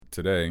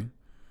today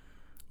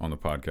on the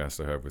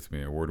podcast, I have with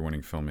me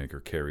award-winning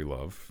filmmaker Carrie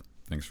Love.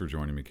 Thanks for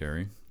joining me,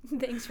 Carrie.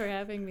 Thanks for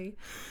having me.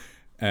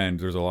 And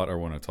there's a lot I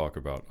want to talk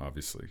about,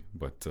 obviously,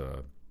 but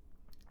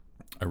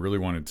I really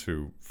wanted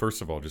to,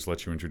 first of all, just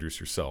let you introduce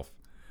yourself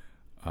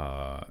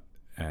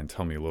and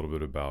tell me a little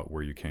bit about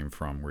where you came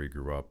from, where you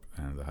grew up,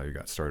 and how you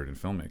got started in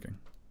filmmaking.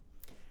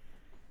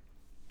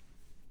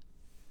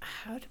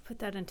 How to put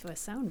that into a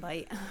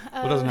soundbite?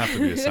 Well, it doesn't have to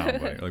be a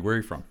soundbite. Like, where are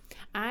you from?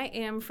 I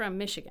am from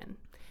Michigan,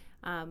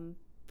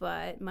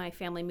 but my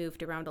family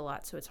moved around a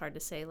lot, so it's hard to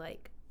say,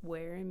 like,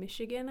 where in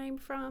Michigan I'm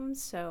from.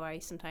 So I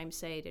sometimes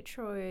say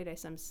Detroit, I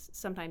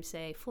sometimes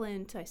say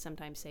Flint, I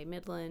sometimes say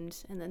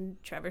Midland, and then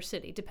Traverse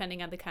City,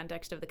 depending on the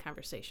context of the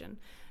conversation.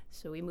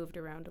 So we moved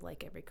around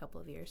like every couple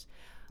of years.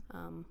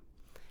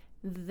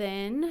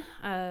 Then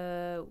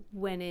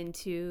went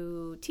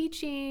into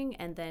teaching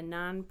and then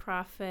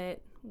nonprofit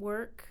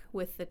work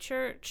with the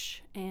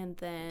church, and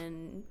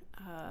then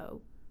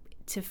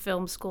to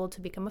film school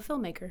to become a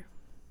filmmaker.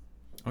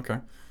 Okay.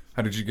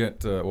 How did you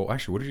get,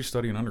 what did you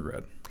study in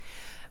undergrad?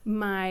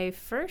 My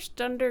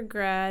first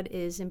undergrad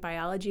is in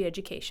biology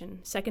education,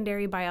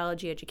 secondary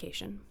biology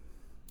education.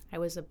 I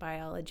was a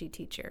biology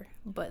teacher,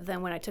 but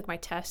then when I took my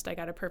test, I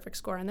got a perfect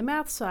score on the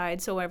math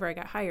side, so whenever I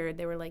got hired,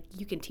 they were like,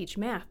 you can teach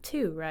math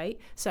too, right?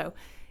 So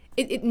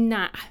it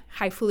not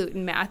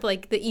highfalutin math,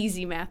 like the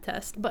easy math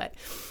test, but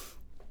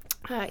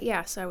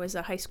so I was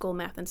a high school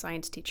math and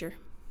science teacher.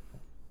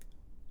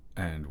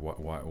 And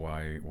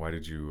why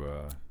did you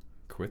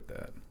quit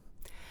that?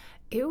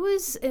 It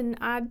was an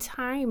odd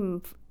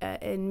time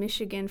in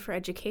Michigan for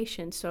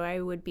education. So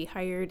I would be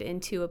hired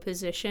into a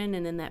position,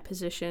 and then that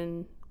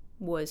position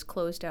was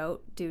closed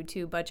out due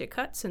to budget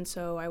cuts. And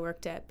so I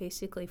worked at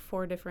basically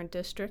 4 different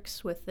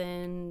districts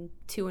within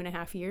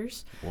 2.5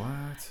 years.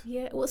 What?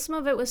 Yeah, well, some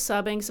of it was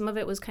subbing, some of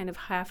it was kind of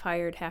half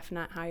hired, half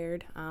not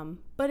hired.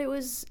 But it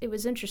was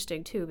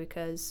interesting too,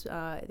 because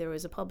there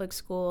was a public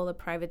school, a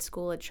private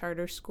school, a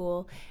charter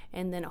school,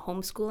 and then a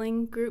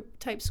homeschooling group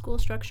type school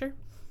structure.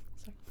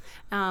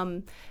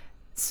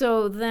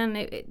 So then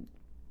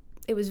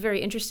it was very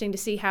interesting to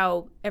see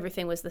how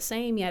everything was the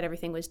same, yet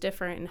everything was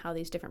different, and how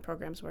these different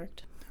programs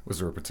worked. Was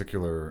there a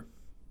particular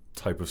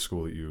type of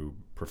school that you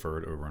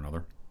preferred over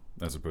another,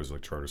 as opposed to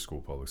like charter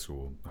school, public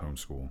school,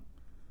 homeschool?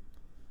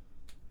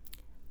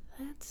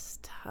 That's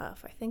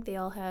tough. I think they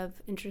all have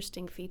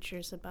interesting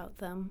features about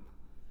them.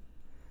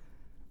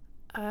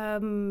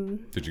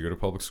 Did you go to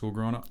public school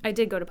growing up? I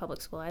did go to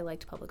public school. I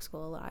liked public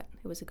school a lot.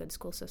 It was a good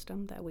school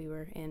system that we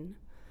were in.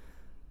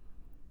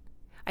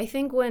 I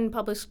think when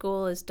public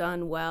school is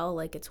done well,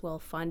 like it's well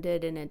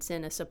funded and it's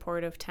in a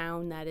supportive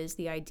town, that is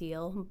the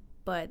ideal.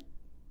 But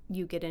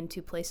you get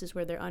into places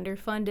where they're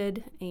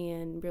underfunded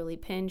and really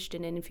pinched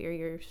and in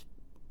inferior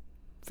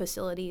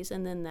facilities,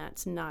 and then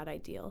that's not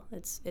ideal.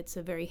 It's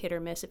a very hit or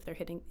miss if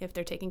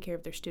they're taking care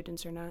of their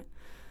students or not.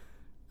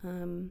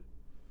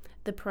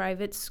 The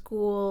private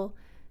school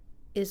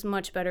is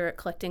much better at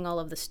collecting all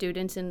of the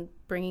students and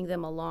bringing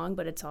them along,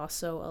 but it's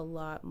also a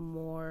lot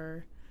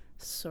more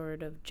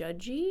sort of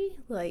judgy.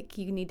 Like,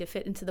 you need to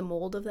fit into the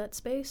mold of that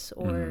space,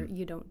 or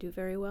you don't do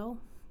very well.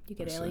 You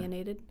get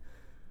alienated.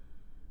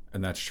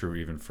 And that's true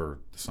even for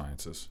the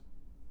sciences.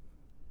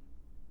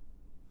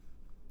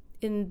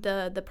 In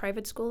the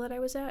private school that I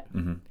was at?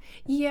 Mm-hmm.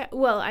 Yeah,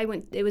 well,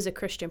 it was a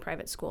Christian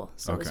private school.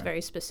 So It was very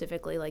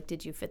specifically like,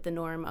 did you fit the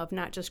norm of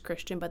not just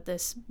Christian, but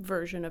this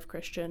version of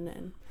Christian?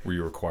 And were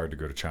you required to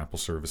go to chapel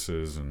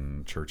services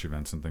and church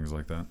events and things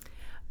like that?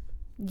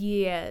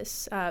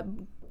 Yes.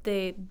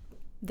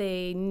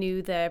 They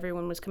knew that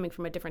everyone was coming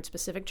from a different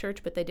specific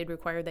church, but they did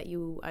require that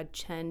you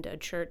attend a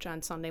church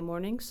on Sunday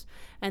mornings.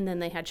 And then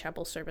they had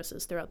chapel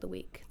services throughout the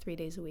week, 3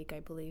 days a week, I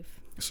believe.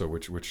 So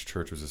which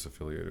church was this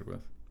affiliated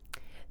with?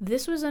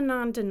 This was a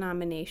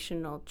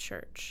non-denominational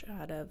church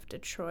out of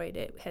Detroit.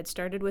 It had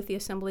started with the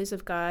Assemblies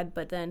of God,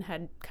 but then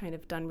had kind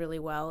of done really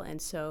well.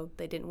 And so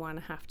they didn't want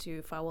to have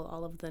to follow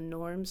all of the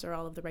norms or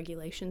all of the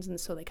regulations. And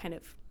so they kind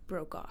of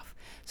broke off.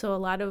 So a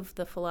lot of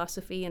the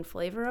philosophy and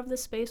flavor of the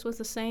space was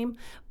the same,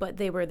 but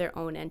they were their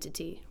own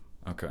entity,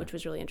 which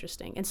was really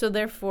interesting. And so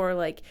therefore,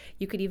 like,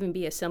 you could even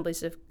be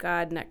Assemblies of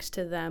God next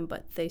to them,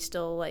 but they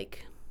still,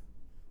 like,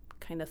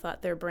 kind of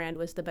thought their brand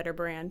was the better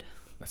brand.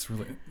 That's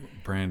really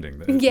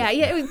branding.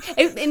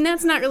 And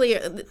that's not really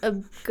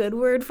a good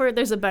word for it.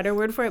 There's a better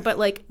word for it, but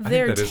like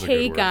their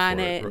take on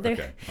it,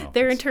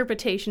 their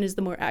interpretation is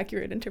the more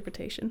accurate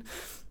interpretation.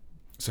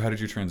 So how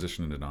did you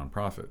transition into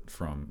nonprofit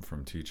from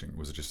teaching?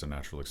 Was it just a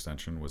natural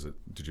extension?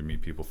 Did you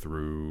meet people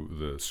through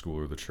the school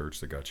or the church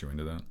that got you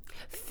into that?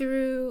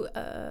 Through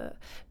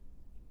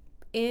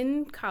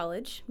in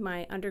college,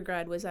 my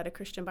undergrad was at a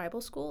Christian Bible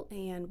school,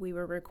 and we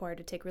were required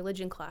to take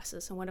religion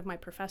classes. And one of my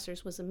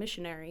professors was a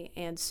missionary,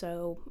 and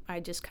so I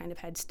just kind of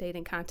had stayed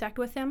in contact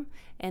with him.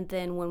 And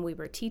then when we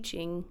were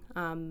teaching,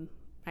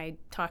 I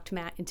talked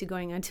Matt into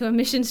going on to a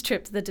missions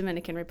trip to the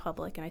Dominican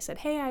Republic. And I said,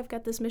 hey, I've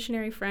got this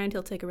missionary friend.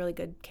 He'll take a really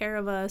good care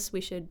of us.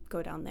 We should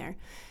go down there.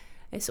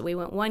 And so we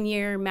went 1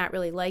 year. Matt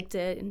really liked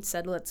it and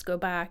said, let's go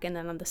back. And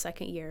then on the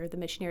second year, the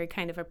missionary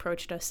kind of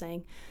approached us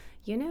saying,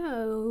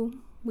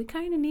 we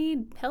kind of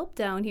need help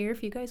down here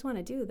if you guys want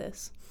to do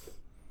this.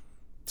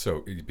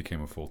 So it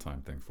became a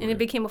full-time thing for you. And it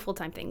became a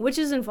full-time thing, which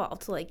is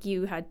involved. Like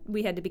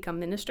we had to become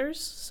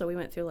ministers, so we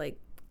went through like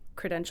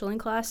credentialing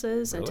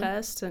classes and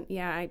tests. And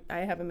yeah, I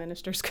have a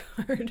minister's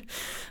card. Did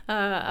you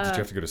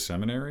have to go to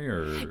seminary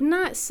or?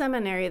 Not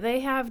seminary.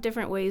 They have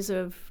different ways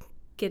of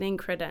getting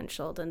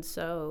credentialed. And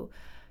so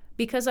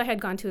because I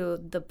had gone to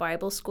the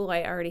Bible school,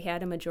 I already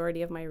had a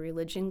majority of my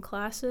religion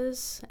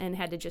classes and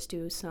had to just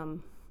do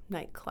some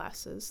night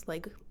classes,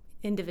 like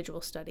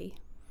individual study.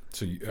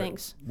 So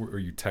are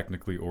you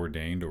technically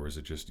ordained, or is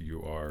it just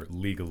you are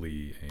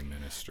legally a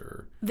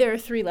minister? There are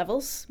 3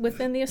 levels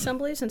within the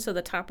assemblies, and so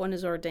the top one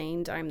is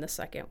ordained. I'm the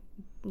second,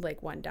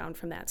 like one down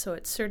from that. So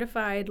it's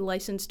certified,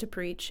 licensed to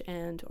preach,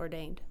 and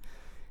ordained.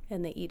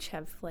 And they each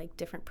have like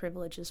different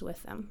privileges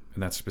with them.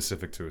 And that's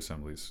specific to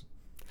Assembly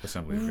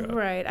of God.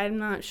 Right. I'm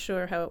not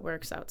sure how it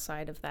works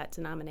outside of that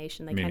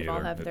denomination. They kind of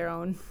all have their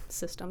own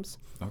systems.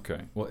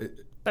 Okay. Well,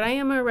 but I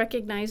am a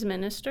recognized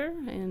minister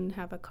and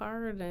have a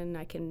card, and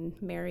I can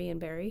marry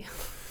and bury.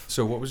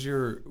 So what was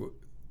your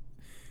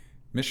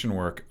mission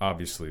work?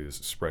 Obviously is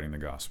spreading the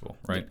gospel,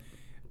 right?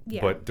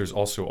 Yeah. But there's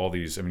also all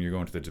these, you're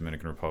going to the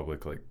Dominican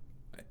Republic, like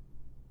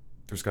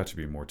there's got to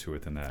be more to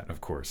it than that,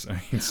 of course.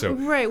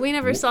 Right. We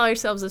never saw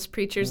ourselves as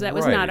preachers. That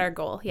was not our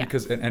goal. Yeah.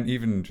 Because, and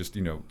even just,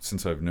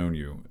 since I've known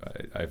you,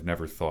 I've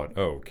never thought,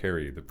 oh,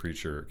 Carrie the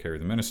preacher, Carrie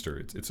the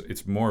minister.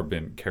 It's more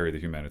been Carrie the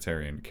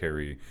humanitarian,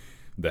 Carrie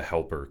the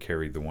helper,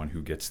 Carrie the one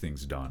who gets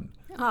things done.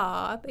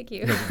 Aw, thank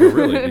you. No, but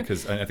really,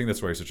 because I think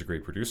that's why you're such a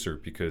great producer,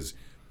 because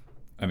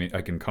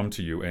I can come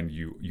to you and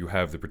you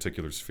have the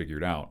particulars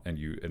figured out and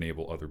you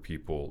enable other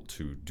people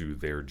to do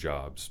their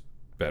jobs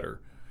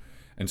better.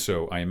 And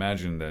so I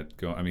imagine that,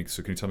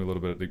 so can you tell me a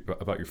little bit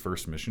about your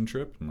first mission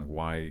trip and like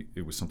why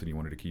it was something you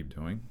wanted to keep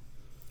doing?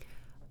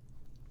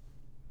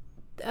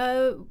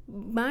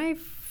 My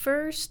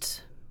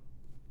first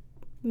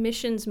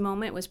missions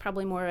moment was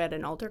probably more at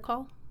an altar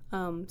call.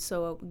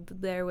 So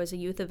there was a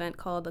youth event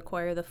called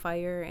Acquire the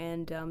Fire,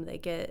 and they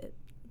get,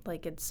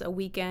 like, it's a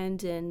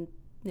weekend, and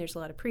there's a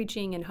lot of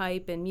preaching and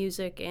hype and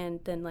music,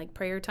 and then like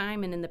prayer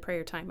time. And in the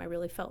prayer time, I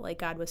really felt like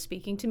God was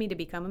speaking to me to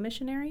become a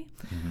missionary.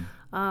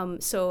 Mm-hmm.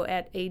 So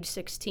at age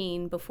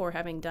 16, before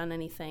having done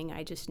anything,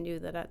 I just knew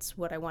that that's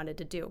what I wanted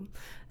to do.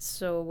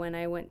 So when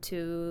I went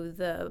to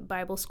the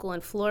Bible school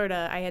in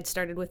Florida, I had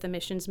started with a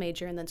missions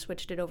major and then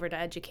switched it over to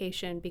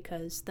education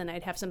because then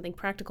I'd have something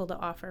practical to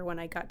offer when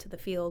I got to the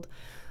field.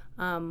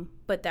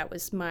 But that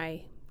was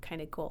my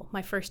kind of goal.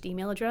 My first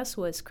email address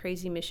was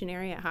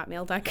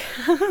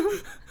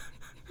crazymissionary@hotmail.com.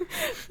 I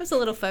was a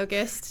little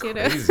focused,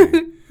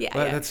 Crazy. Yeah,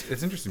 well,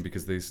 it's interesting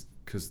because there's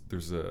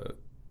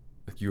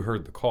you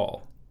heard the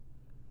call.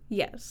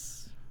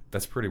 Yes.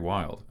 That's pretty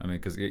wild.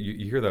 Because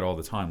you hear that all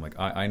the time. Like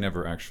I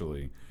never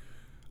actually.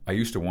 I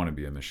used to want to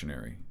be a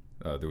missionary.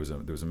 There was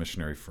a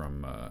missionary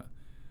from.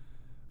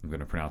 I'm going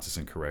to pronounce this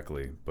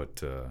incorrectly,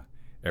 but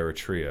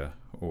Eritrea,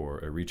 or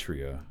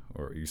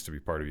it used to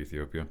be part of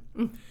Ethiopia.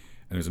 And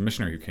there's a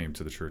missionary who came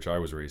to the church I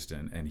was raised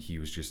in, and he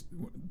was just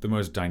the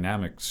most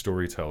dynamic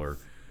storyteller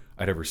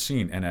I'd ever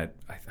seen. And I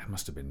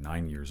must have been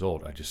 9 years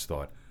old. I just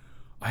thought,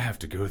 I have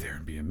to go there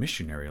and be a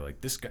missionary.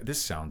 Like this guy,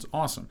 this sounds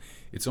awesome.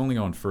 It's only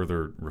on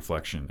further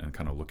reflection and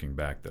kind of looking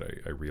back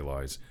that I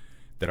realized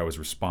that I was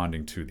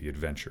responding to the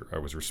adventure. I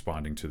was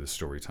responding to the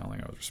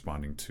storytelling. I was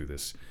responding to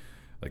this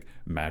like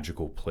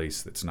magical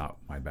place that's not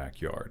my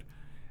backyard.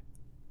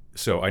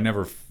 So I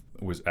never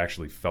was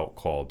actually felt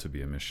called to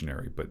be a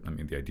missionary, but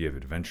the idea of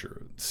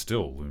adventure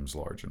still looms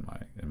large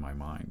in my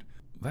mind.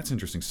 That's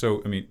interesting.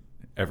 So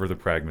ever the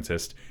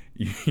pragmatist,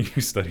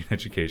 you studied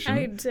education.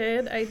 I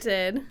did.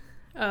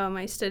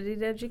 I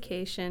studied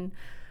education.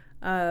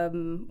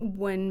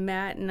 When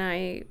Matt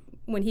and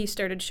when he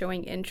started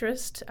showing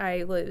interest,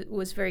 I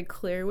was very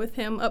clear with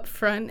him up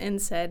front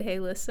and said, hey,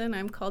 listen,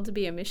 I'm called to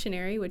be a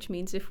missionary, which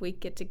means if we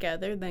get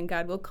together, then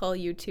God will call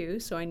you too.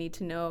 So I need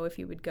to know if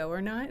you would go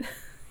or not.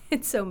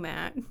 And so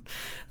Matt,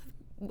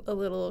 a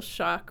little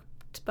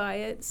shocked by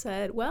it,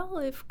 said, well,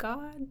 if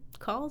God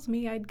calls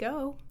me, I'd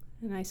go.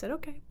 And I said,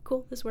 okay,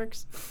 cool, this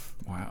works.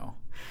 Wow.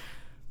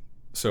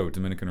 So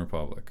Dominican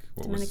Republic.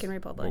 What was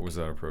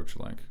that approach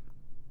like?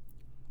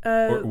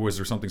 Or was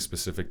there something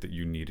specific that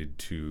you needed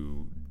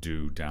to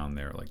do down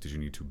there? Like, did you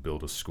need to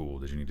build a school?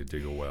 Did you need to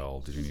dig a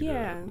well? Did you need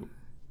to...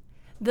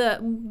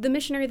 The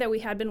missionary that we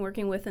had been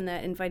working with and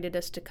that invited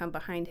us to come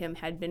behind him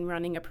had been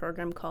running a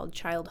program called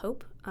Child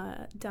Hope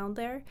down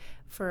there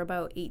for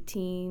about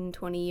 18,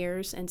 20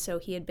 years. And so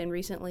he had been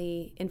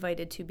recently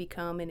invited to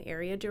become an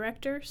area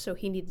director. So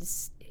he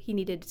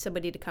needed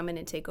somebody to come in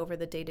and take over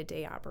the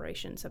day-to-day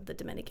operations of the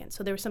Dominican.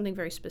 So there was something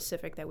very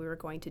specific that we were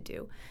going to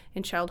do.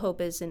 And Child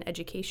Hope is an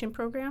education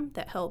program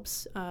that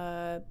helps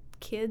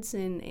kids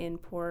in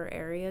poor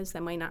areas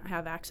that might not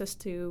have access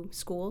to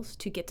schools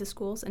to get to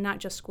schools, and not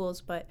just schools,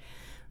 but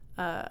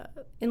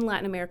in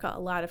Latin America,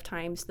 a lot of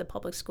times the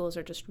public schools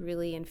are just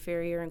really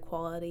inferior in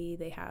quality.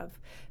 They have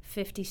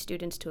 50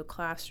 students to a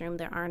classroom.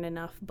 There aren't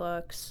enough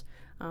books.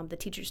 The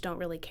teachers don't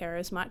really care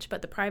as much,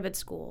 but the private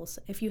schools,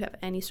 if you have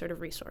any sort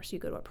of resource, you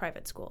go to a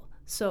private school.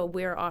 So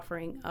we're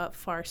offering a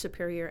far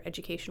superior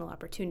educational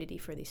opportunity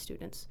for these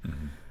students.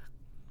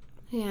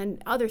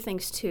 And other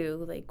things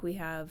too, like we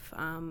have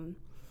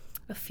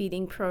a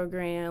feeding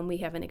program, we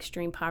have an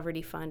extreme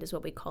poverty fund is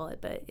what we call it,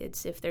 but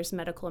it's if there's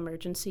medical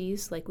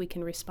emergencies, like we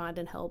can respond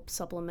and help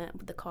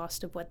supplement the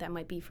cost of what that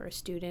might be for a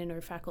student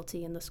or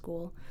faculty in the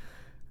school.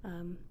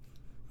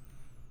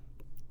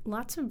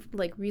 Lots of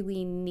like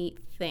really neat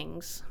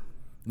things.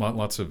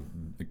 Lots of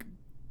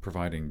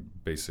providing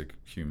basic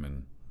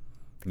human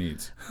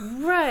needs.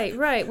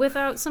 Right.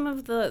 Without some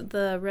of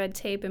the red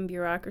tape and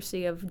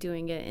bureaucracy of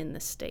doing it in the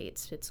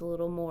States. It's a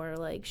little more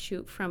like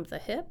shoot from the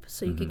hip,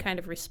 so you can kind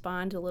of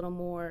respond a little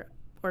more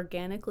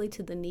organically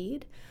to the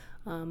need.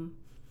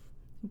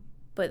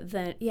 But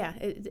then, yeah,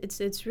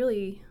 it's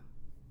really,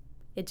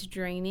 it's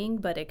draining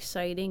but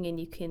exciting, and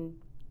you can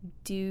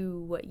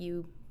do what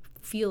you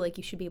feel like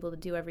you should be able to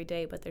do every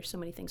day, but there's so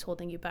many things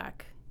holding you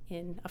back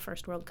in a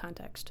first world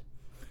context.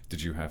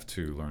 Did you have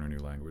to learn a new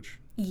language?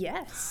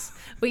 Yes,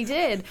 we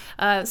did.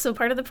 So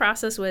part of the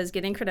process was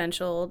getting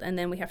credentialed, and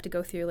then we have to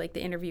go through like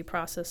the interview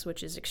process,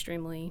 which is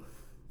extremely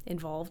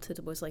involved.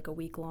 It was like a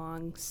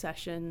week-long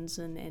sessions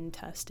and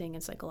testing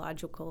and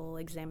psychological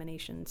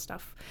examination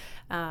stuff.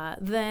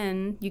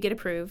 Then you get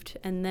approved,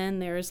 and then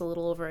there's a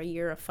little over a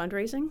year of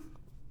fundraising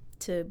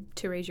to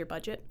raise your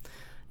budget.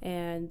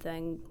 And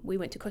then we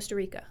went to Costa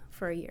Rica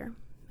for a year.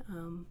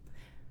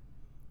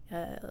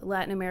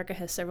 Latin America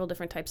has several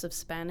different types of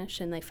Spanish,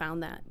 and they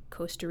found that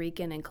Costa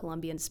Rican and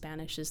Colombian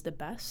Spanish is the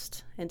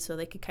best. And so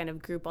they could kind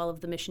of group all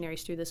of the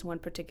missionaries through this one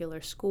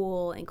particular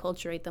school,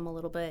 enculturate them a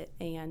little bit,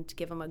 and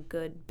give them a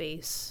good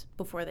base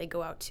before they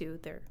go out to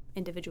their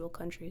individual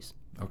countries.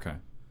 Okay.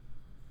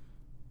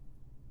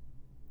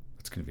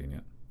 That's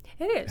convenient.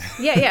 It is.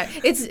 Yeah.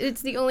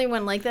 It's the only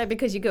one like that,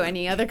 because you go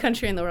any other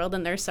country in the world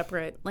and they're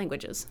separate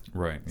languages.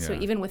 Right. Yeah. So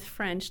even with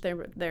French,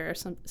 there are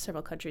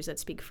several countries that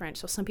speak French.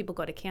 So some people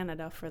go to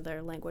Canada for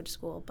their language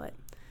school, but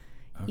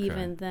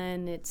even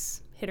then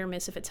it's hit or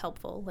miss if it's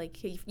helpful.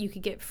 Like you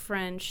could get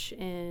French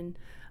in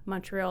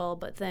Montreal,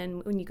 but then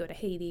when you go to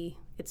Haiti,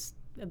 it's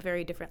a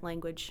very different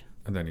language.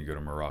 And then you go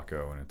to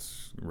Morocco and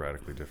it's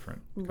radically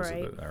different because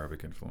Right. of the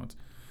Arabic influence.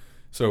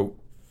 So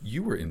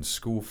you were in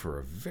school for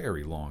a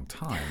very long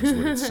time, is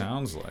what it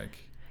sounds like.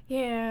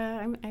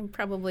 Yeah, I'm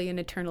probably an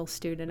eternal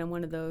student. I'm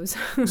one of those.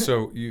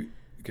 So you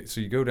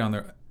go down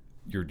there.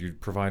 You're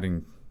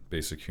providing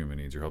basic human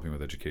needs. You're helping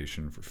with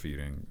education for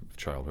feeding,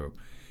 Child Hope.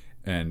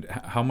 And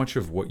how much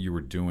of what you were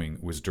doing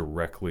was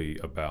directly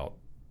about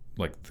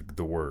like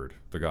the word,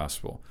 the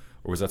gospel?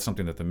 Or was that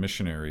something that the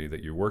missionary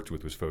that you worked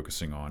with was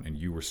focusing on, and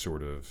you were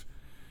sort of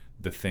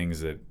the things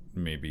that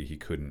maybe he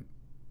couldn't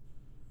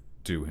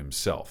do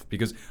himself?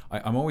 Because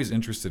I'm always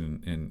interested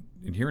in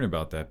hearing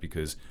about that,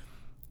 because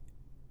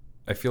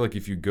I feel like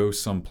if you go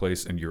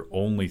someplace and your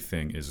only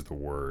thing is the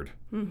word,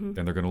 then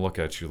they're going to look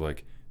at you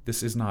like,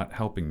 this is not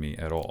helping me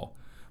at all.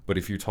 But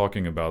if you're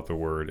talking about the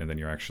word and then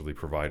you're actually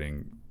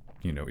providing,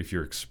 if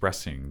you're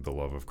expressing the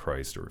love of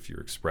Christ, or if you're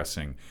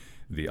expressing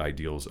the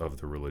ideals of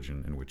the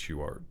religion in which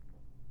you are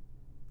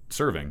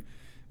serving,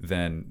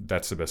 then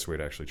that's the best way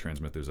to actually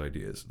transmit those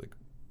ideas. Like,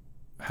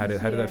 how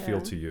did that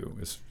feel to you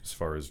as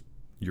far as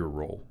your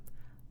role?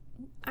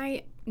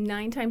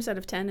 9 times out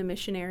of 10, a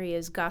missionary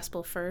is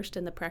gospel first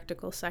and the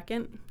practical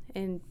second.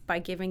 And by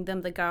giving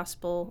them the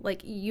gospel,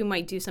 like you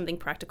might do something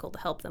practical to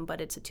help them,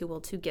 but it's a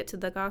tool to get to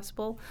the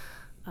gospel.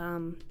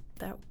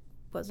 That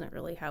wasn't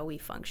really how we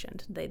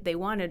functioned. They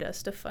wanted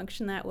us to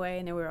function that way,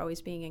 and they were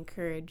always being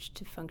encouraged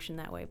to function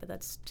that way, but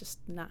that's just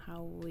not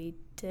how we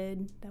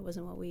did. That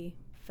wasn't what we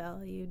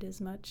valued as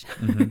much.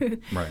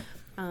 Right.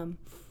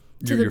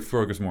 You're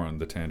focused more on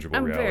the tangible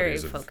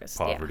realities of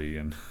poverty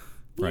and...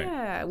 Right.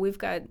 Yeah, we've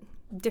got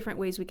different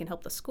ways we can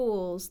help the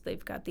schools.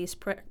 They've got these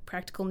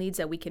practical needs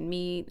that we can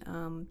meet.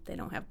 They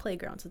don't have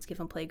playgrounds. Let's give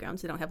them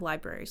playgrounds. They don't have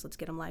libraries. Let's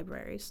get them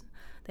libraries.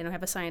 They don't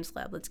have a science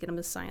lab. Let's get them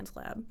a science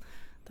lab.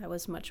 That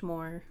was much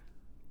more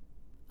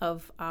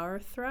of our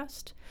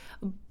thrust.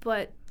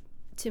 But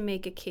to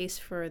make a case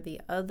for the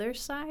other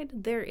side,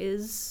 there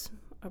is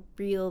a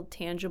real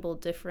tangible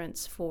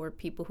difference for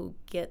people who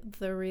get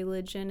the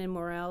religion and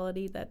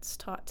morality that's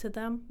taught to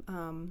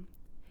them.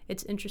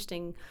 It's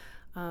interesting.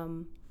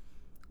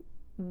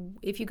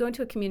 If you go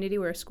into a community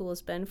where a school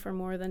has been for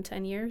more than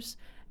 10 years,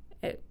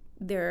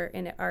 there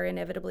are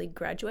inevitably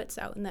graduates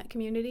out in that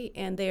community,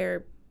 and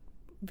they're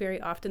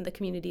very often the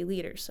community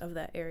leaders of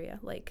that area.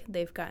 Like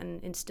they've gotten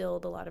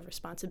instilled a lot of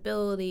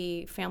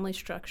responsibility, family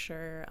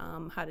structure,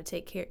 how to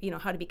take care,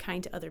 how to be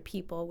kind to other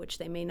people, which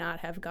they may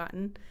not have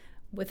gotten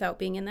without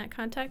being in that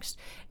context.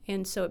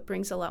 And so it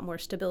brings a lot more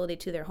stability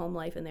to their home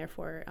life, and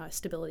therefore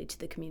stability to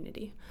the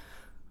community.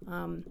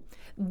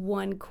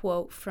 One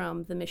quote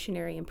from the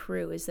missionary in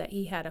Peru is that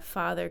he had a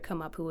father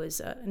come up who was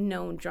a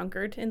known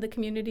drunkard in the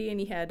community, and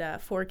he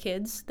had 4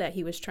 kids that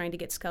he was trying to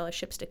get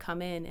scholarships to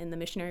come in, and the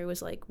missionary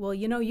was like, well,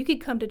 you could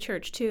come to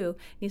church too.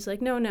 And he's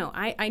like, no,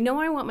 I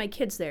know I want my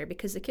kids there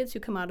because the kids who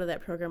come out of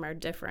that program are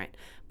different,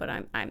 but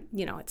I'm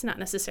it's not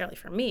necessarily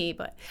for me,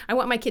 but I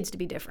want my kids to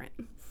be different.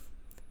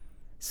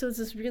 So it's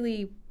this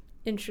really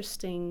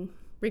interesting,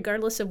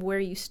 regardless of where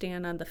you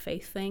stand on the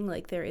faith thing,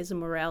 like there is a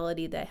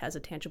morality that has a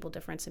tangible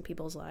difference in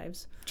people's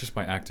lives. Just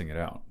by acting it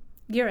out.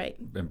 You're right.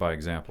 And by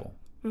example.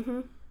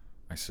 Mm-hmm.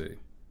 I see.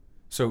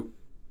 So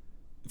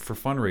for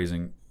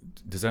fundraising,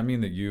 does that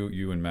mean that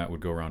you and Matt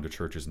would go around to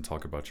churches and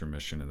talk about your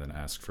mission and then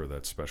ask for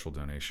that special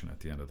donation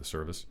at the end of the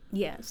service?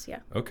 Yes, yeah.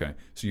 Okay.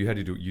 So you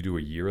do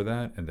a year of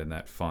that, and then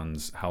that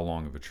funds how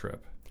long of a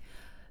trip?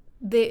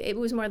 It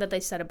was more that they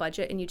set a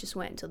budget and you just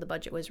went until the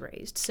budget was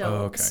raised.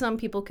 So Some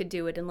people could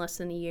do it in less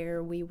than a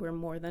year. We were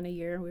more than a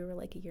year. We were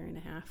like a year and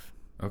a half.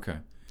 Okay.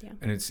 Yeah.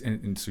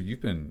 And so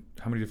you've been,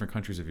 how many different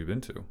countries have you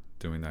been to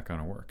doing that kind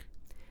of work?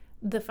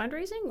 The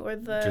fundraising or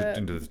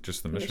the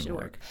just the mission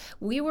work?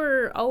 We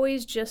were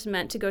always just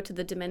meant to go to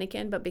the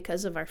Dominican, but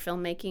because of our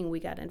filmmaking, we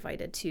got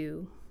invited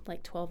to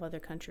like 12 other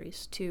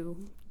countries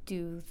to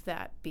do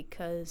that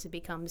because it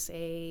becomes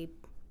a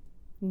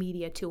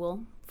media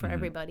tool for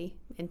everybody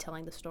in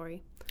telling the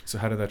story. So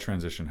how did that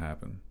transition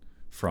happen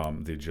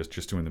from the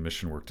just doing the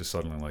mission work to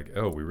suddenly like,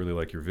 oh, we really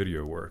like your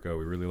video work. Oh,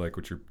 we really like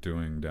what you're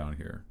doing down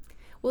here?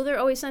 Well, they're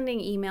always sending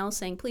emails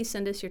saying, please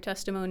send us your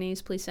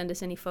testimonies. Please send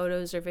us any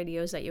photos or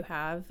videos that you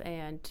have.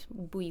 And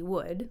we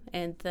would.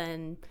 And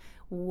then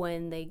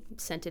when they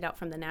sent it out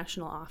from the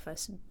national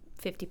office,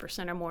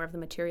 50% or more of the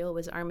material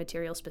was our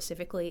material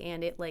specifically,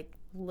 and it like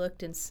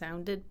looked and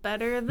sounded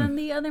better than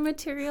the other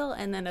material.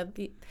 And then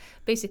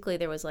basically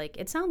there was like,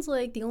 it sounds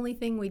like the only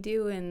thing we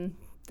do in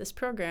this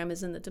program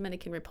is in the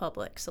Dominican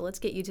Republic, so let's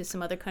get you to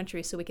some other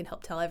countries so we can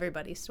help tell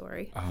everybody's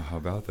story. Oh, how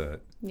about that?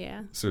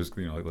 Yeah. So it's,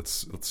 like,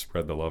 let's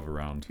spread the love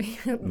around.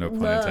 No pun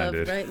love,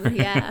 intended. Right?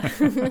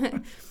 Yeah.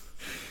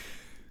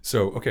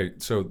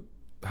 So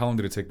how long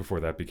did it take before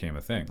that became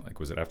a thing? Like,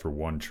 was it after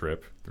one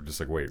trip? They're just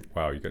like, wait,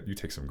 wow, you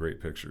take some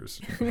great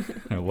pictures.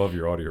 I love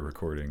your audio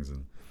recordings.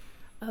 And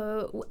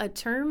a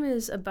term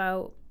is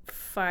about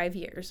 5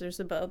 years. There's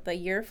about the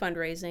year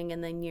fundraising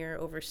and then year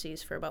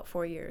overseas for about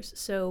 4 years.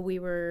 So we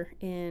were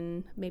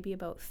in maybe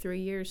about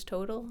 3 years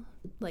total,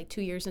 like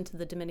 2 years into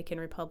the Dominican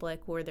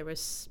Republic, where there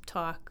was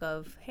talk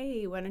of,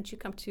 hey, why don't you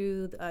come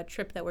to a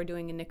trip that we're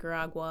doing in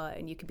Nicaragua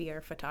and you could be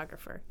our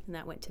photographer. And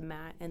that went to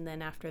Matt. And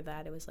then after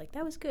that, it was like,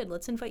 that was good.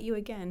 Let's invite you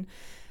again.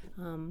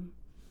 And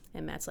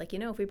Matt's like,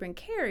 if we bring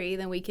Carrie,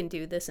 then we can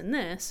do this and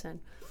this.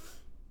 And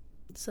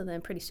so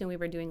then pretty soon we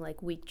were doing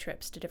like week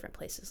trips to different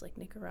places like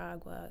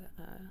Nicaragua,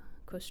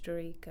 Costa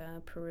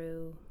Rica,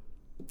 Peru,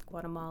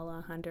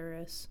 Guatemala,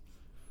 Honduras.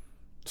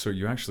 So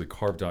you actually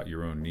carved out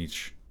your own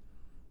niche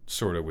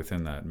sort of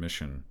within that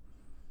mission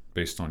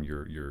based on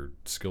your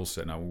skill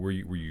set. Now, were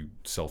you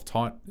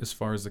self-taught as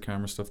far as the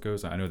camera stuff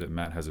goes? I know that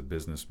Matt has a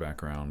business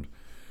background.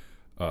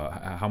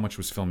 How much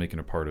was filmmaking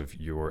a part of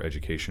your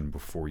education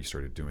before you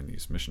started doing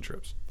these mission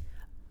trips?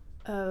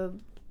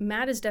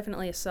 Matt is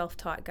definitely a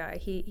self-taught guy.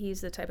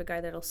 He's the type of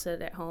guy that'll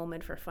sit at home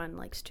and for fun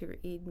likes to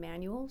read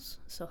manuals.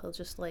 So he'll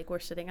just like, we're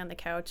sitting on the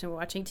couch and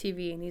watching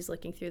TV and he's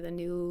looking through the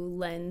new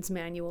lens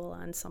manual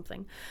on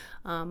something.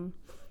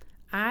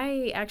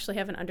 I actually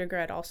have an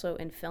undergrad also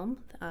in film.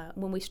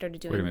 When we started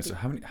doing. Wait a minute. So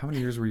how many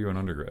years were you in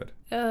undergrad?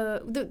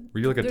 Were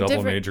you like a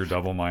double major,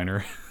 double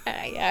minor?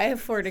 I have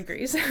 4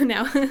 degrees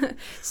now.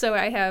 So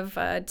I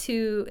have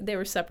 2. They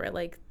were separate.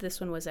 Like this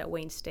one was at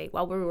Wayne State.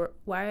 While we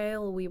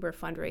were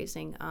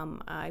fundraising,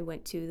 I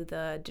went to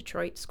the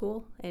Detroit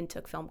school and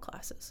took film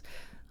classes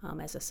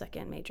as a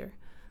second major,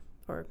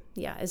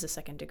 as a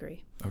second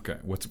degree. Okay.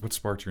 What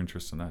sparked your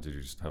interest in that? Did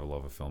you just have a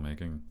love of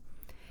filmmaking?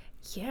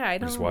 Yeah, I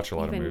don't just watch a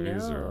lot of even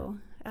movies, know.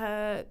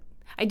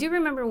 I do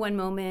remember one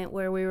moment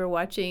where we were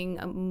watching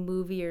a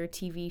movie or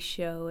TV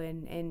show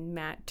and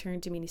Matt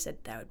turned to me and he said,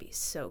 that would be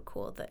so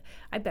cool. That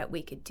I bet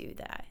we could do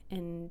that.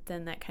 And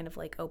then that kind of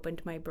like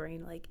opened my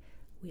brain like,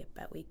 I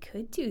bet we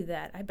could do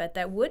that. I bet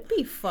that would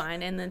be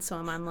fun. And then so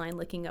I'm online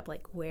looking up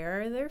like,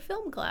 where are their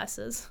film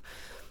classes?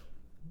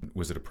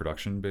 Was it a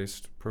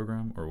production-based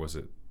program or was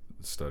it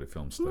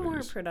film studies?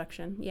 More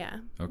production, yeah.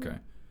 Okay.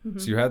 Mm-hmm.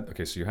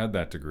 So you had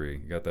that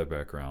degree, you got that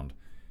background,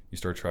 you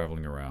start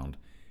traveling around,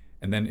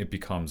 and then it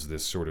becomes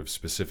this sort of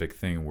specific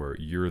thing where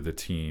you're the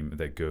team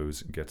that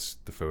goes and gets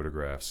the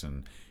photographs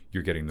and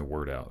you're getting the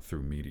word out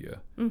through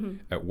media. Mm-hmm.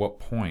 At what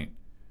point,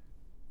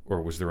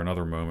 or was there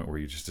another moment where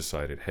you just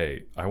decided,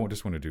 hey, I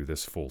just want to do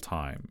this full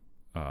time?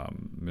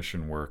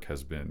 Mission work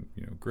has been,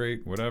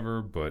 great,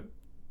 whatever, but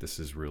this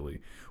is really,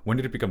 when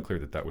did it become clear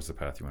that was the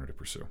path you wanted to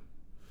pursue?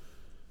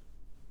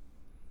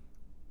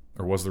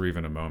 Or was there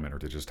even a moment, or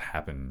did it just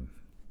happen?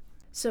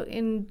 So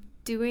in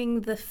doing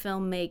the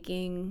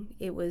filmmaking,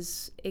 it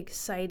was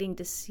exciting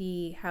to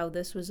see how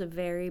this was a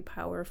very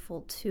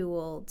powerful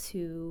tool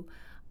to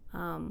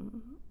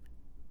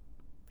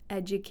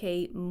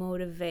educate,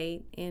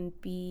 motivate, and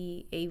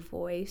be a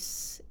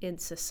voice in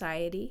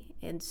society.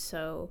 And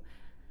so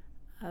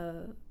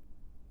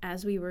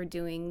as we were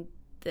doing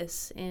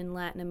this in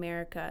Latin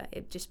America,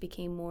 it just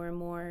became more and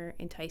more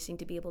enticing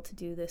to be able to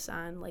do this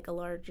on like a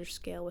larger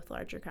scale with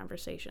larger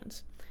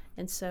conversations.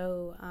 And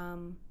so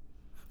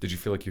did you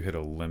feel like you hit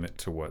a limit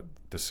to what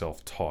the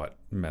self-taught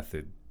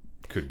method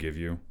could give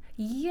you?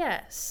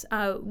 Yes,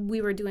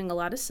 we were doing a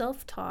lot of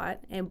self-taught,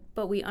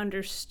 but we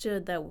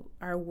understood that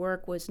our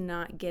work was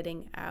not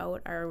getting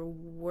out. Our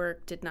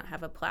work did not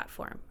have a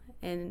platform.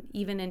 And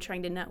even in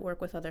trying to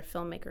network with other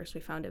filmmakers, we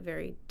found it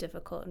very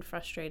difficult and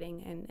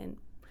frustrating. And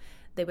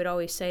they would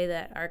always say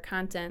that our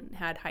content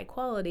had high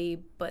quality,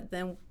 but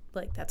then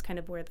like that's kind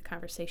of where the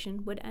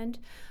conversation would end.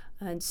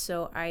 And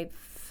so I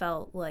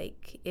felt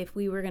like if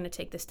we were going to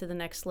take this to the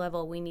next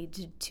level, we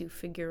needed to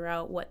figure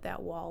out what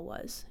that wall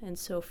was. And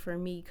so for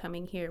me,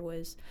 coming here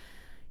was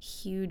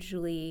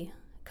hugely,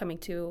 coming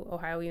to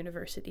Ohio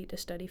University to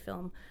study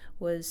film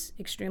was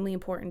extremely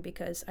important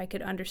because I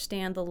could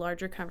understand the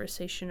larger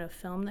conversation of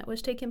film that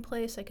was taking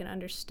place. I could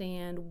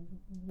understand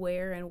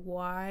where and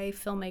why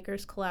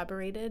filmmakers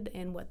collaborated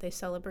and what they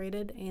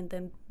celebrated. And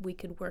then we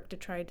could work to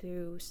try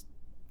to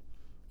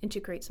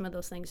integrate some of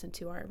those things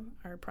into our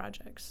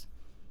projects.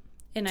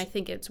 And I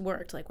think it's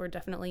worked. Like, we're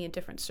definitely in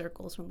different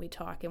circles when we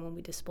talk and when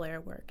we display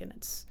our work, and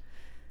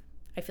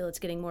I feel it's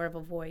getting more of a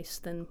voice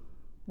than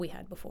we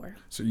had before.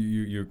 So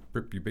you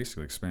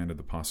basically expanded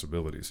the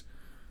possibilities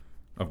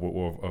of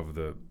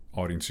the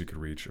audience you could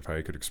reach, of how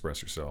you could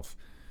express yourself.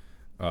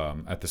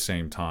 At the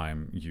same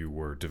time, you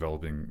were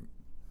developing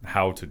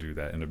how to do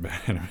that in a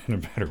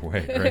better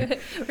way,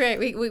 right?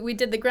 Right. We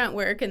did the grunt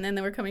work, and then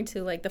we're coming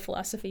to like the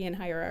philosophy and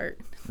higher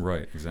art.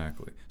 Right,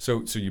 exactly.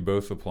 So you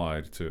both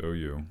applied to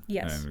OU.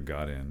 Yes. And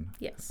got in.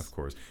 Yes. Of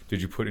course. Did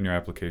you put in your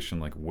application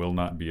like will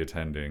not be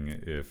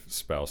attending if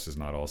spouse is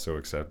not also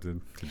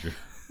accepted? Did you?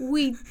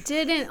 We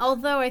didn't,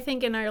 although I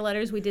think in our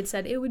letters we did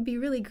said it would be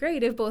really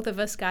great if both of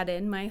us got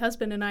in. My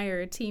husband and I are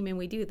a team and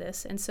we do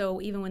this. And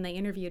so even when they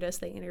interviewed us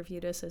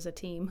as a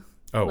team.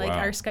 Oh, like wow.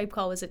 Our Skype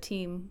call was a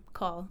team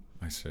call.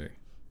 I see.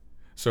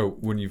 So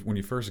when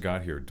you first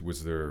got here,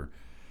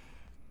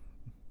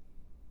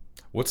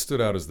 what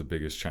stood out as the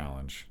biggest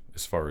challenge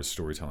as far as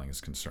storytelling is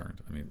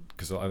concerned? I mean,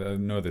 because I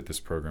know that this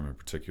program in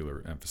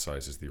particular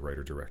emphasizes the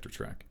writer-director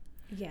track.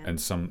 Yeah. And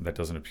that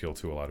doesn't appeal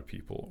to a lot of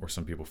people, or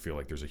some people feel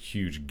like there's a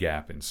huge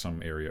gap in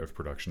some area of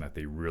production that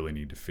they really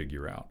need to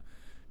figure out.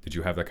 Did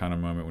you have that kind of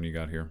moment when you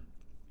got here?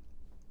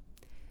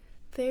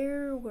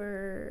 There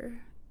were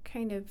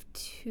kind of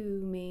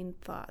two main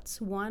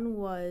thoughts. One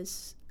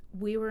was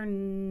we were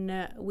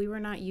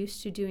not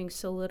used to doing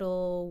so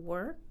little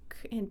work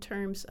in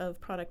terms of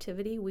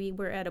productivity. We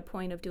were at a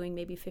point of doing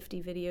maybe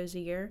 50 videos a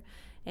year,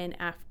 and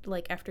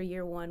after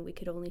year one, we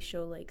could only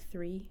show like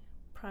 3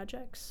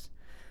 projects.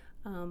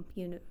 So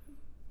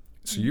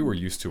you were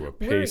used to a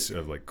pace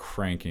of like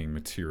cranking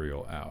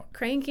material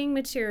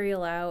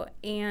out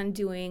and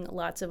doing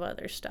lots of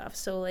other stuff.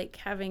 So like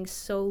having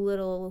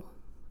so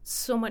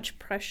much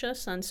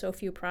precious on so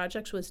few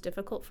projects was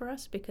difficult for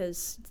us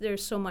because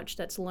there's so much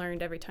that's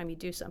learned every time you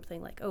do something.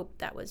 Like, oh,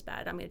 that was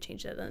bad, I'm going to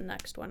change that on the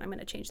next one, I'm going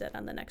to change that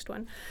on the next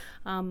one.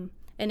 And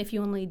if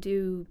you only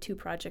do 2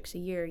 projects a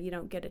year, you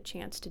don't get a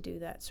chance to do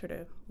that sort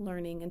of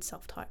learning and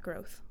self-taught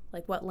growth,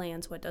 like what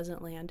lands, what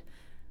doesn't land.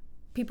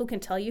 People can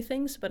tell you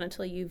things, but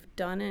until you've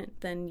done it,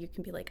 then you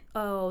can be like,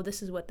 oh,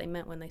 this is what they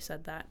meant when they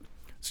said that.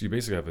 So you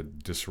basically have a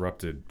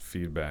disrupted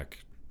feedback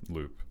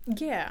loop.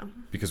 Yeah.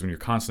 Because when you're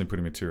constantly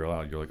putting material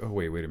out, you're like, oh,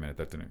 wait a minute,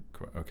 that didn't,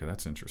 okay,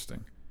 that's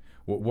interesting.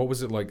 What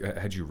was it like?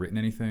 Had you written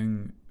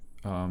anything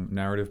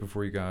narrative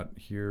before you got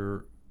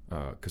here?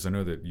 Because I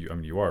know that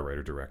you are a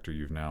writer-director.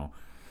 You've now,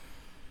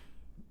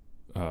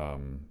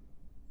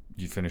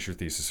 you finished your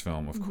thesis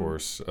film, of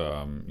course.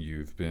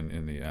 You've been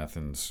in the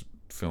Athens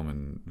Film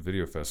and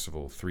Video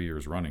Festival 3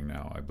 years running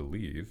now, I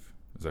believe.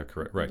 Is that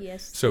correct? Right.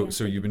 Yes. So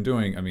you've been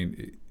doing,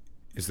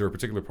 is there a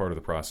particular part of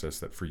the process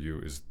that for you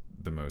is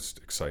the most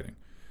exciting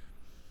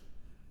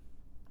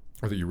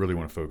or that you really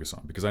want to focus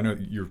on? Because I know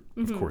you're,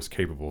 of course,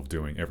 capable of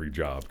doing every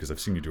job because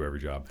I've seen you do every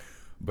job.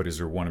 But is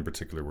there one in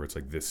particular where it's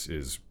like, this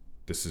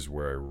is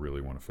where I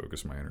really want to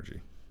focus my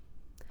energy?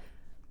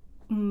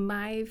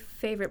 My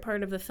favorite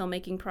part of the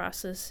filmmaking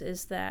process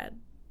is that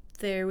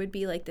there would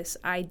be like this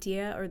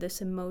idea or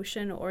this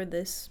emotion or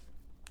this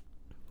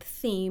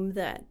theme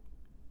that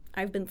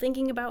I've been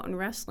thinking about and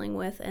wrestling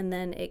with, and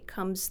then it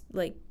comes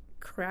like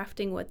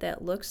crafting what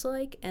that looks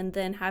like, and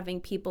then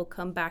having people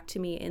come back to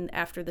me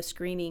after the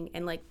screening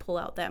and like pull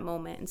out that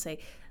moment and say,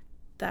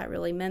 that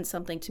really meant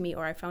something to me,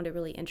 or I found it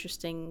really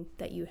interesting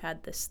that you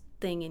had this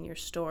thing in your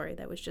story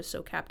that was just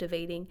so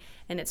captivating.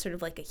 And it's sort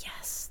of like a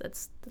yes,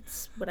 that's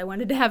what I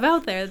wanted to have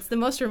out there. That's the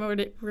most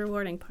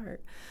rewarding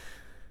part.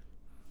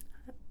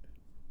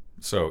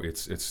 So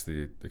it's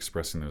the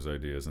expressing those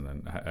ideas and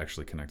then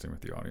actually connecting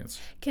with the audience.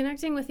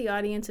 Connecting with the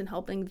audience and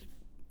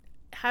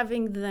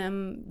having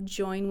them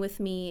join with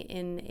me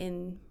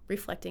in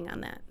reflecting on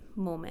that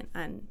moment,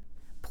 on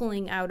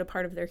pulling out a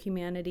part of their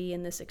humanity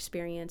in this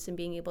experience and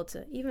being able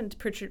to even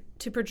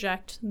to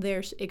project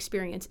their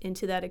experience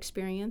into that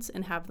experience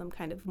and have them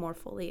kind of more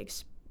fully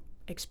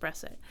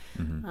express it.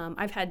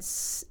 I've had,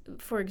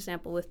 for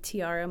example, with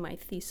Tiara, my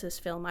thesis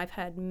film, I've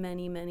had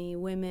many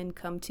women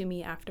come to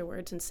me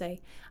afterwards and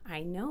say,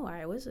 I know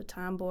I was a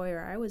tomboy,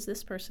 or I was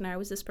this person,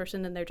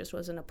 and there just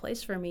wasn't a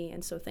place for me.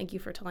 And so thank you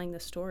for telling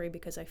this story,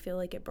 because I feel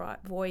like it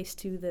brought voice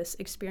to this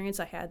experience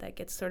I had that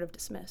gets sort of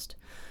dismissed.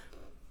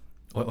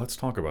 Well, let's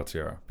talk about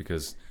Tiara,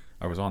 because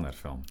I was on that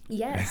film.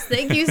 Yes,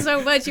 thank you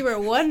so much. You were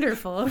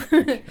wonderful.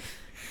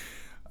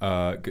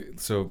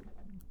 So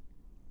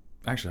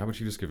actually, how about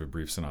you just give a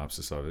brief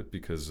synopsis of it?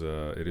 Because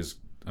it is,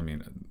 I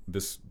mean,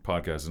 this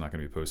podcast is not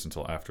going to be posted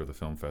until after the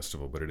film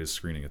festival, but it is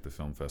screening at the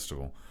film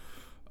festival.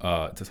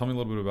 To tell me a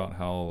little bit about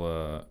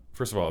how,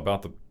 first of all,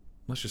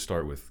 let's just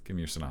start with, give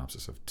me your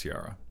synopsis of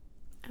Tiara.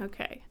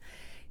 Okay.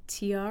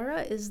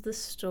 Tiara is the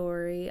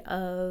story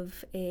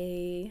of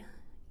a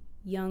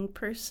young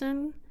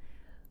person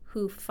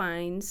who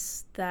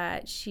finds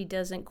that she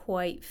doesn't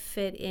quite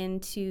fit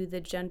into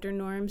the gender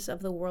norms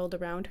of the world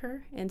around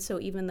her. And so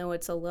even though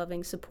it's a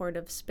loving,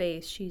 supportive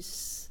space,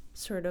 she's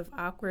sort of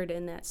awkward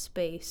in that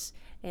space.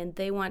 And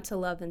they want to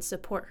love and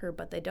support her,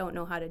 but they don't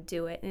know how to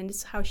do it. And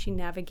it's how she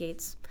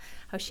navigates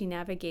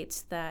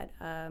that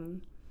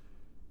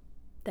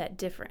that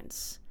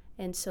difference.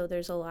 And so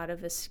there's a lot of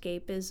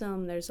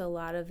escapism, there's a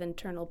lot of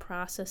internal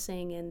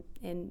processing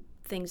and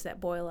things that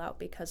boil out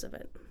because of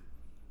it.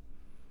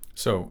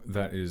 So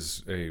that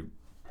is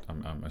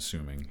I'm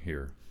assuming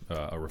here,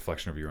 a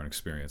reflection of your own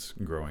experience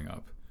growing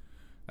up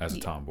as a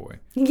tomboy.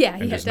 Yeah,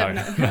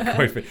 definitely. Not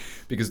quite fit.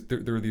 Because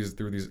there were these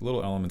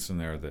little elements in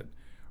there that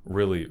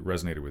really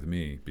resonated with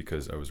me,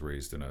 because I was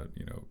raised in a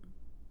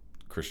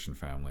Christian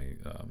family,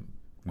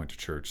 went to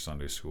church,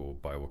 Sunday school,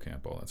 Bible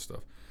camp, all that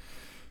stuff.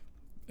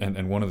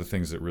 And one of the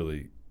things that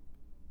really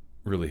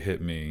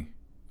hit me.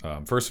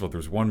 First of all,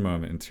 there's one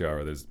moment in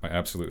Tiara that's my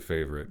absolute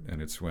favorite,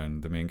 and it's when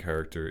the main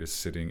character is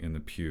sitting in the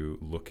pew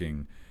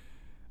looking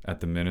at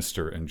the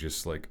minister and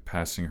just like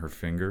passing her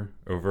finger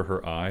over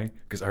her eye.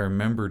 Because I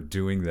remember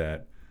doing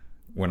that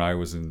when I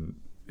was in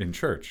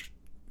church,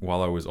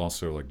 while I was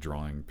also like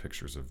drawing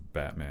pictures of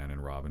Batman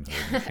and Robin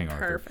Hood and King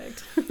Arthur.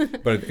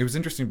 Perfect. But it was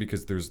interesting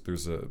because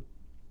it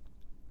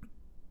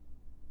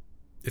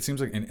seems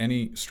like in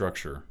any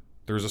structure,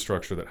 there's a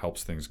structure that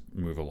helps things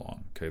move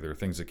along. Okay, there are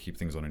things that keep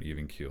things on an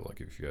even keel.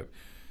 Like if you have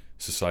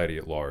society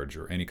at large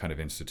or any kind of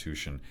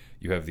institution,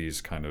 you have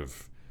these kind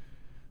of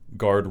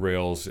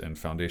guardrails and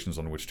foundations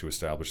on which to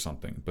establish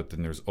something. But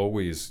then there's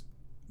always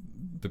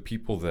the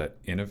people that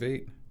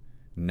innovate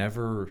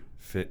never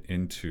fit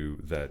into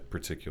that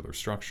particular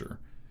structure.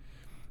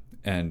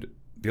 And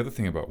the other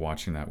thing about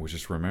watching that was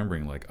just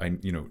remembering, like,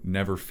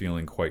 never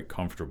feeling quite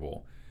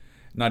comfortable.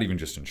 Not even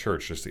just in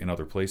church, just in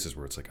other places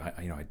where it's like,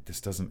 this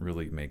doesn't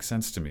really make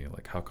sense to me.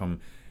 Like, how come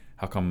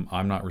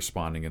I'm not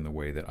responding in the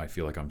way that I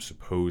feel like I'm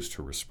supposed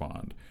to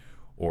respond?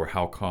 Or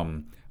how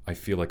come I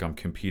feel like I'm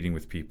competing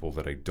with people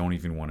that I don't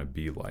even want to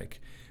be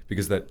like?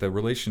 Because the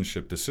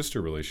relationship, the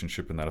sister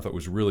relationship in that, I thought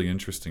was really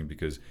interesting,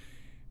 because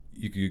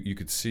you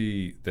could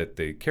see that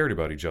they cared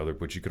about each other,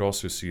 but you could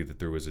also see that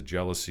there was a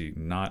jealousy,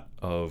 not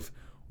of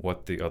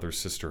what the other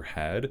sister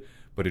had,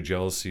 but a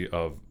jealousy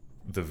of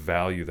the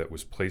value that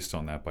was placed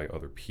on that by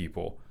other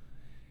people,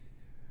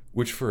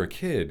 which for a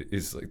kid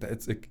is like,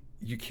 that's like,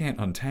 you can't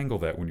untangle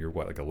that when you're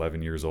like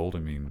 11 years old. I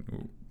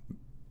mean,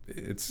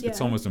 it's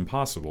almost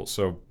impossible.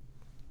 So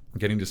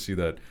getting to see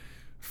that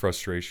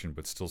frustration,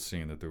 but still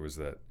seeing that there was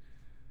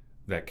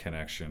that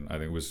connection, I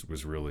think was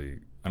really,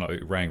 I don't know,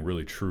 it rang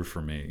really true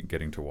for me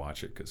getting to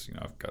watch it, because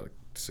I've got like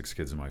 6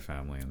 kids in my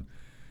family, and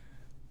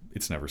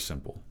it's never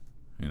simple,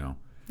 Yeah.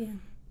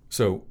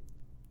 So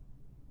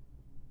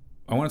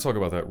I want to talk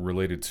about that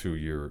related to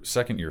your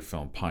second year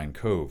film, Pine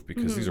Cove,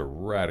 because these are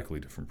radically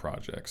different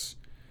projects.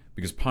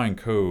 Because Pine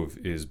Cove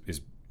is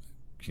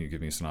can you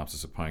give me a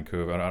synopsis of Pine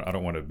Cove? I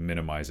don't want to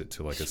minimize it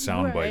to like a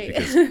soundbite,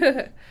 because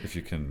if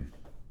you can,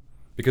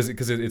 because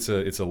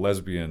it's a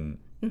lesbian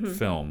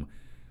film,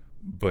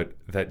 but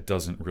that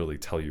doesn't really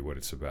tell you what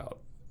it's about.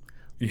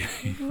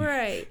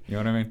 Right. You know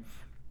what I mean?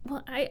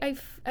 Well,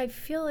 I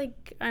feel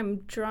like I'm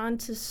drawn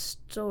to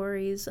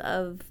stories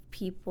of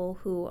people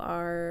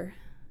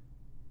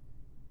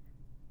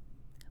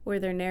where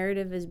their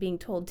narrative is being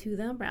told to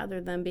them rather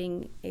than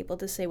being able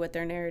to say what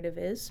their narrative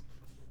is.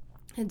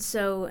 And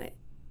so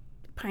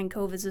Pine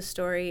Cove is a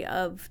story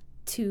of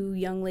 2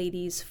 young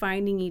ladies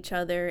finding each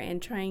other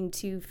and trying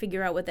to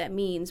figure out what that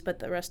means, but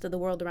the rest of the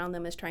world around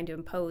them is trying to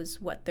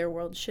impose what their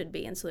world should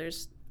be. And so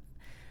there's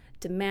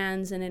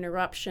demands and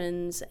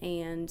interruptions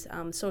and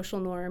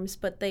social norms,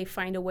 but they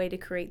find a way to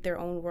create their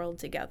own world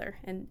together.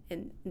 And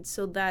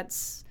so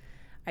that's,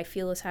 I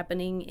feel, is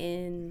happening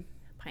in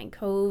Pine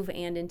Cove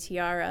and in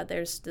Tiara.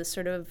 There's this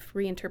sort of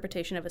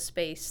reinterpretation of a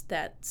space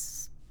that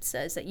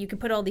says that you can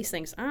put all these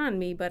things on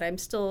me, but I'm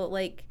still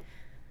like,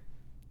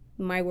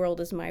 my world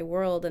is my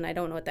world, and I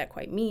don't know what that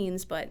quite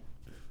means, but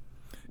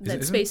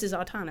that space is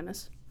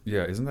autonomous.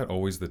 Yeah, isn't that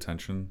always the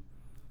tension,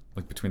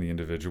 like between the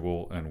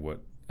individual and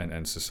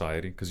and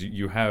society? Because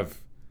you have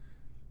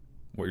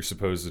what you're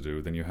supposed to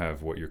do, then you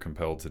have what you're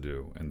compelled to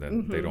do, and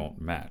then they don't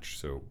match.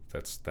 So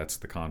that's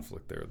the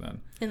conflict there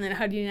then. And then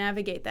how do you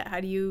navigate that? How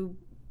do you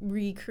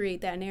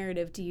recreate that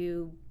narrative? Do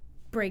you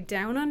break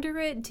down under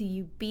it? Do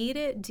you beat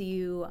it? Do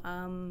you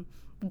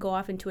go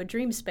off into a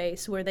dream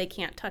space where they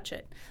can't touch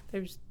it?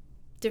 There's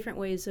different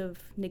ways of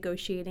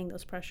negotiating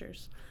those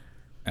pressures.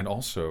 And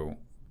also,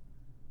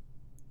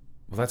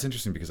 well, that's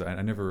interesting because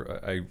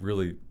I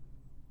really,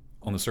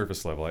 on the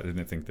surface level, I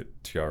didn't think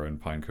that Tiara and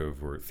Pine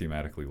Cove were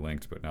thematically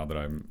linked, but now that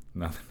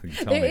you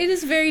tell me, it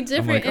is very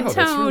different in that's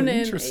tone. really and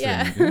interesting.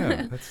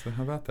 Yeah,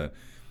 How about that?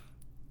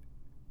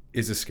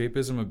 Is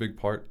escapism a big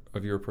part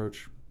of your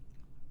approach?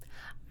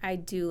 I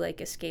do like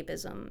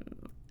escapism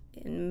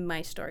in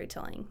my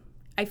storytelling.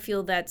 I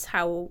feel that's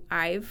how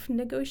I've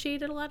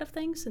negotiated a lot of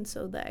things, and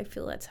so that I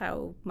feel that's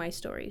how my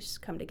stories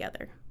come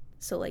together.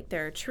 So like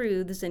there are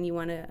truths, and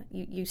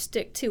you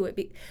stick to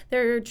it.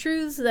 There are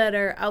truths that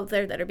are out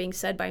there that are being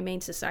said by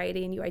main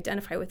society, and you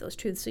identify with those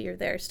truths, so you're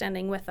there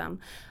standing with them.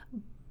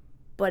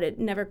 But it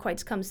never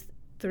quite comes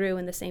through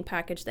in the same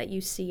package that you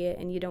see it,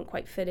 and you don't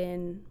quite fit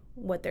in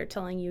what they're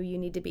telling you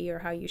need to be or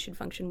how you should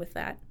function with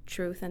that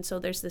truth. And so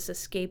there's this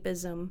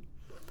escapism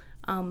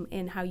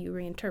in how you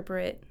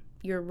reinterpret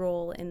your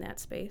role in that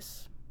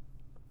space.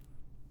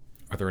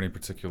 Are there any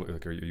particular,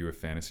 like, are you a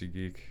fantasy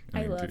geek?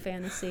 I love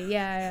fantasy.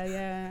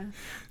 Yeah.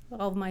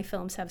 All of my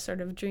films have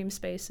sort of dream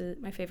spaces.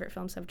 My favorite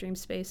films have dream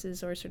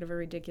spaces or sort of a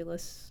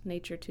ridiculous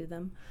nature to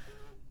them.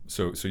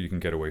 So you can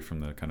get away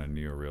from the kind of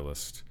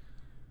neorealist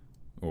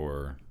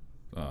or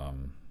I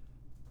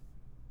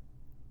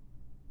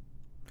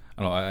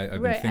don't know,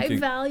 I've been thinking... I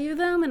value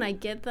them and I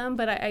get them,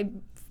 but I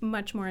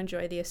much more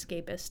enjoy the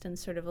escapist and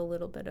sort of a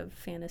little bit of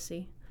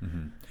fantasy.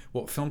 Mm-hmm.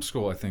 Well, film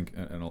school, I think,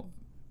 and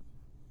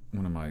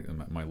one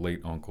of my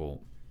late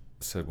uncle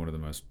said one of the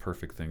most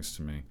perfect things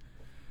to me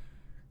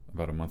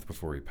about a month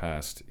before he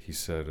passed. He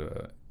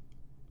said,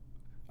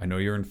 I know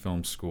you're in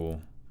film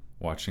school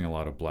watching a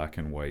lot of black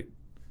and white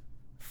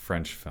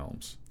French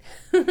films.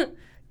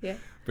 Yeah.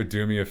 But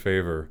do me a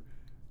favor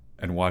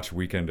and watch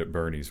Weekend at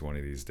Bernie's one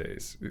of these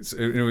days.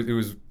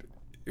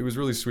 It was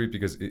really sweet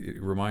because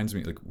it reminds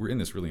me, like, we're in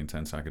this really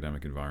intense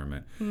academic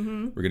environment.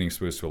 Mm-hmm. We're getting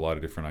exposed to a lot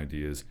of different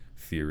ideas,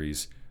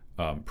 theories,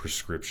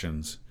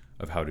 prescriptions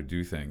of how to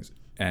do things.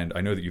 And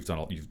I know that you've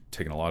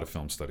taken a lot of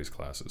film studies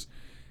classes,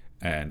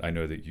 and I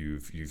know that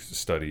you've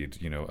studied,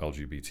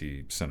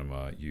 LGBT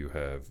cinema.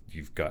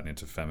 You've gotten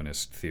into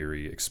feminist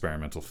theory,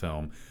 experimental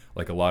film,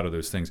 like a lot of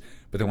those things.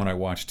 But then when I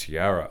watched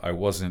Tiara, I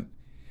wasn't.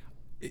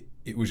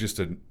 It was just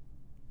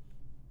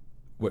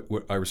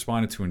what I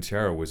responded to in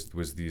Tiara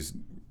was these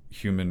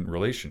human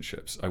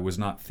relationships. I was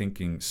not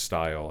thinking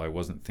style. I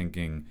wasn't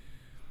thinking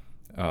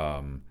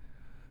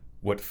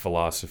what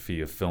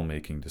philosophy of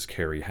filmmaking does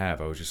Carrie have.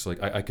 I was just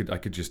like, I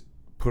could just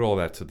put all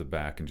that to the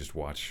back and just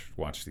watch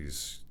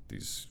these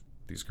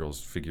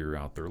girls figure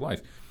out their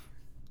life.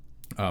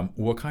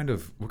 What kind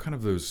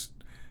of those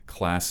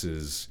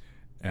classes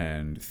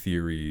and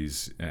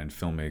theories and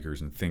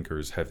filmmakers and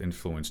thinkers have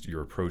influenced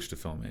your approach to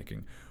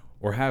filmmaking,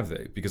 or have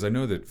they? Because I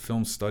know that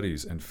film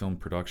studies and film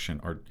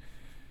production are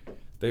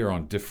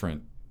on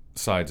different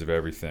sides of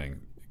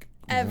everything.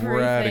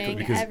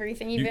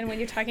 Everything. Even when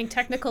you're talking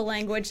technical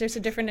language, there's a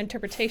different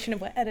interpretation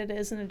of what edit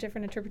is and a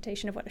different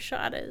interpretation of what a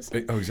shot is.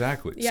 Oh,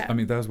 exactly. Yeah. I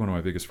mean, that was one of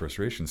my biggest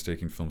frustrations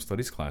taking film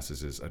studies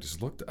classes. Is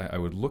I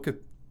would look at,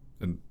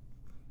 and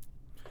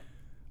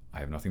I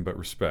have nothing but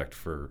respect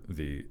for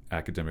the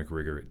academic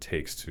rigor it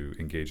takes to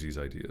engage these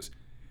ideas.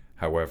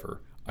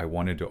 However, I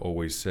wanted to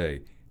always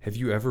say, have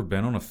you ever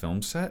been on a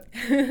film set?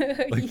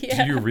 Like,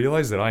 Yeah. Do you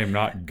realize that I am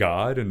not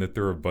God and that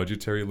there are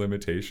budgetary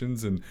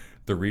limitations, and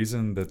the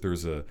reason that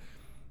there's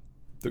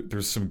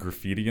some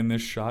graffiti in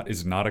this shot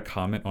is not a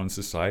comment on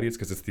society. It's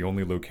because it's the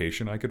only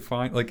location I could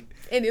find.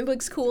 And it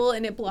looks cool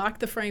and it blocked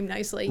the frame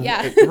nicely.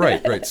 Yeah.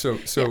 Right. So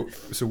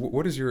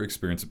what has your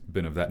experience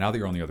been of that now that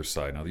you're on the other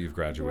side, now that you've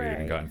graduated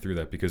and gotten through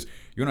that? Because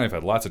you and I have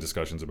had lots of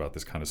discussions about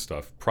this kind of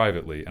stuff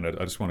privately, and I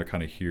just want to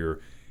kind of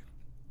hear,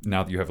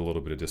 now that you have a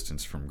little bit of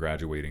distance from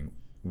graduating,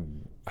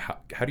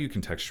 how do you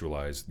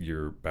contextualize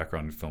your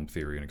background in film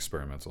theory and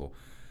experimental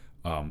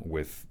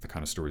with the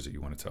kind of stories that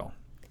you want to tell?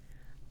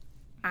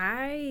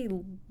 I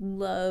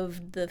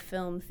loved the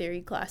film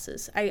theory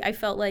classes. I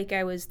felt like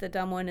I was the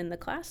dumb one in the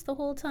class the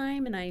whole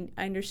time, and I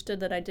understood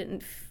that I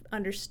didn't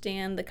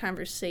understand the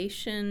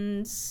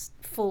conversations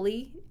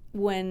fully.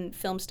 When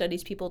film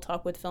studies people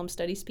talk with film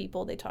studies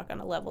people, they talk on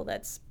a level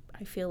that's,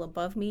 I feel,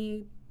 above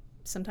me,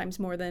 sometimes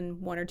more than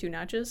one or two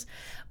notches.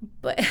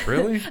 But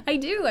really? I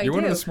do. You're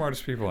one of the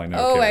smartest people I know.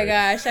 Oh, Carrie. my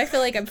gosh. I feel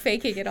like I'm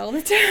faking it all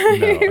the time.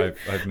 No,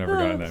 I've never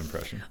gotten that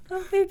impression.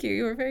 Oh, thank you.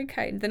 You were very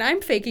kind. Then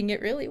I'm faking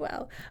it really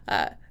well.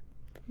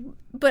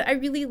 But I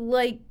really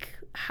like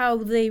how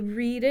they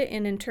read it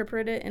and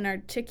interpret it and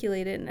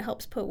articulate it, and it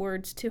helps put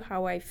words to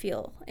how I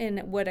feel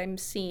and what I'm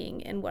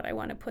seeing and what I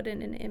want to put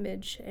in an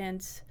image.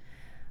 And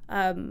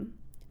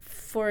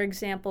for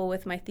example,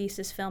 with my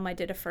thesis film, I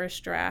did a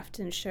first draft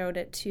and showed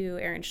it to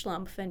Erin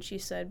Schlumpf, and she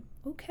said,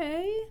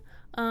 okay,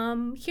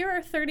 Here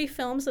are 30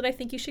 films that I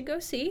think you should go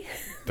see.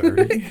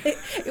 30?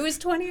 It was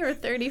 20 or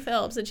 30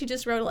 films, and she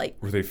just wrote like...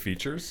 Were they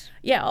features?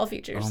 Yeah, all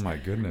features. Oh my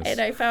goodness. And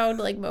I found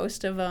like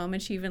most of them,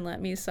 and she even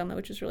lent me some,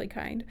 which was really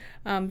kind,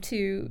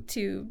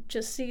 to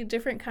just see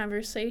different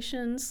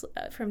conversations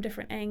from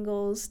different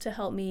angles to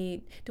help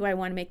me. Do I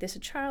want to make this a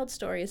child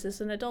story? Is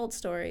this an adult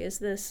story? Is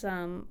this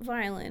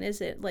violent?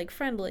 Is it like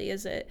friendly?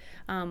 Is it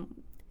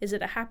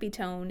a happy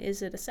tone?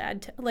 Is it a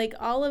sad tone? Like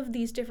all of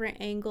these different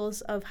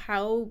angles of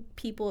how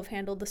people have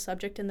handled the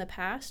subject in the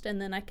past.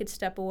 And then I could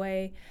step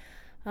away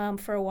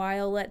for a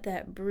while, let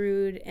that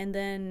brood, and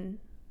then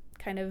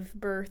kind of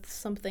birth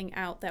something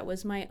out that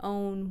was my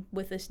own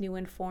with this new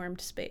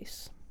informed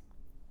space.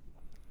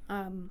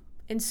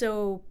 And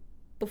so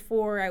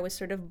before I was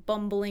sort of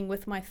bumbling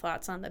with my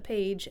thoughts on the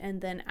page, and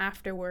then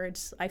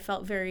afterwards I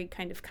felt very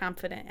kind of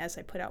confident as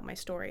I put out my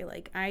story.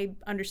 Like I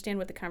understand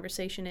what the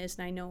conversation is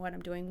and I know what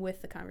I'm doing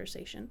with the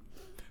conversation.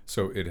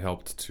 So it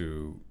helped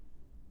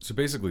so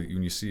basically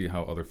when you see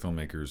how other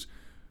filmmakers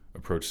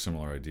approach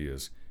similar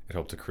ideas, it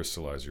helped to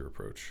crystallize your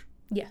approach.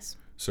 Yes.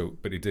 So,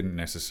 but it didn't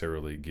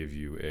necessarily give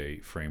you a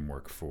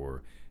framework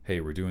for,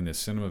 hey, we're doing this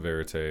cinema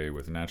verite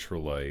with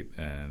natural light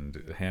and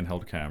a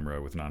handheld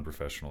camera with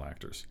non-professional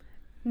actors.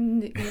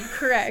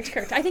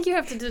 Correct. I think you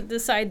have to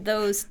decide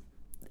those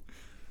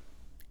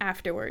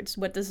afterwards.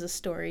 What does the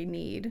story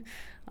need?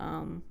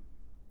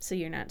 So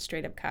you're not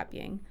straight up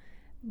copying.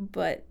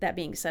 But that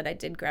being said, I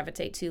did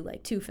gravitate to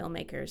like two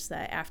filmmakers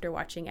that after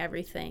watching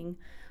everything,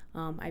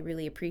 I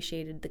really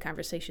appreciated the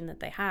conversation that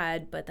they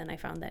had, but then I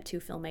found that two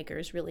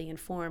filmmakers really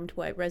informed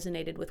what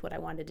resonated with what I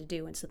wanted to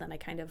do, and so then I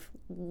kind of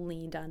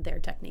leaned on their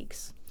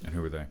techniques. And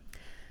who were they?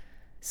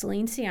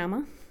 Céline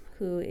Sciamma,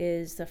 who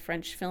is the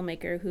French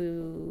filmmaker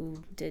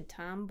who did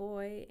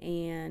Tomboy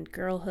and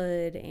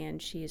Girlhood,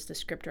 and she is the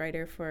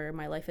scriptwriter for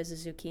My Life as a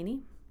Zucchini.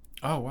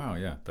 Oh, wow,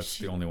 yeah. That's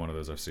the only one of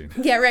those I've seen.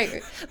 Yeah,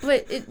 right.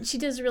 But she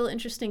does real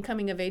interesting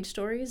coming-of-age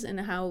stories and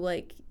how,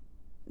 like,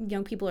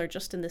 young people are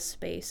just in this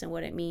space and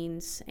what it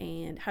means,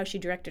 and how she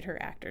directed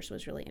her actors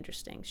was really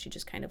interesting. She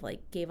just kind of, like,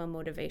 gave them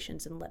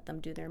motivations and let them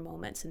do their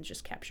moments and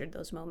just captured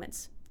those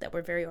moments that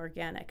were very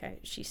organic.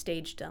 She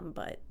staged them,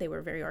 but they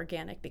were very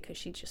organic because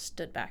she just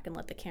stood back and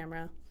let the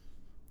camera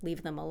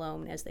leave them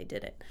alone as they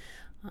did it,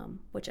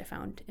 which I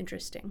found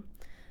interesting.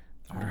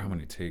 I wonder how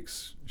many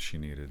takes she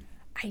needed.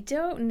 I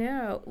don't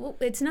know. Well,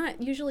 it's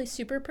not usually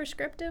super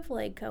prescriptive.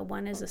 Like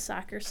one is a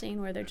soccer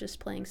scene where they're just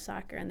playing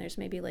soccer, and there's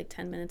maybe like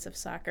 10 minutes of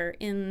soccer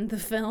in the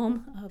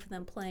film of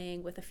them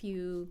playing with a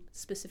few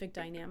specific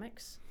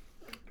dynamics.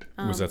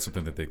 Was that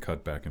something that they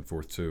cut back and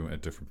forth to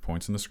at different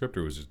points in the script,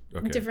 or was it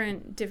okay?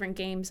 Different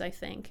games, I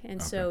think.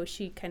 And so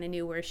she kind of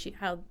knew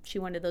how she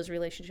wanted those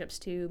relationships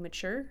to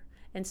mature,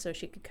 and so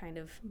she could kind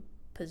of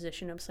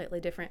position them slightly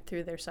different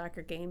through their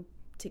soccer game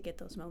to get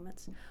those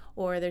moments.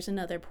 Or there's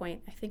another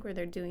point, I think, where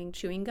they're doing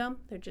chewing gum.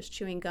 They're just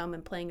chewing gum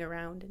and playing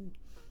around and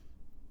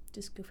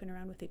just goofing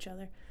around with each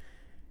other.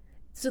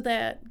 So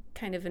that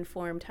kind of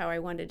informed how I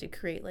wanted to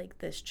create like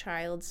this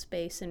child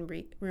space and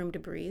room to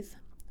breathe.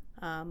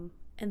 And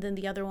then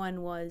the other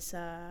one was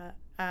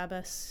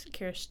Abbas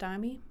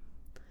Kiarostami.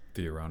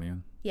 The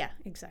Iranian? Yeah,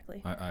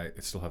 exactly. I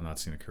still have not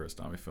seen a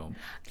Kiarostami film.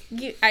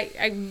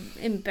 I'm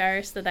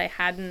embarrassed that I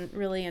hadn't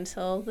really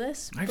until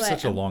this. I have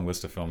such a long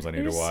list of films I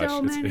need to watch.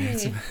 So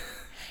many.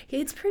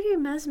 It's pretty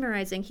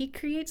mesmerizing. He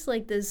creates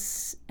like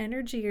this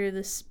energy or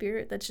this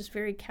spirit that's just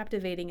very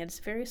captivating. It's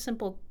a very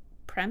simple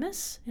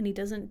premise, and he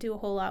doesn't do a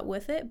whole lot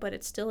with it, but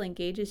it still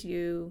engages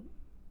you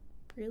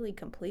really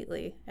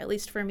completely, at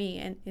least for me,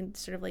 and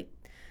sort of like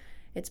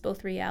it's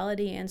both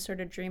reality and sort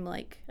of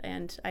dreamlike,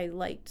 and I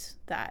liked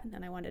that,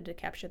 and I wanted to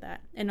capture that.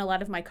 And a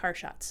lot of my car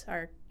shots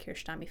are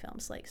Kiarostami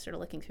films, like sort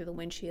of looking through the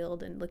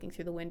windshield and looking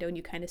through the window, and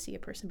you kind of see a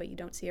person, but you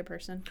don't see a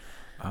person.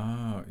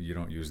 You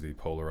don't use the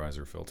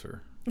polarizer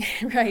filter.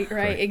 Right,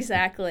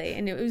 exactly.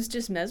 And it was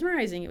just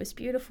mesmerizing. It was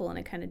beautiful in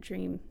a kind of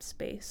dream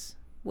space,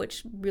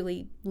 which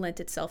really lent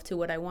itself to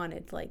what I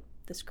wanted. Like,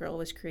 this girl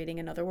was creating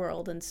another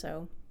world, and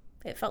so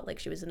it felt like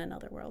she was in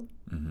another world.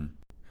 Mm-hmm.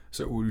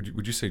 So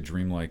would you say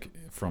dreamlike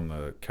from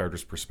the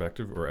character's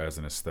perspective or as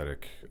an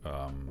aesthetic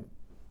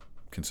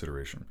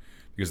consideration?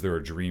 Because there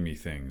are dreamy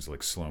things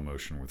like slow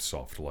motion with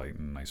soft light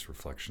and nice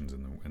reflections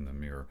in the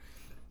mirror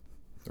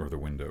or the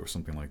window or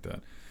something like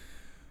that.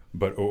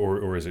 But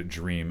or is it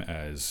dream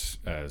as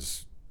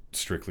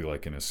strictly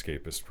like an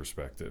escapist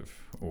perspective,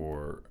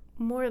 or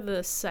more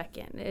the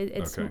second?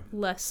 It's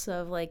less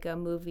of like a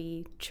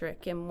movie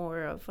trick and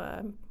more of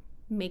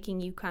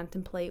making you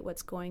contemplate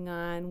what's going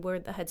on, where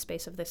the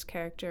headspace of this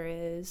character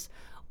is,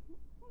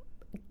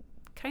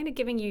 kind of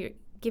giving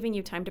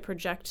you time to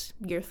project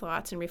your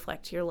thoughts and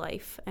reflect your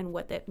life and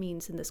what that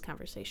means in this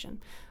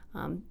conversation.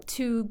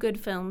 Two good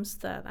films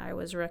that I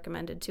was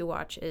recommended to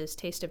watch is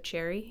Taste of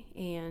Cherry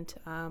and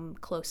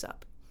Close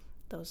Up.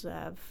 Those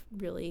have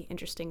really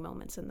interesting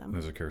moments in them.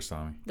 Those are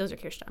Kiarostami? Those are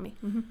Kiarostami.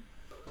 Mm-hmm.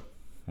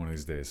 One of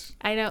these days.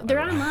 I know. They're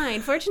online.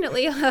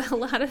 Fortunately, a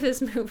lot of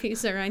his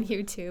movies are on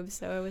YouTube,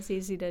 so it was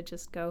easy to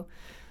just go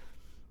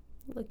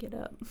look it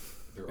up.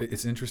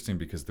 It's interesting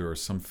because there are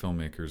some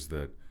filmmakers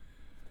that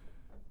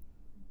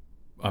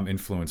I'm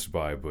influenced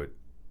by, but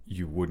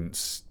you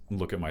wouldn't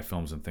look at my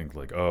films and think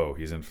like, oh,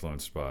 he's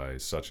influenced by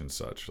such and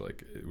such.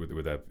 Like,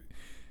 would that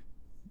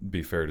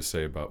be fair to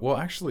say about? Well,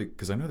 actually,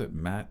 because I know that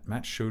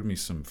Matt showed me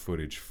some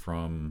footage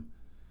from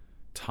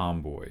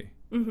Tomboy,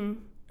 Mm-hmm.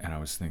 and I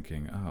was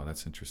thinking, oh,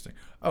 that's interesting.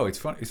 Oh, it's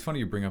fun. It's funny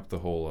you bring up the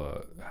whole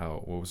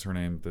what was her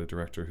name? The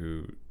director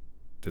who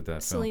did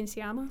that Celine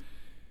film. Sciamma.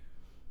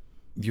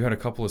 You had a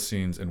couple of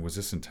scenes, and was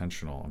this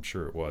intentional? I'm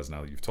sure it was.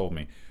 Now that you've told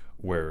me,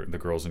 where the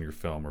girls in your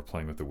film are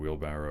playing with the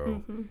wheelbarrow,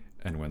 Mm-hmm.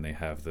 and when they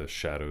have the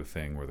shadow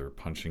thing where they're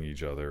punching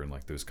each other and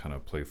like those kind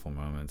of playful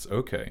moments.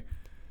 Okay.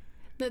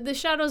 The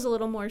shadow's a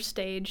little more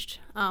staged,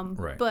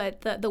 Right.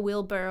 but the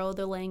wheelbarrow,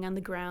 they're laying on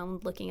the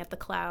ground looking at the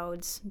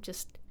clouds.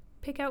 Just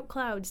pick out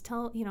clouds,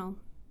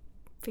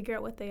 figure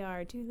out what they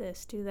are, do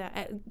this, do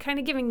that. Kind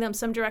of giving them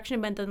some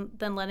direction, but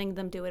then letting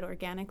them do it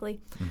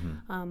organically.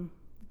 Mm-hmm.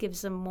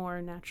 Gives them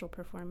more natural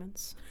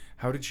performance.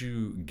 How did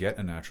you get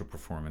a natural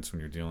performance when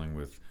you're dealing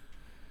with?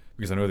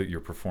 Because I know that your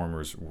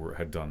performers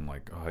had done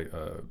like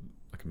a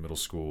middle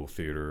school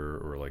theater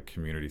or like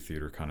community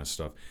theater kind of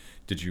stuff.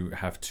 Did you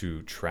have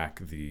to track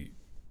the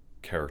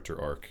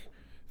character arc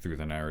through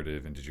the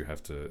narrative, and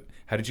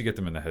how did you get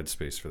them in the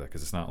headspace for that?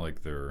 Because it's not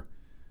like they're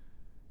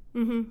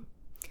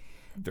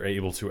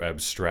able to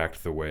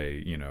abstract the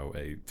way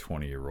a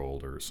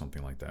 20-year-old or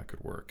something like that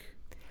could work.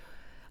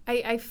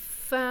 I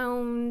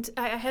found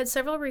I had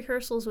several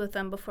rehearsals with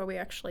them before we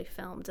actually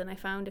filmed, and I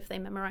found if they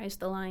memorized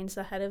the lines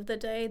ahead of the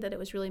day that it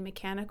was really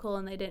mechanical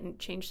and they didn't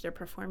change their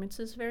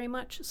performances very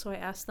much. So I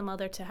asked the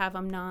mother to have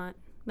them not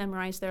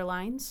memorize their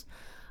lines.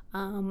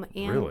 And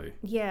Really?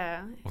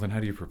 Yeah. Well, then how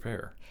do you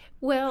prepare?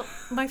 Well,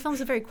 my film's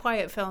a very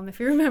quiet film. If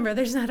you remember,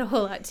 there's not a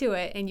whole lot to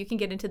it, and you can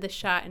get into the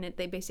shot, and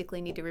they basically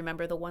need to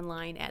remember the one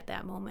line at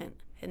that moment,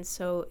 and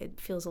so it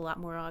feels a lot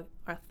more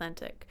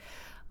authentic.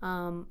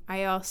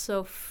 I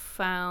also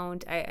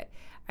found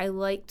I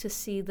like to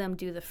see them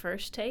do the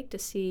first take to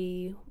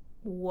see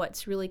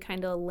what's really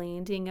kind of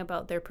landing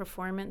about their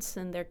performance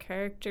and their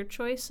character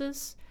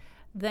choices,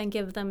 then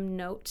give them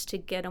notes to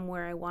get them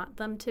where I want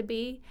them to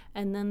be,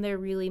 and then they're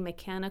really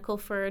mechanical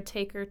for a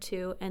take or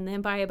two, and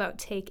then by about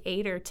take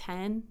 8 or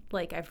 10,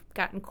 like I've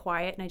gotten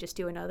quiet and I just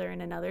do another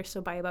and another,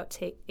 so by about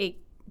take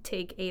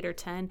 8 or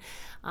 10,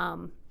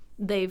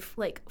 they've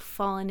like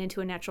fallen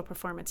into a natural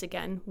performance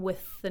again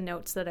with the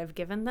notes that I've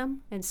given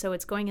them, and so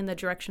it's going in the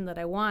direction that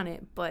I want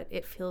it, but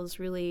it feels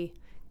really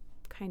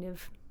kind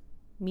of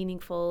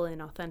meaningful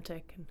and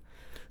authentic.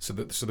 So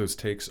those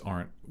takes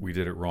aren't, we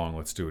did it wrong,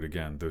 let's do it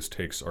again. Those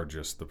takes are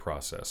just the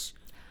process,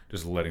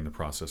 just letting the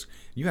process.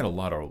 You had a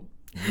lot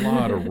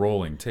of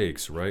rolling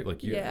takes, right?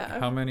 Like Yeah.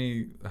 How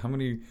many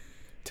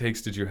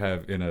takes did you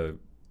have in a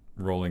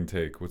rolling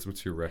take?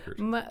 What's your record?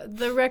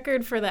 The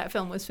record for that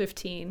film was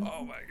 15.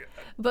 Oh my god!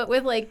 But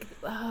with like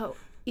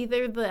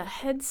either the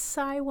head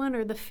sigh one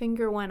or the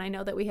finger one, I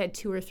know that we had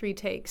 2 or 3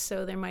 takes,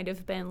 so there might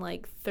have been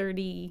like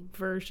 30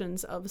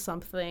 versions of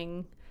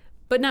something,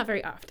 but not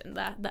very often.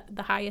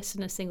 The highest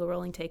in a single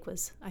rolling take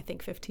was, I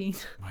think, 15.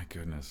 My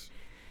goodness.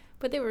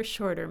 But they were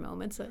shorter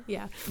moments.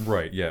 Yeah.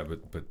 Right. Yeah.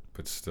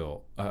 But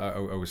still, I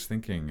was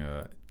thinking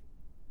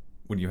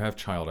when you have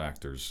child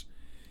actors,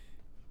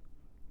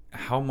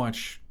 how many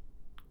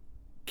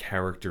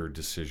character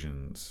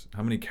decisions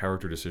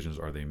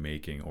are they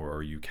making, or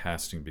are you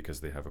casting because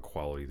they have a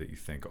quality that you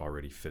think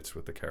already fits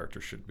what the character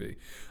should be?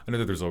 I know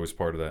that there's always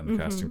part of that in the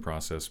casting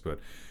process, but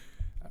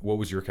what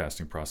was your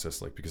casting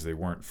process like? Because they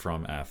weren't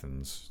from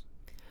Athens.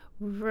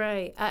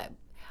 Right.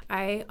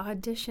 I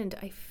auditioned,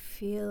 I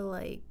feel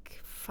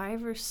like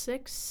 5 or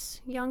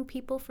 6 young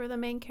people for the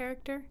main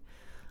character.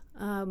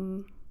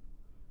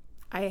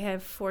 I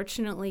have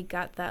fortunately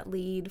got that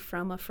lead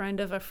from a friend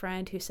of a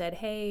friend who said,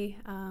 hey,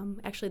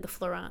 actually the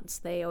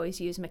Florents, they always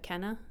use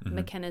McKenna. Mm-hmm.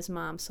 McKenna's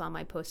mom saw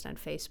my post on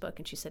Facebook,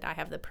 and she said, I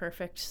have the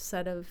perfect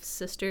set of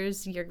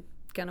sisters. You're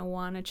going to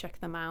want to check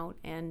them out.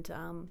 And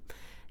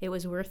it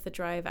was worth the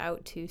drive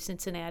out to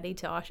Cincinnati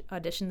to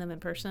audition them in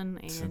person.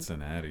 And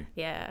Cincinnati?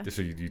 Yeah.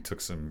 So you took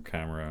some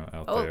camera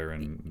out there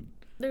and...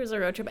 There was a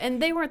road trip,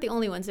 and they weren't the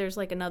only ones. There's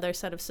like another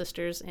set of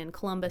sisters in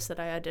Columbus that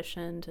I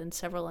auditioned, and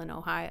several in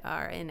Ohio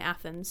or in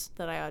Athens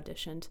that I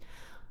auditioned.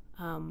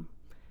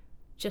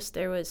 Just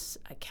there was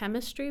a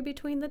chemistry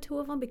between the two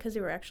of them because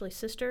they were actually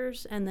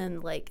sisters, and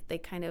then like they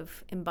kind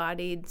of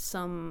embodied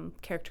some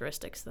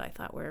characteristics that I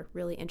thought were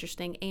really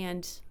interesting.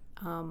 And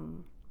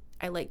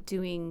I like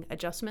doing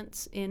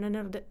adjustments in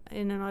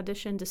an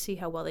audition to see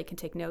how well they can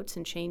take notes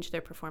and change their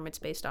performance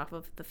based off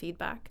of the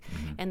feedback.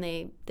 Mm-hmm. And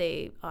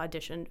they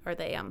audition, or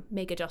they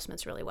make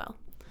adjustments really well.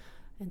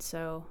 And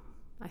so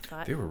I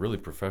thought they were really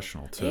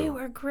professional too. They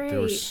were great. They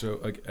were so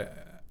like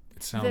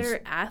it sounds.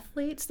 They're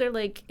athletes. They're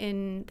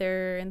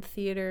in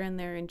theater and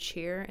they're in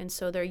cheer, and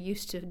so they're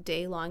used to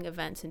day-long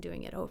events and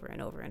doing it over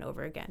and over and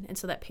over again. And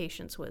so that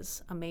patience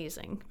was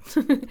amazing.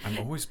 I'm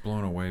always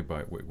blown away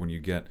by when you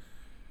get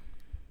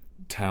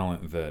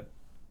talent that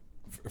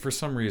for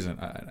some reason,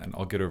 and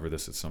I'll get over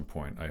this at some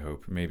point, I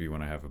hope, maybe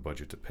when I have a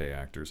budget to pay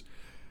actors,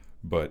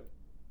 but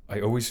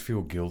I always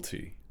feel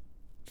guilty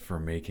for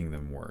making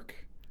them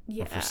work.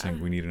 Yeah. Or for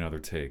saying we need another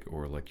take,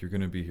 or like you're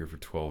going to be here for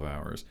 12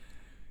 hours.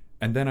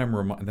 And then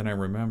then I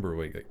remember,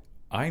 like,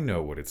 I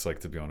know what it's like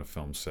to be on a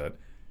film set.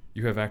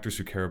 You have actors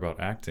who care about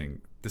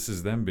acting. This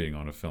is them being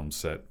on a film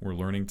set. We're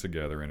learning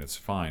together, and it's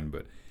fine.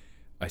 But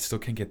I still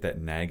can't get that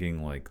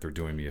nagging, like they're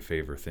doing me a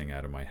favor thing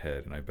out of my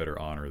head, and I better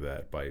honor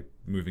that by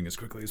moving as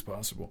quickly as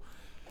possible.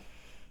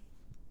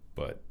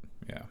 But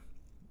yeah,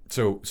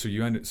 so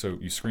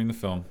you screened the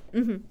film,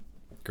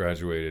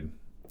 graduated,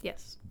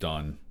 Yes.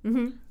 done.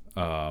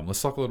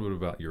 Let's talk a little bit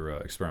about your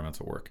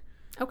experimental work.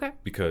 Okay.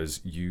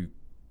 Because it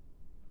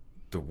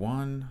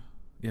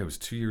was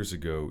 2 years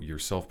ago, your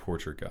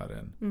self-portrait got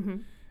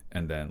in.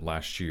 And then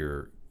last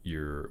year,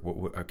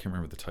 what I can't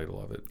remember the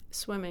title of it.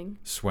 Swimming.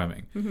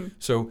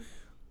 So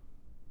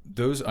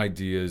those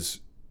ideas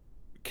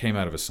came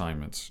out of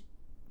assignments.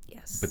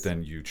 Yes. But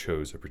then you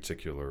chose a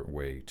particular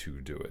way to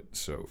do it.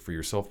 So for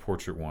your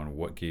self-portrait one,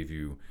 what gave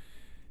you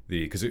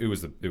because it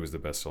was the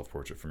best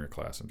self-portrait from your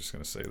class. I'm just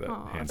going to say that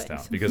hands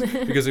down because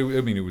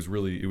it was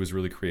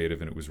really creative,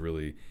 and it was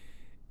really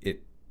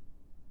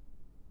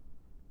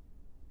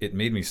it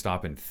made me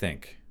stop and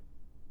think,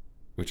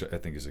 which I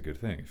think is a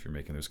good thing if you're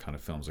making those kind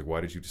of films. Like,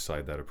 why did you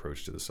decide that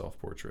approach to the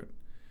self-portrait?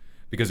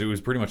 Because it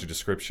was pretty much a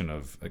description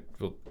of, like,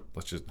 well,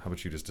 how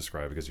about you just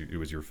describe it, because it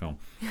was your film.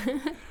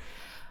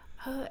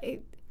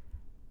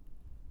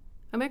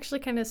 I'm actually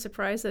kind of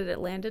surprised that it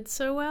landed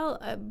so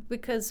well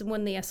because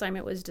when the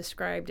assignment was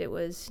described, it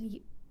was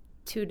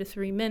 2 to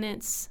 3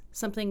 minutes,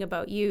 something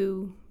about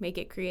you, make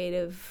it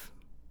creative,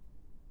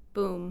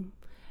 boom.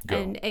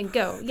 Go. And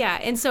go. Yeah.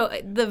 And so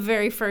the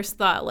very first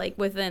thought, like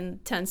within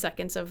 10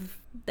 seconds of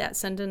that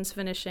sentence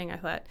finishing, I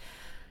thought,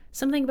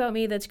 something about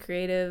me that's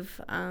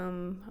creative.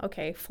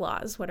 Okay,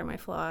 flaws. What are my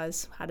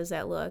flaws? How does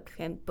that look?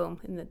 And boom.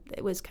 And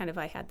it was kind of,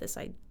 I had this,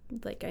 I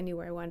knew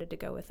where I wanted to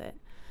go with it.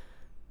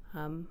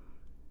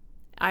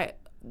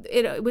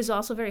 It was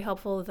also very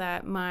helpful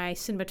that my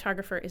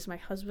cinematographer is my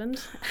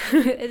husband.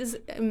 It is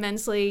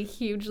immensely,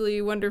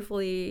 hugely,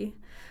 wonderfully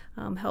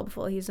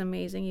helpful. He's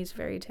amazing. He's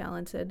very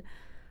talented.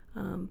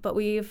 But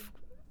we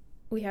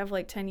have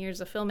like 10 years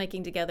of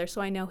filmmaking together,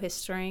 so I know his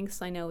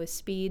strengths, I know his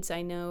speeds,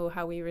 I know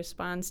how he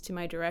responds to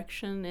my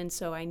direction, and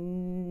so I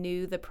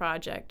knew the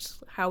project,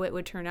 how it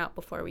would turn out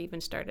before we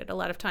even started. A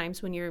lot of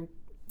times when you're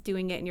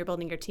doing it and you're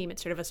building your team,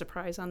 it's sort of a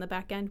surprise on the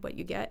back end what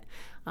you get.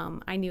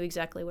 I knew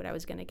exactly what I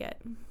was going to get.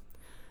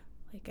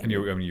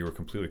 You were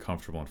completely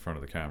comfortable in front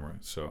of the camera,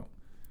 so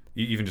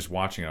even just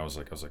watching it, I was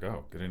like,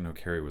 oh, I didn't know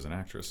Carrie was an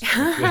actress.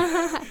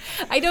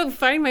 I don't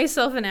find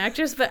myself an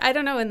actress, but I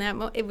don't know. In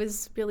that it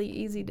was really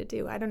easy to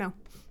do. I don't know.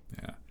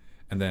 Yeah,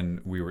 and then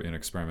we were in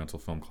experimental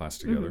film class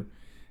together,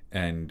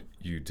 and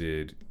you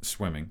did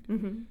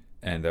swimming,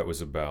 and that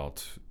was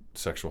about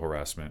sexual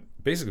harassment.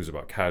 Basically, it was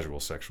about casual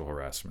sexual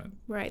harassment.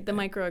 Right, the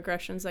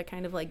microaggressions that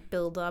kind of like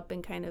build up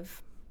and kind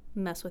of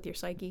mess with your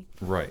psyche.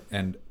 Right,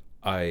 and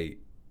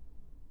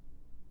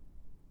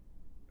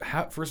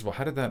first of all,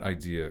 how did that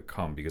idea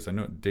come? Because I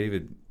know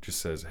David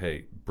just says,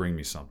 hey, bring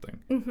me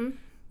something,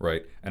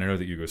 right? And I know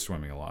that you go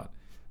swimming a lot.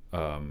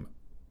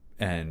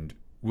 And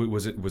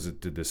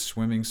did the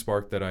swimming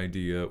spark that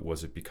idea?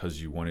 Was it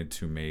because you wanted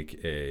to make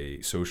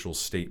a social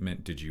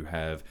statement? Did you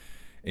have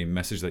a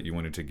message that you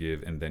wanted to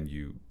give and then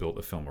you built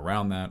a film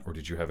around that? Or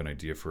did you have an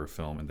idea for a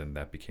film and then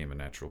that became a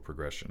natural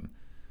progression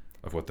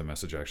of what the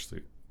message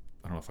actually...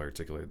 I don't know if I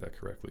articulated that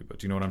correctly, but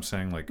do you know what I'm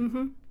saying? Like,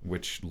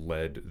 which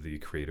led the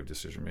creative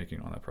decision-making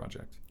on that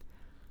project?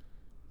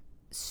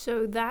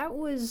 So that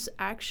was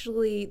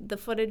actually the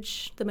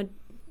footage,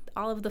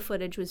 all of the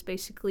footage was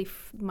basically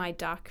my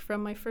doc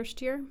from my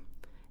first year.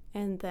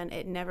 And then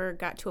it never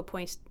got to a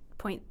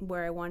point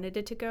where I wanted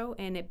it to go.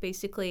 And it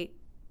basically,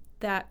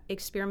 that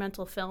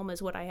experimental film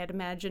is what I had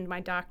imagined my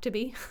doc to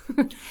be.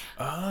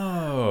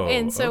 Oh,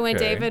 and so when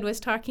okay. David was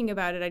talking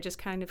about it, I just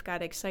kind of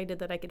got excited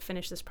that I could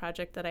finish this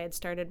project that I had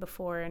started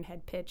before and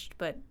had pitched,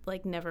 but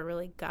like never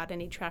really got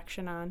any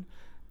traction on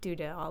due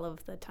to all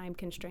of the time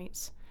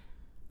constraints.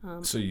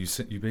 So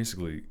you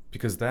basically,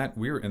 because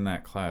we were in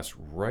that class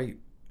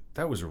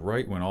that was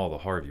right when all the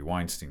Harvey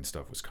Weinstein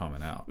stuff was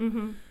coming out.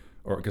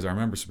 Or because I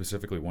remember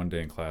specifically one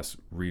day in class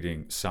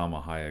reading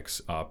Salma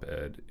Hayek's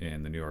op-ed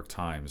in the New York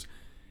Times.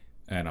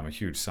 And I'm a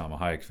huge Salma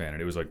Hayek fan,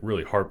 and it was like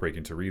really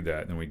heartbreaking to read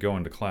that. And then we go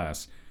into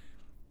class,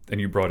 and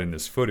you brought in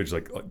this footage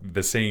like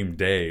the same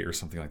day or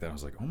something like that. I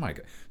was like, oh my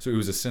God. So it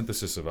was a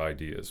synthesis of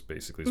ideas,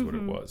 basically, is what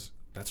it was.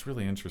 That's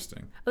really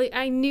interesting. Like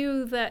I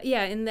knew that,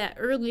 in that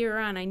earlier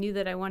on, I knew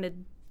that I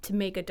wanted to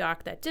make a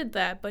doc that did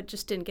that, but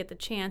just didn't get the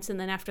chance. And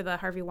then after the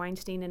Harvey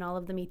Weinstein and all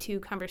of the Me Too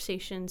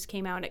conversations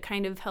came out, it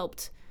kind of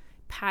helped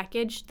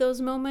package those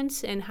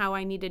moments and how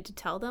I needed to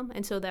tell them.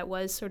 And so that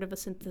was sort of a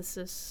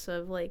synthesis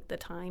of like the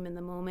time and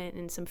the moment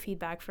and some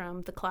feedback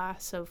from the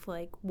class of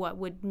like what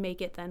would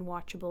make it then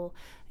watchable.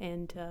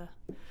 And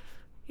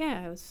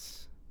it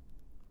was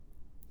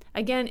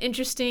again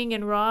interesting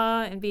and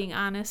raw and being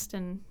honest,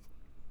 and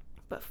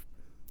but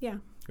yeah.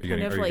 Are you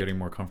getting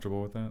more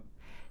comfortable with that?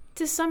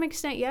 To some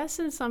extent, yes,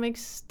 and to some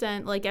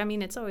extent, like, I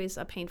mean, it's always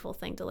a painful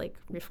thing to, like,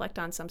 reflect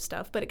on some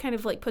stuff, but it kind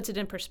of, like, puts it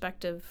in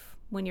perspective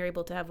when you're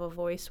able to have a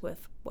voice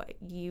with what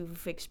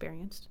you've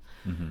experienced.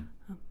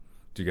 Mm-hmm.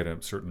 Do you get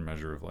a certain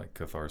measure of, like,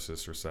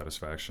 catharsis or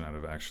satisfaction out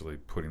of actually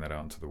putting that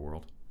out into the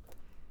world?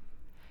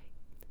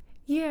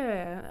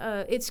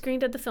 Yeah, it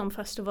screened at the film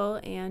festival,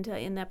 and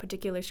in that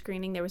particular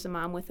screening, there was a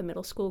mom with a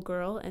middle school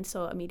girl, and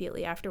so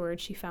immediately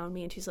afterwards, she found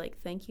me, and she's like,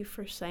 "Thank you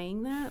for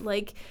saying that."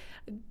 Like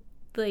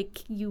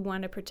you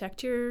want to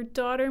protect your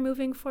daughter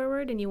moving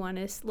forward, and you want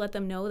to let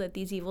them know that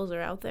these evils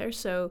are out there.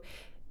 So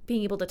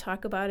being able to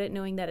talk about it,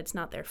 knowing that it's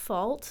not their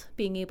fault,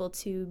 being able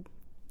to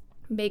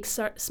make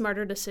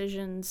smarter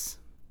decisions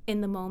in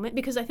the moment,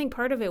 because I think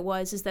part of it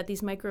is that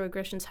these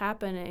microaggressions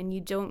happen and you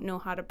don't know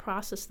how to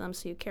process them,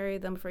 so you carry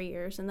them for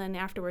years, and then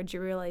afterwards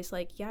you realize,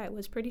 like, yeah, it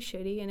was pretty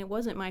shitty and it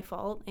wasn't my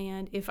fault,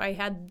 and if I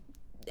had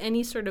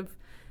any sort of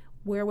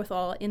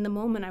wherewithal in the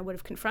moment, I would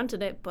have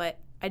confronted it, but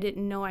I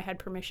didn't know I had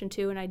permission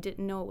to, and I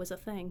didn't know it was a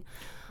thing.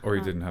 Or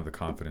you didn't have the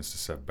confidence to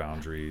set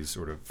boundaries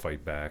or to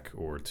fight back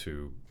or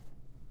to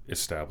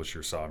establish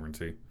your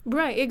sovereignty.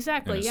 Right,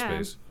 exactly, in a yeah.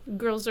 space.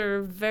 Girls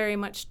are very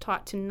much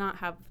taught to not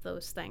have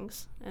those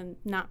things, and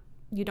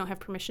you don't have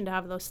permission to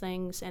have those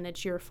things, and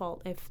it's your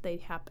fault if they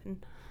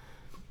happen.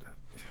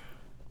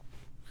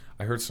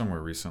 I heard somewhere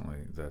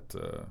recently that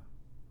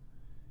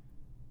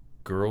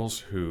girls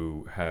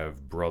who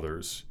have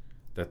brothers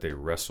that they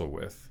wrestle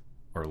with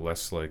are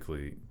less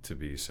likely to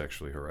be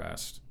sexually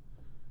harassed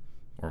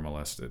or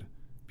molested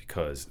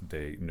because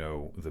they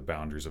know the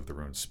boundaries of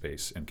their own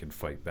space and can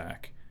fight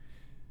back.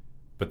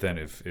 But then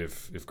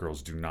if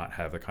girls do not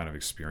have the kind of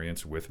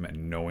experience with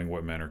men, knowing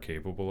what men are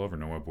capable of or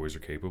knowing what boys are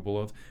capable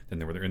of,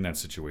 then when they're in that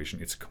situation,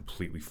 it's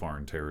completely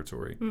foreign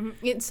territory. Mm-hmm.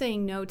 It's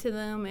saying no to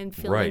them and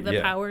feeling the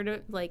power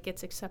to, like,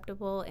 it's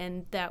acceptable,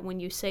 and that when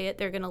you say it,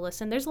 they're going to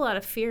listen. There's a lot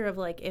of fear of,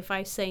 like, if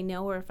I say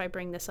no or if I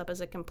bring this up as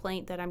a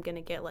complaint, that I'm going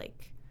to get,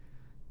 like,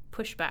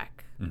 pushback.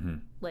 Mm-hmm.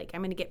 Like,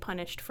 I'm going to get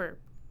punished for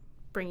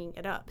bringing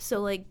it up.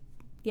 So, like,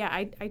 yeah,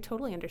 I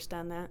totally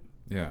understand that.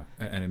 Yeah,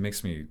 and it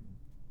makes me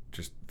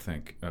just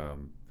think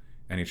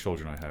any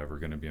children I have are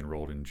going to be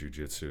enrolled in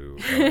jiu-jitsu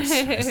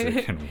so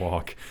they can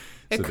walk.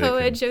 A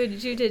co-ed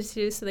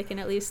jiu-jitsu so they can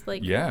at least,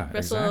 like, wrestle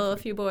exactly. A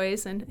few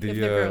boys and if they're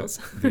girls.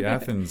 The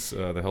Athens,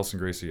 the Helsing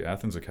Gracie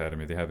Athens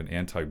Academy, they have an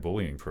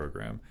anti-bullying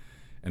program,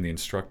 and the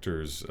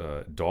instructor's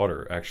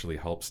daughter actually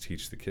helps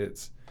teach the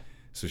kids.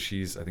 So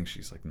I think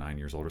she's like 9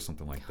 years old or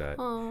something like that.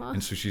 Aww.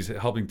 And so she's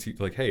helping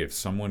like, hey, if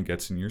someone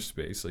gets in your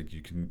space, like,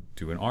 you can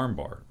do an arm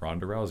bar,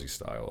 Ronda Rousey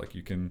style. Like,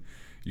 you can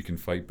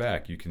fight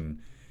back. You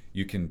can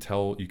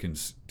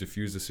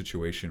diffuse the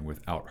situation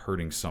without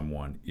hurting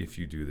someone if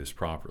you do this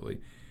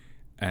properly.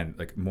 And,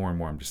 like, more and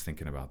more, I'm just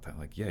thinking about that.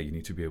 Like, yeah, you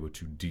need to be able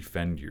to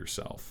defend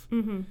yourself.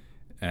 Mm-hmm.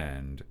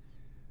 And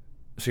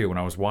so, yeah, when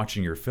I was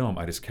watching your film,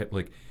 I just kept,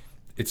 like,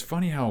 it's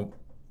funny how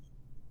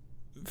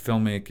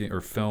filmmaking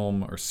or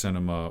film or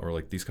cinema or,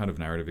 like, these kind of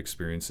narrative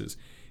experiences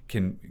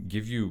can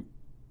give you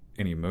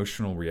an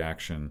emotional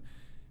reaction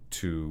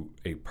to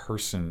a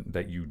person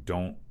that you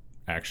don't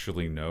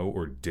actually know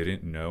or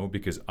didn't know,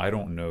 because I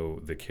don't know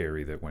the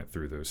Carrie that went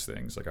through those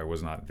things. Like, I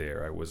was not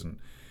there. I wasn't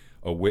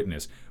a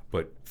witness.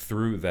 But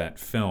through that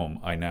film,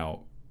 I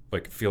now,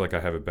 like, feel like I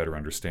have a better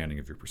understanding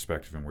of your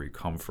perspective and where you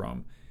come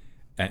from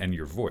and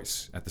your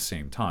voice at the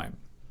same time.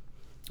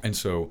 And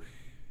so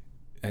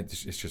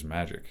it's just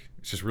magic.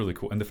 It's just really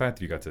cool. And the fact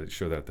that you got to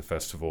show that at the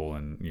festival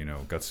and, you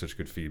know, got such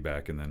good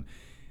feedback, and then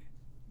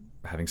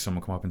having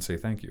someone come up and say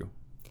thank you.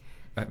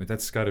 I mean,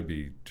 that's got to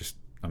be just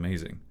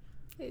amazing.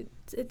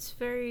 It's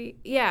very,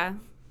 yeah.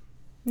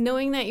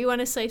 Knowing that you want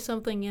to say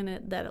something in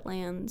it that it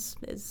lands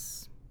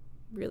is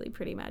really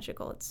pretty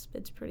magical.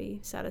 It's pretty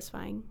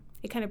satisfying.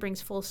 It kind of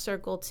brings full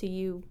circle to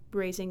you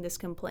raising this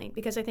complaint,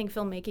 because I think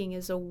filmmaking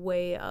is a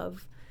way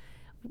of,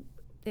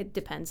 it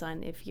depends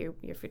on if you're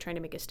trying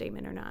to make a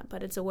statement or not,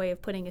 but it's a way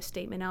of putting a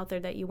statement out there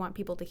that you want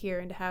people to hear,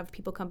 and to have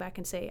people come back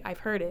and say, I've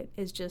heard it,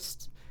 is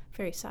just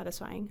very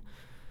satisfying.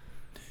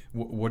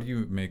 What do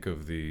you make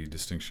of the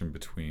distinction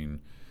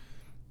between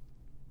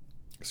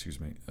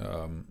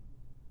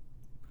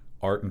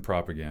art and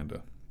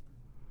propaganda?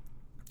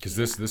 Because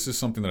this is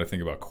something that I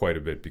think about quite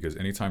a bit, because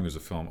anytime there's a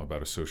film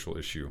about a social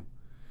issue,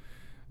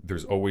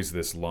 there's always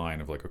this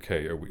line of, like,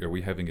 okay, are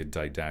we having a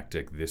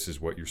didactic, this is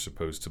what you're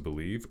supposed to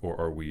believe, or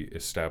are we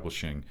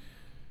establishing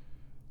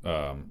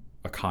a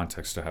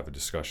context to have a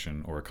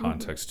discussion, or a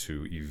context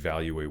to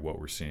evaluate what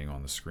we're seeing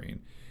on the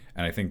screen?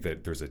 And I think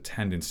that there's a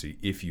tendency,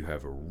 if you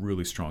have a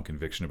really strong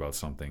conviction about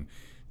something,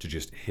 to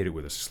just hit it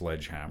with a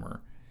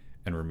sledgehammer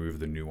and remove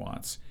the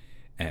nuance.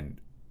 And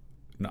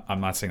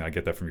I'm not saying I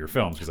get that from your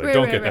films, because I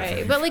don't get that from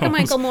your But films. like a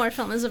Michael Moore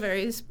film is a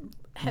very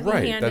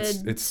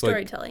heavy-handed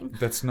storytelling.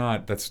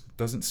 Like, that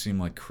doesn't seem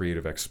like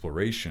creative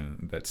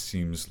exploration. That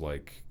seems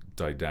like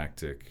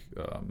didactic,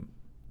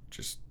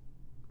 just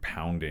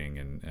pounding,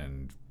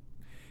 and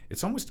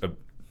it's almost I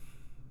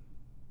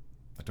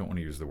don't want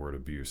to use the word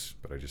abuse,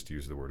 but I just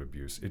use the word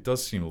abuse. It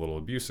does seem a little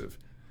abusive,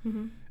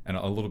 and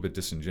a little bit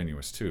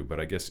disingenuous too.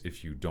 But I guess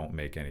if you don't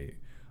make any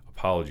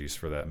apologies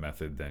for that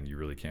method, then you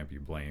really can't be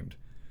blamed.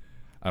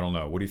 I don't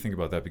know. What do you think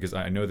about that? Because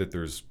I know that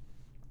there's,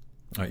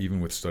 even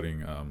with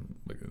studying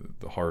like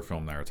the horror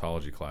film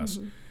narratology class,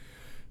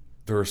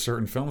 there are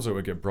certain films that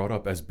would get brought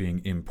up as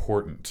being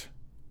important,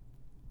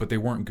 but they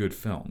weren't good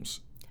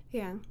films.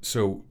 Yeah.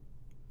 So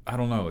I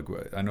don't know.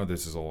 Like, I know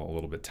this is a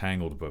little bit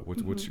tangled, but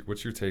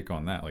what's your take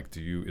on that? Like,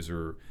 is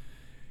there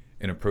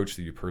an approach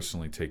that you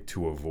personally take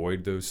to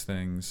avoid those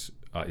things?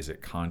 Is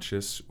it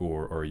conscious,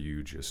 or are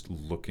you just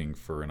looking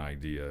for an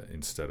idea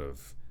instead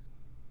of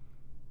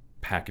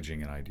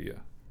packaging an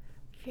idea?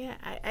 Yeah,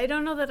 I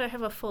don't know that I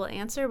have a full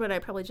answer, but I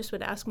probably just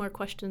would ask more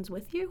questions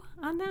with you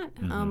on that.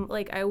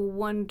 Like, I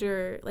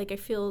wonder, like, I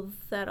feel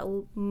that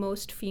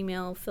most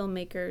female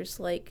filmmakers,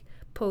 like,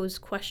 pose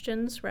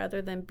questions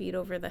rather than beat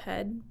over the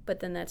head. But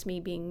then that's me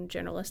being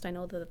generalist. I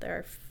know that there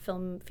are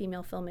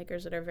female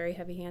filmmakers that are very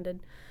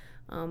heavy-handed.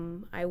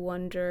 I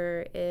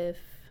wonder if,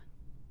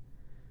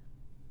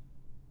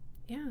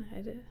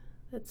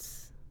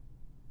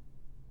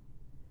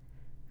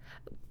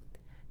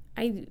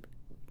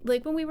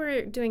 like when we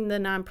were doing the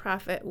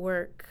nonprofit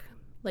work,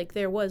 like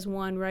there was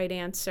one right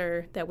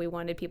answer that we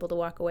wanted people to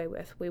walk away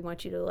with. We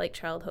want you to like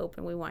Child Hope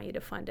and we want you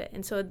to fund it.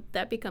 And so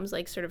that becomes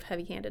like sort of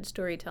heavy-handed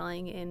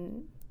storytelling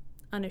and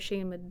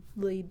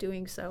unashamedly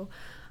doing so.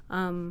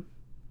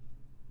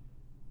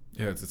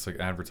 Yeah, it's like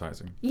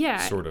advertising. Yeah.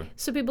 Sort of.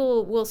 So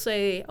people will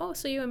say, oh,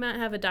 so you and Matt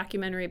have a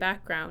documentary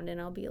background.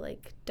 And I'll be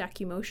like,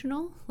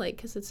 documotional? Like,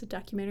 because it's a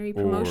documentary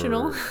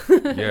promotional.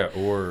 Yeah,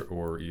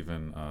 or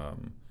even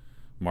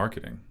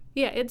marketing.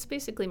 Yeah, it's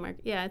basically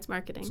it's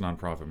marketing. It's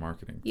nonprofit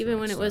marketing. Even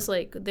when it was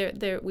like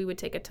we would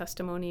take a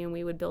testimony and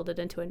we would build it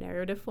into a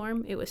narrative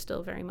form, it was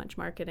still very much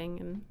marketing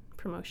and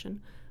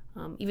promotion.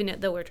 Even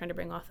though we're trying to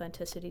bring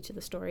authenticity to the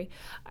story.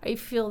 I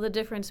feel the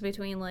difference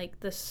between like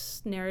the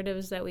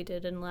narratives that we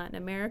did in Latin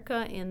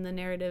America and the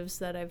narratives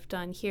that I've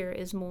done here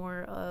is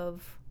more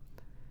of,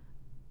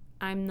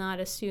 I'm not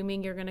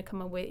assuming you're going to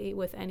come away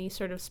with any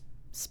sort of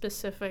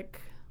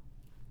specific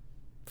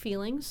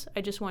feelings.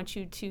 I just want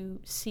you to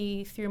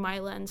see through my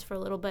lens for a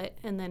little bit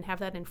and then have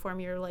that inform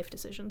your life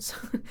decisions.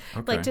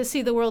 Okay. Like to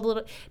see the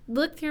world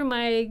look through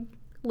my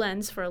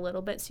lens for a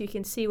little bit so you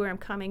can see where I'm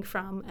coming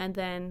from, and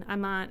then I'm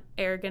not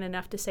arrogant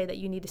enough to say that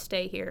you need to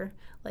stay here.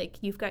 Like,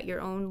 you've got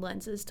your own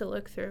lenses to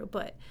look through,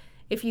 but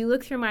if you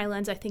look through my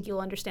lens, I think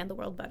you'll understand the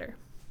world better.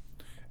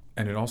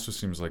 And it also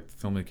seems like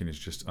filmmaking is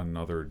just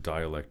another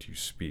dialect you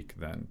speak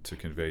then to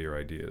convey your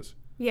ideas.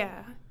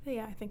 Yeah,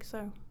 I think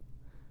so.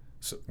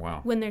 So,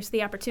 wow. When there's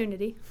the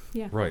opportunity.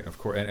 Yeah. Right, of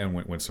course. And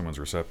when someone's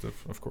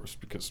receptive, of course,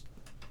 because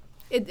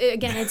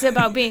again, it's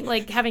about being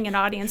like having an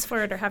audience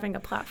for it or having a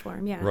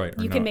platform. Yeah. Right.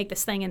 You can make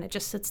this thing and it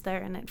just sits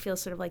there and it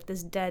feels sort of like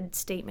this dead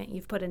statement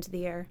you've put into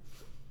the air.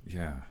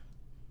 Yeah.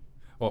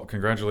 Well,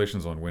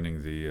 congratulations on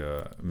winning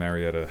the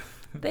Marietta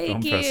Thank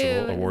Film you.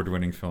 Festival,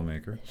 award-winning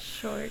filmmaker.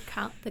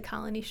 The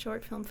Colony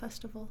Short Film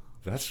Festival.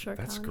 That's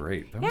Colony.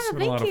 great. That Yeah, must have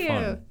been a lot of thank you.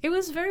 fun. It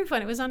was very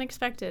fun. It was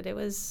unexpected. It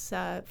was.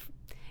 I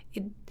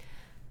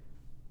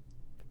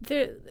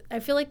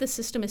feel like the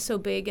system is so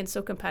big and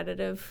so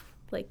competitive.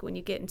 Like when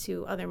you get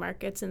into other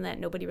markets, and that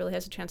nobody really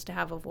has a chance to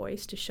have a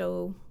voice to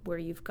show where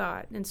you've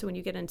got. And so when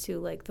you get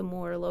into like the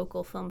more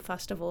local film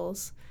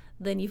festivals,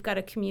 then you've got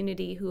a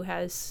community who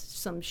has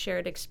some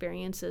shared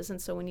experiences.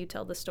 And so when you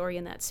tell the story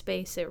in that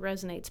space, it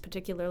resonates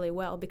particularly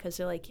well because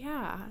they're like,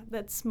 yeah,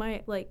 that's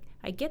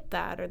I get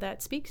that, or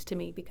that speaks to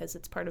me because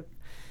it's part of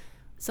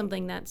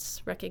something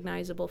that's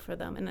recognizable for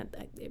them. And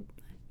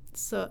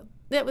so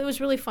it was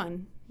really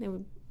fun.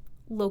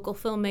 Local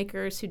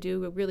filmmakers who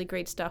do really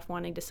great stuff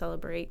wanting to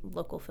celebrate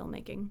local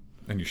filmmaking.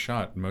 And you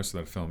shot most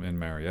of that film in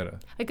Marietta.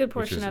 A good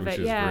portion of it,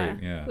 yeah.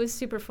 Great, yeah. It was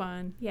super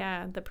fun.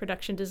 Yeah, the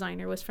production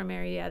designer was from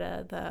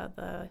Marietta.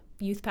 The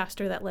youth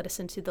pastor that led us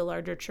into the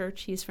larger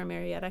church, he's from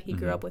Marietta. He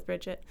grew up with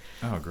Bridget.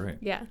 Oh, great.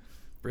 Yeah.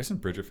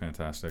 Isn't Bridget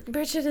fantastic?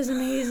 Bridget is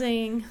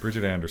amazing.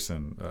 Bridget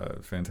Anderson,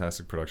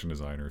 fantastic production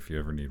designer if you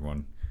ever need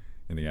one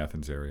in the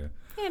Athens area.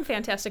 And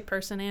fantastic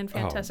person and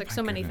fantastic,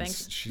 so many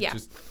things.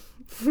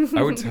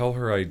 I would tell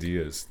her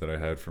ideas that I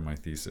had for my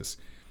thesis,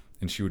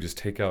 and she would just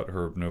take out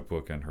her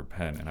notebook and her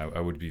pen, and I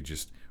would be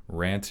just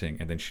ranting,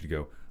 and then she'd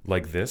go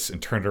like this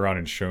and turn it around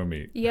and show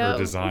me her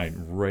design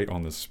right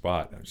on the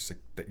spot. I was just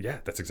like, yeah,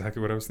 that's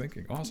exactly what I was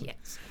thinking. Awesome.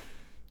 Yes.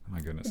 Oh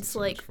my goodness, it's so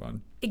like much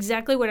fun.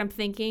 Exactly what I'm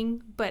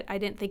thinking, but I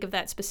didn't think of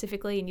that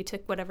specifically, and you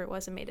took whatever it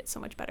was and made it so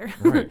much better.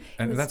 Right,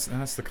 and that's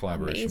the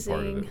collaboration part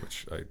of amazing. it,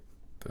 which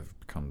I've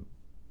become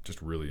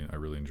I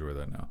really enjoy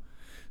that now.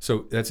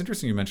 So that's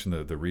interesting you mentioned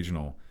the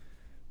regional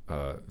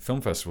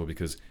film festival,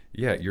 because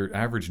your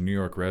average New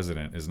York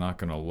resident is not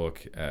going to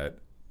look at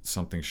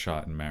something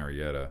shot in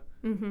Marietta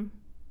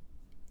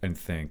and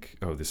think,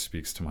 oh, this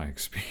speaks to my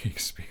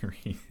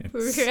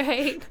experience.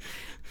 Right.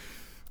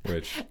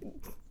 Which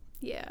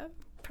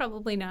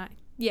probably not.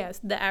 Yes,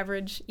 the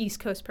average East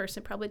Coast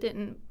person probably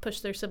didn't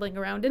push their sibling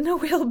around in a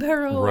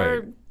wheelbarrow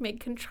or make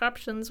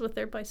contraptions with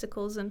their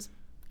bicycles and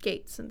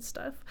gates and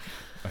stuff.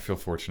 I feel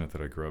fortunate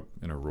that I grew up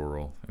in a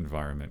rural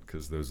environment,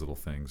 because those little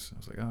things, I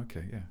was like, oh,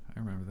 okay, yeah, I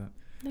remember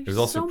that. There's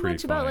also so pretty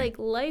much about funny. like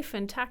life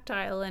and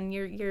tactile and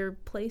your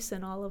place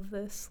in all of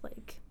this.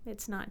 Like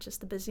it's not just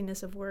the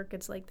busyness of work.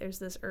 It's like there's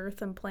this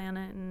earth and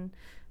planet and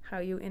how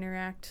you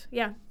interact.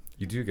 Yeah.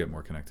 You do get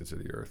more connected to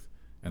the earth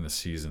and the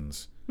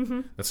seasons.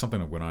 Mm-hmm. That's something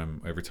that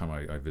every time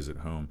I visit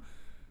home,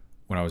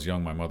 when I was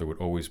young, my mother would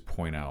always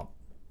point out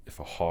if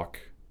a hawk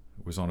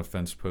was on a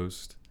fence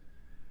post,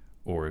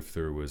 or if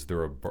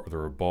there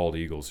are bald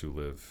eagles who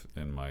live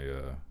in my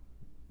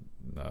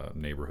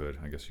neighborhood,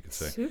 I guess you could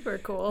say. Super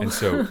cool. And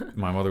so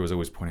my mother was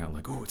always pointing out,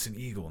 like, oh, it's an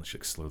eagle, and she'd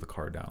like, slow the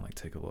car down, like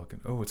take a look,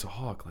 and oh, it's a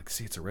hawk, like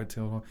see, it's a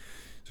red-tailed hawk.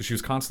 So she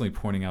was constantly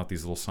pointing out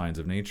these little signs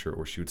of nature,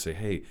 or she would say,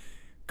 hey,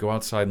 go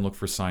outside and look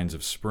for signs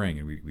of spring,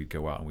 and we'd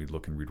go out and we'd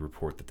look and we'd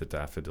report that the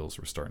daffodils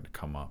were starting to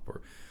come up,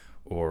 or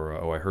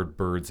oh, I heard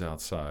birds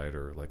outside,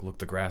 or like, look,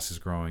 the grass is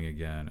growing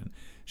again. And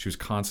she was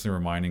constantly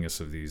reminding us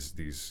of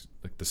these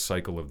like the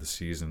cycle of the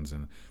seasons.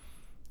 And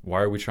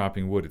why are we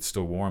chopping wood? It's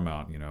still warm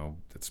out,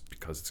 it's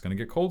because it's going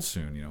to get cold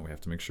soon. We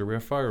have to make sure we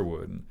have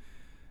firewood,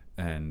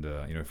 and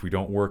if we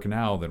don't work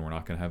now, then we're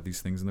not going to have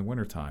these things in the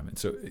wintertime. And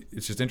so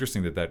it's just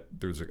interesting that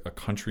there's a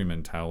country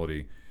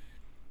mentality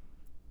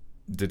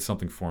did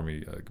something for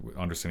me,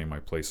 understanding my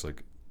place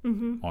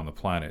on the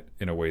planet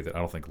in a way that I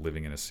don't think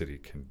living in a city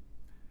can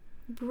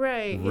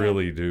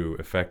really do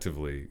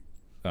effectively.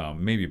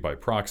 Maybe by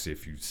proxy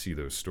if you see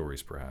those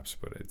stories perhaps,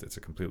 but it's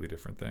a completely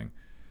different thing.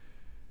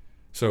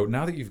 So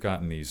now that you've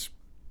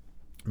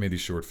made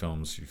these short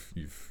films,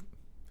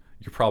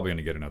 you're probably going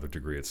to get another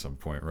degree at some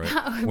point,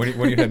 right? When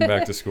are you heading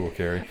back to school,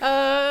 Carrie?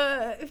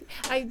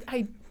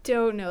 I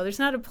don't know. There's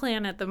not a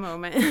plan at the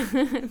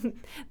moment.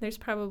 There's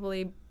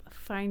probably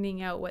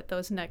finding out what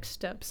those next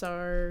steps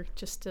are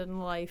just in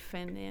life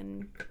and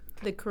in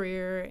the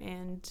career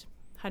and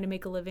how to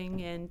make a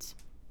living and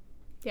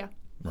yeah.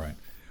 Right.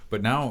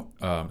 But now,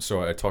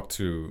 so I talked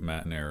to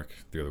Matt and Eric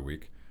the other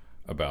week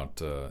about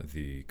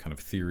the kind of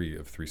theory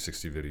of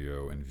 360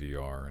 video and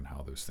VR and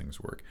how those things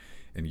work.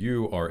 And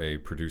you are a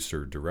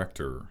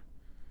producer-director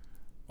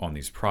on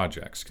these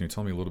projects. Can you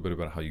tell me a little bit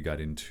about how you got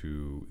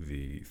into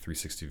the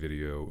 360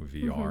 video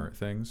VR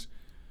things?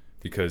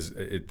 Because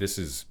this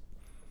is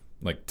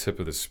like tip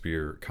of the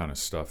spear kind of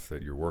stuff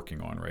that you're working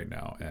on right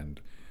now.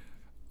 And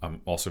I'm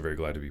also very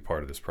glad to be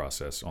part of this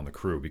process on the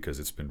crew because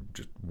it's been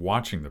just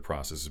watching the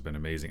process has been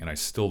amazing, and I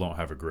still don't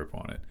have a grip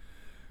on it.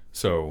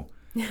 So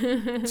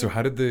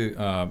how did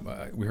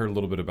we heard a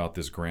little bit about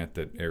this grant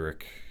that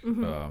Eric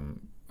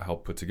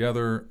helped put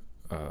together,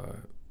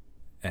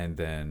 and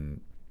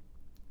then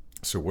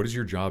so what is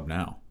your job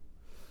now?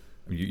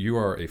 I mean, you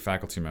are a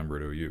faculty member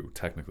at OU,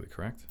 technically,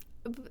 correct?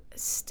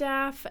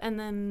 Staff and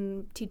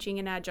then teaching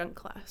an adjunct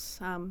class.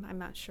 I'm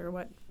not sure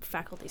what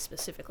faculty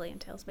specifically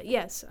entails, but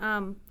yes.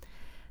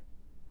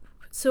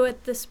 So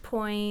at this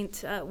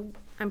point,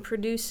 I'm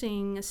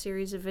producing a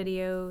series of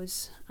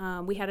videos.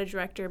 We had a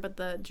director, but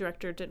the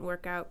director didn't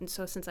work out. And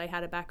so since I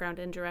had a background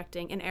in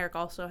directing, and Eric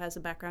also has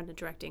a background in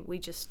directing, we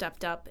just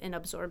stepped up and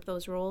absorbed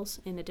those roles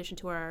in addition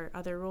to our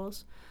other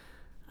roles.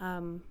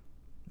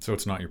 So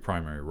it's not your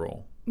primary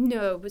role?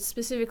 No, but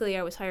specifically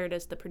I was hired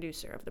as the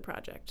producer of the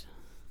project.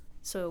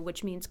 So,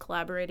 which means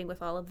collaborating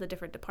with all of the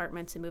different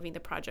departments and moving the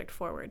project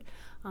forward,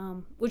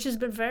 which has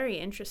been very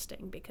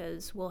interesting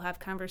because we'll have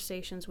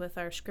conversations with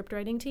our script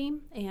writing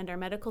team and our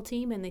medical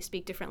team, and they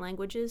speak different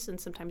languages,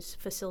 and sometimes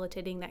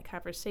facilitating that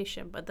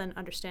conversation, but then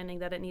understanding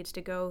that it needs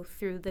to go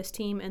through this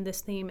team and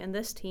this team and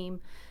this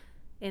team,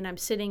 and I'm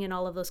sitting in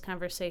all of those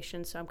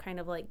conversations, so I'm kind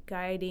of like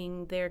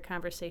guiding their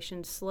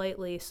conversations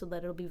slightly so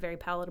that it'll be very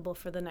palatable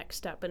for the next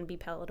step and be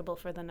palatable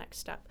for the next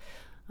step.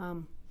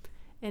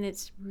 And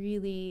it's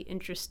really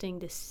interesting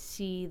to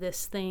see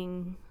this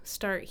thing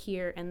start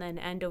here and then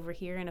end over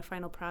here in a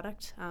final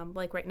product.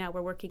 Like right now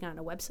we're working on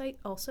a website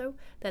also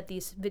that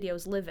these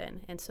videos live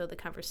in. And so the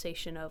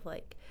conversation of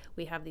like,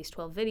 we have these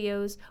 12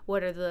 videos,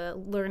 what are the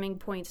learning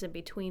points in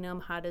between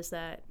them? How does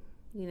that,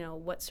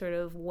 what sort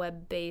of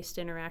web-based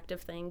interactive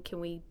thing can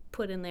we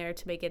put in there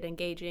to make it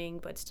engaging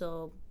but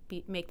still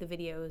make the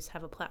videos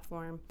have a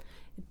platform?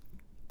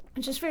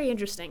 It's just very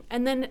interesting.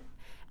 And then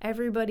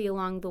everybody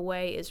along the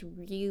way is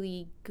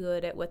really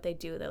good at what they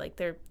do.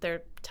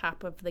 They're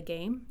top of the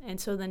game. And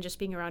so then just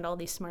being around all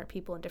these smart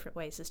people in different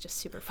ways is just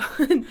super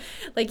fun.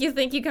 Like you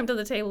think you come to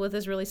the table with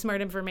this really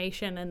smart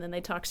information and then they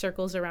talk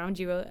circles around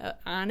you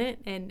on it.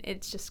 And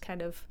it's just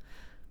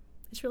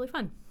it's really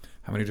fun.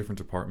 How many different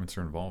departments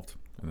are involved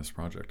in this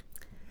project?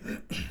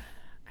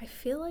 I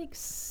feel like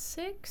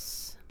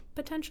 6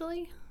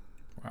 potentially.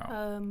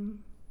 Wow.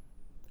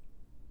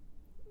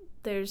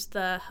 There's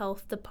the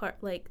health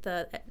department, like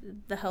the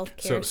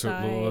healthcare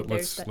side.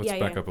 Let's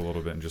back up a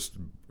little bit and just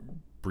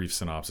brief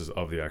synopsis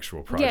of the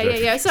actual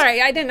project. Yeah.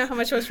 Sorry, I didn't know how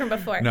much was from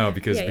before. No,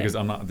 because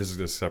I'm not. This is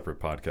a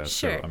separate podcast.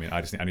 Sure. So I mean,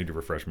 I need to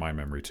refresh my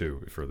memory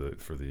too for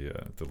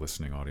the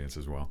listening audience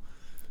as well.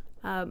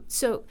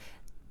 So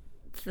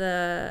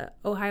the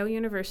Ohio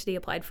University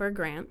applied for a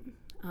grant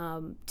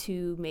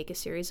to make a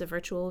series of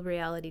virtual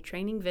reality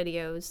training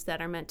videos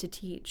that are meant to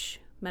teach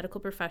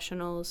medical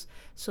professionals,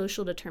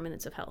 social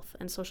determinants of health.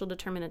 And social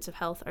determinants of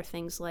health are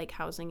things like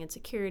housing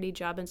insecurity,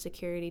 job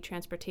insecurity,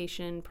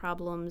 transportation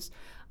problems,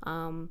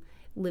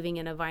 living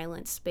in a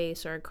violent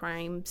space or a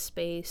crime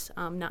space,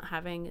 not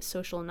having a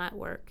social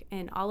network.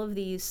 And all of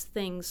these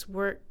things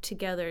work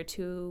together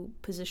to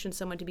position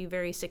someone to be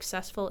very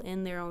successful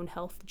in their own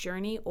health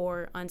journey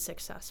or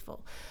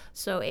unsuccessful.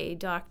 So a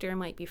doctor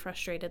might be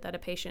frustrated that a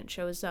patient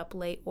shows up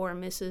late or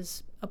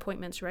misses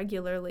appointments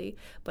regularly,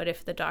 but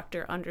if the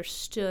doctor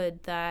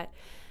understood that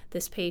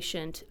this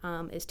patient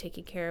is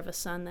taking care of a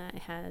son that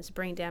has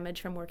brain damage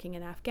from working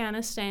in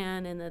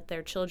Afghanistan and that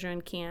their children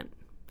can't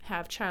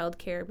have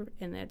childcare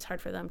and it's hard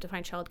for them to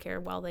find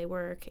childcare while they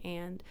work,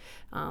 and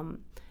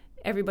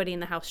everybody in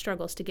the house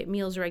struggles to get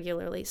meals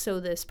regularly. So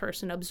this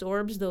person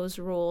absorbs those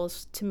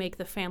roles to make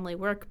the family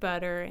work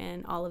better,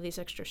 and all of these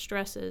extra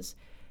stresses,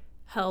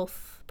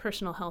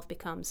 personal health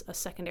becomes a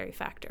secondary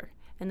factor.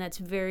 And that's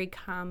very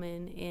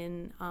common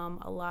in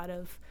a lot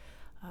of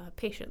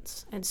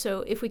patients. And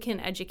so if we can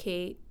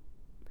educate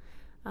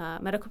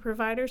medical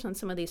providers on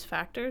some of these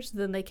factors,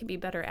 then they can be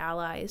better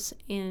allies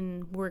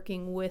in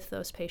working with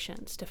those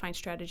patients to find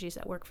strategies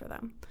that work for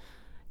them.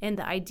 And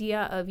the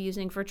idea of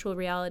using virtual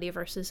reality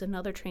versus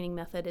another training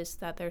method is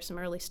that there's some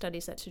early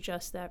studies that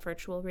suggest that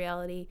virtual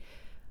reality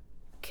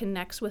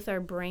connects with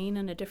our brain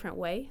in a different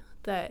way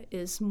that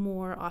is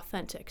more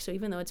authentic. So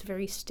even though it's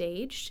very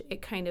staged,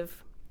 it kind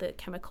of, the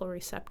chemical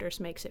receptors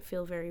makes it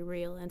feel very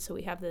real. And so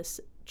we have this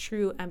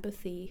true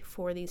empathy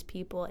for these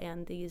people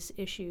and these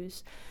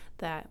issues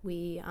that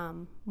we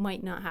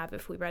might not have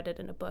if we read it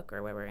in a book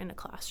or we were in a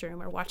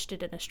classroom or watched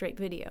it in a straight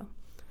video.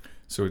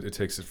 So it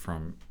takes it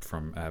from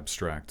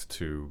abstract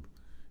to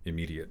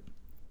immediate.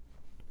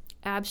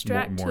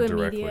 Abstract more to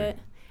directly. immediate,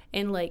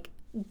 and like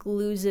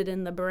glues it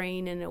in the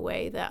brain in a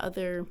way that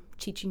other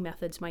teaching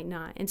methods might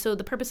not. And so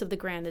the purpose of the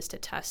grant is to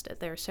test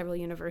it. There are several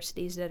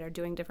universities that are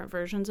doing different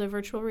versions of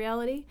virtual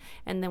reality,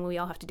 and then we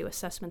all have to do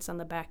assessments on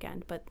the back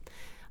end. But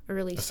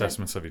early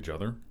assessments of each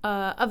other?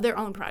 Of their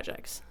own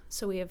projects.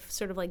 So we have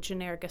sort of like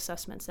generic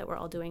assessments that we're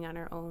all doing on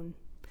our own.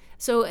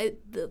 So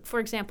for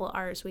example,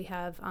 ours, we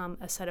have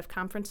a set of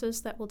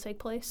conferences that will take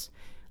place,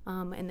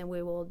 and then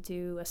we will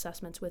do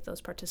assessments with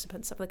those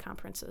participants of the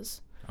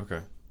conferences.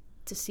 Okay.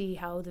 To see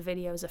how the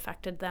videos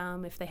affected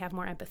them, if they have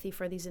more empathy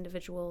for these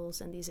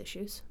individuals and these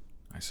issues.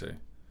 I see.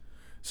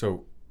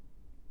 So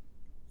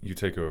you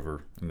take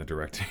over in the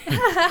directing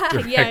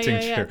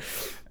chair.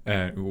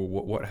 And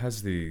what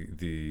has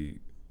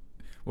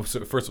well,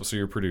 so first of all, so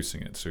you're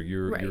producing it. So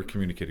you're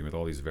communicating with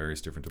all these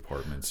various different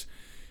departments.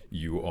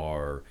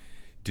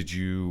 Did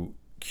you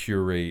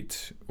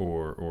curate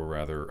or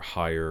rather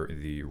hire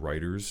the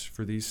writers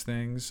for these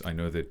things? I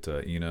know that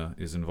Ina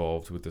is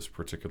involved with this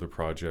particular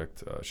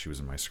project. She was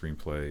in my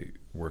screenplay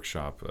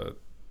workshop,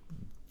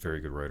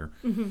 very good writer.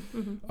 Mm-hmm,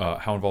 mm-hmm.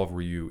 How involved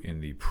were you in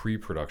the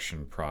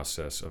pre-production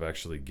process of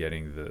actually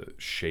getting the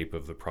shape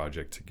of the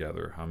project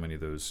together? How many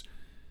of those?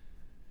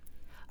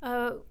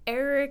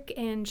 Eric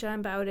and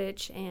John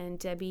Bowditch and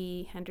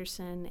Debbie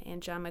Henderson and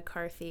John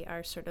McCarthy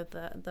are sort of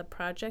the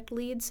project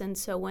leads. And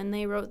so when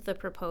they wrote the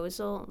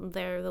proposal,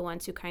 they're the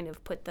ones who kind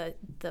of put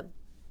the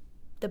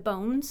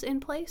bones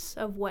in place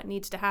of what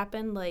needs to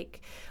happen.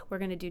 Like, we're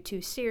going to do 2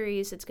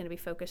 series. It's going to be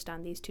focused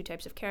on these 2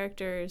 types of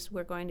characters.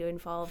 We're going to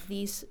involve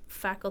these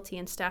faculty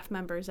and staff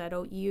members at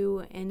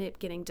OU in it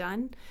getting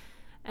done.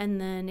 And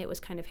then it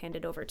was kind of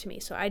handed over to me.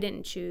 So I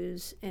didn't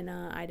choose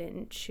I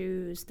didn't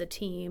choose the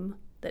team.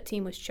 That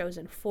team was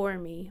chosen for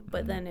me,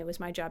 but then it was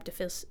my job to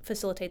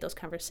facilitate those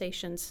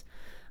conversations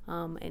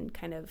and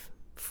kind of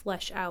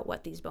flesh out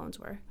what these bones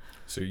were.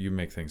 So you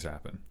make things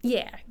happen.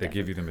 Yeah. They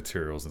give you the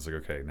materials, and it's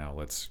like, okay, now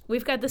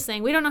we've got this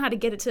thing. We don't know how to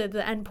get it to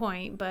the end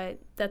point, but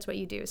that's what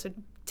you do. So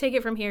take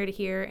it from here to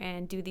here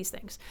and do these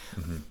things.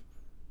 Mm-hmm.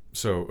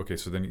 So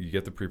then you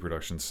get the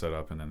pre-production set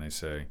up, and then they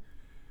say,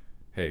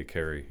 hey,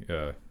 Carrie,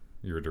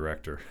 you're a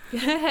director.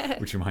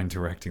 Would you mind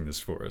directing this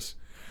for us?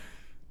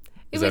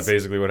 Is that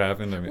basically what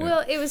happened? I mean,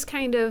 well, it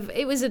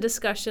was a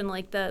discussion,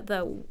 like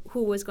the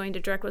who was going to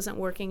direct wasn't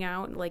working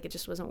out, like it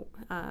just wasn't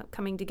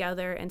coming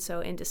together. And so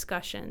in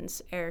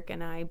discussions, Eric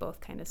and I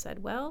both kind of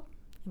said, well,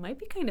 it might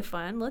be kind of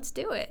fun. Let's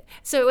do it.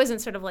 So it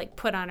wasn't sort of like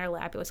put on our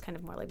lap. It was kind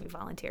of more like we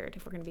volunteered,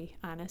 if we're going to be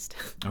honest.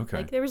 Okay.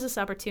 Like there was this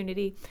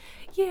opportunity.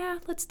 Yeah,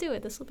 let's do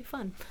it. This will be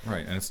fun.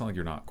 Right. And it's not like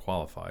you're not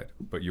qualified,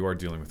 but you are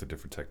dealing with a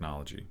different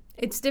technology.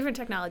 It's different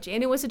technology.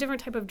 And it was a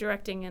different type of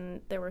directing,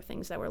 and there were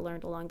things that were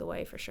learned along the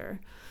way for sure.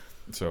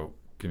 So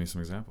give me some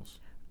examples.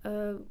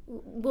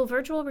 Well,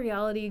 virtual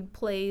reality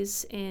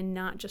plays in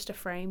not just a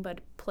frame,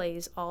 but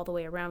plays all the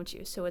way around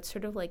you. So it's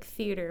sort of like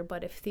theater,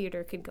 but if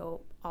theater could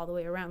go all the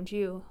way around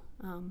you.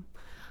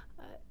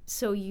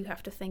 So you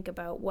have to think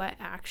about what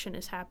action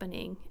is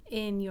happening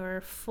in your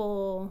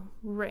full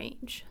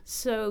range.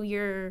 So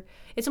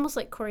it's almost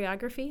like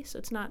choreography. So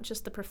it's not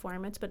just the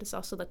performance, but it's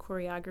also the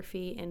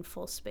choreography in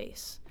full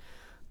space.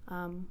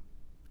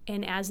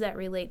 And as that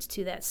relates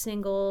to that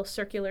single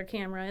circular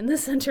camera in the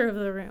center of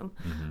the room.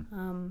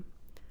 Mm-hmm.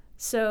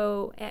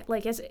 So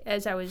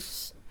as I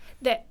was,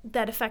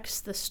 that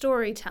affects the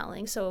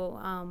storytelling.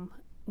 So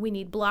we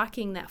need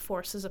blocking that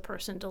forces a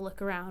person to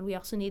look around. We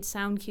also need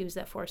sound cues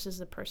that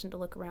forces a person to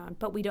look around.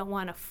 But we don't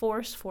want to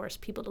force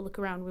people to look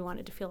around. We want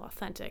it to feel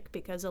authentic,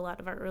 because a lot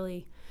of our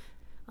early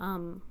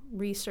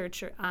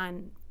research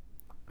on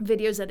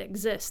videos that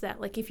exist,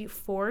 that like if you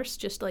force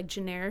just like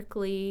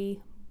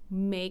generically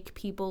make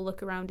people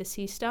look around to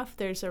see stuff,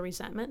 there's a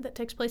resentment that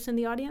takes place in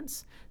the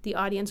audience. The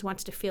audience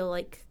wants to feel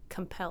like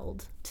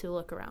compelled to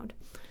look around.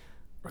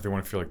 Or they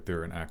want to feel like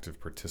they're an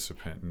active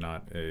participant,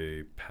 not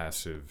a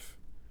passive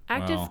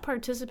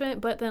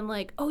participant, but then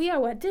like, oh yeah,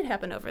 what did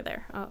happen over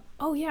there?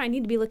 Oh yeah, I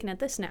need to be looking at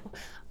this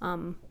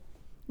now.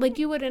 Like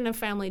you would in a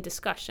family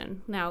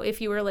discussion. Now,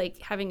 if you were like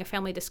having a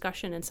family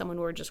discussion and someone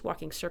were just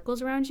walking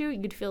circles around you,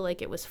 you'd feel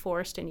like it was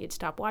forced and you'd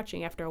stop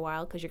watching after a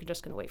while because you're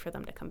just going to wait for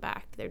them to come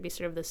back. There'd be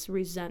sort of this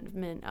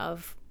resentment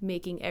of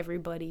making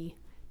everybody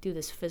do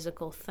this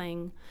physical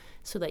thing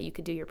so that you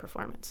could do your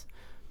performance.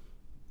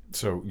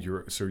 So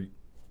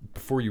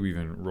before you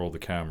even roll the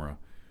camera,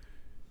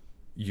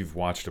 you've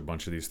watched a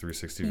bunch of these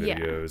 360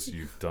 videos. Yeah.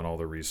 You've done all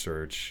the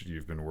research.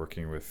 You've been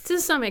working with to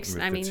some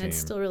extent. I mean, it's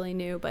still really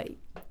new, but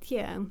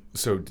yeah.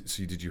 So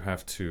did you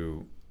have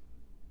to?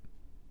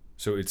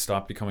 So it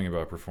stopped becoming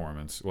about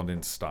performance. Well, it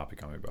didn't stop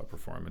becoming about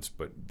performance,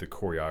 but the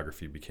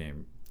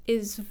choreography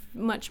is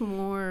much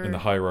more in the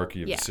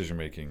hierarchy of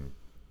decision-making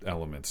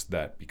elements.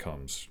 That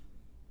becomes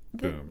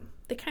boom.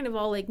 They kind of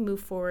all like move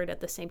forward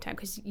at the same time,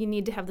 because you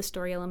need to have the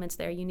story elements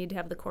there, you need to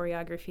have the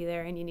choreography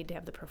there, and you need to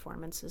have the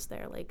performances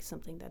there, like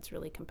something that's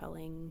really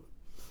compelling.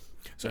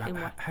 So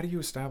how do you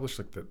establish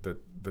like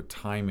the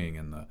timing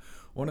and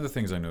one of the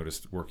things I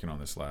noticed working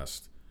on this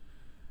last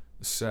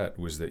set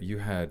was that you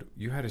had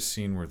a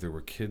scene where there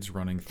were kids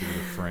running through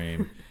the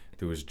frame,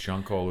 there was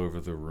junk all over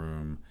the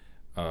room,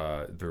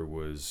 there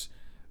was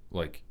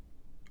like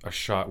a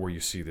shot where you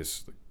see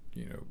this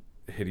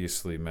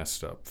hideously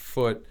messed up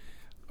foot.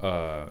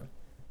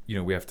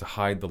 We have to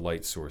hide the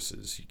light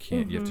sources. You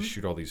can't. Mm-hmm. You have to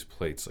shoot all these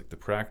plates. Like the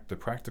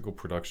practical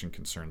production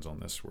concerns on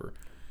this were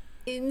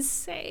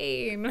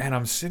insane. And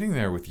I'm sitting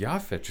there with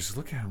Yafet, just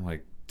looking at him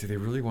like, do they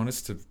really want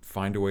us to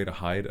find a way to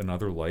hide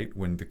another light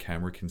when the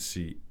camera can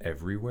see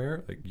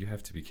everywhere? Like, you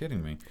have to be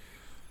kidding me.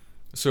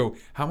 So,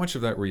 how much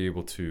of that were you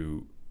able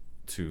to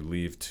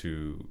leave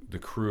to the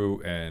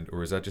crew,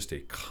 or is that just a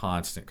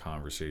constant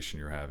conversation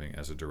you're having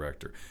as a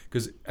director?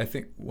 Because I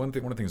think one of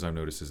the things I've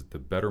noticed is that the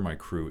better my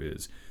crew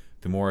is,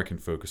 the more I can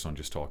focus on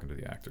just talking to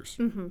the actors.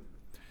 Mm-hmm.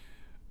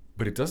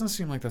 But it doesn't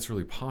seem like that's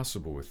really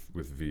possible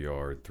with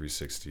VR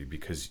 360,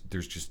 because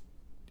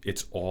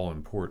it's all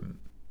important.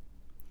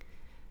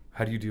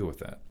 How do you deal with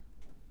that?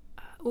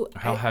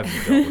 How have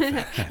you dealt with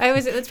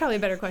that? That's probably a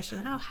better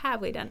question. How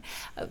have we done?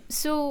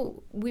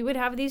 So we would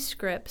have these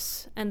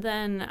scripts, and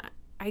then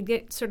I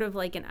get sort of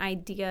like an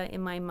idea in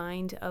my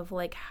mind of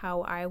like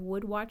how I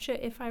would watch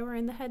it if I were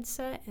in the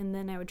headset, and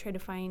then I would try to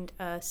find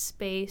a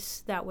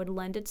space that would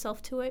lend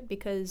itself to it,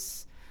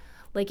 because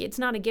like it's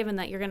not a given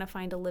that you're going to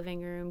find a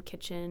living room,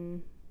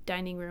 kitchen,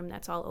 dining room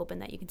that's all open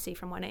that you can see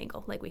from one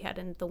angle like we had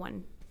in the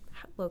one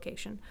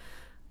location.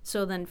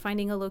 So then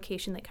finding a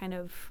location that kind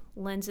of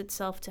lends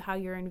itself to how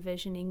you're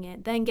envisioning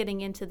it, then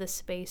getting into the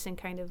space and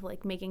kind of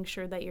like making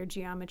sure that your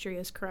geometry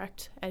is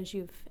correct as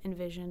you've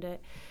envisioned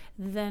it.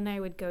 Then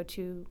I would go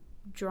to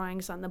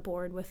drawings on the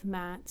board with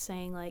Matt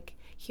saying like,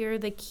 here are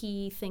the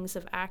key things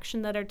of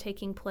action that are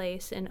taking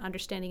place, and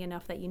understanding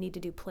enough that you need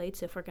to do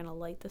plates if we're going to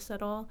light this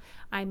at all.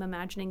 I'm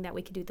imagining that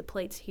we could do the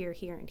plates here,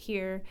 here, and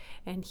here,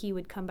 and he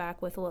would come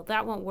back with, well,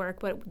 that won't work,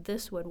 but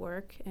this would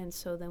work. And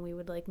so then we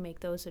would like make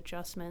those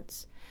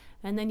adjustments.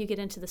 And then you get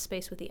into the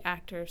space with the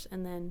actors,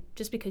 and then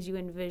just because you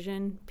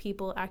envision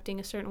people acting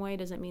a certain way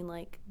doesn't mean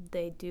like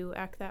they do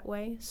act that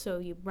way. So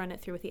you run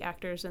it through with the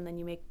actors, and then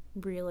you make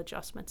real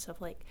adjustments of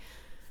like,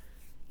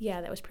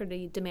 yeah, that was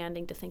pretty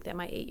demanding to think that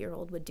my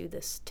 8-year-old would do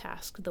this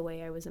task the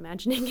way I was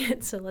imagining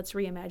it. So let's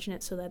reimagine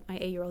it so that my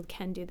 8-year-old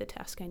can do the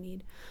task I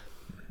need.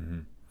 Mm-hmm.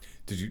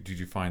 Did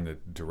you find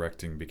that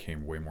directing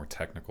became way more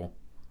technical?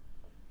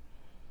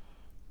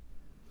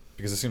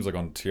 Because it seems like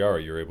on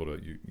Tiara you're able to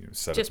you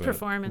set just up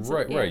performance,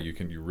 right.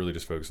 You really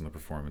just focus on the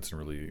performance and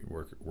really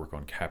work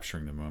on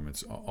capturing the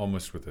moments,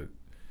 almost with a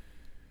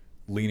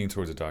leaning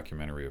towards a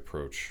documentary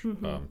approach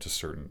to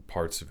certain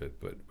parts of it.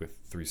 But with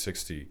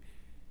 360,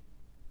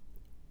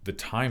 the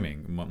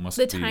timing must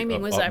be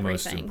of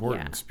utmost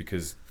importance,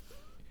 because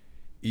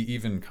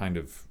even kind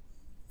of,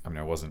 I mean,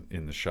 I wasn't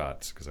in the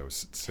shots because I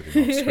was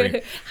sitting off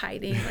screen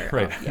hiding,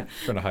 trying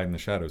to hide in the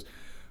shadows.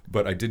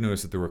 But I did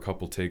notice that there were a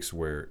couple takes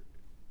where,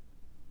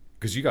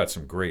 because you got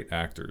some great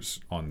actors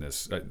on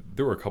this.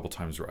 There were a couple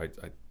times where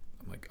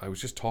I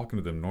was just talking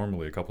to them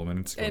normally a couple of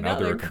minutes ago. And now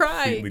they're a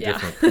completely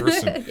different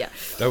person. Yeah.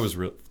 That was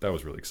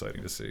really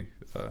exciting to see.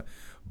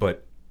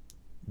 But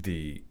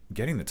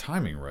getting the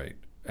timing right.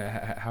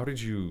 How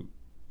did you,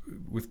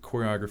 with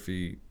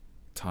choreography,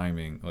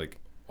 timing, like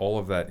all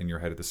of that in your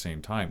head at the same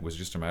time? Was it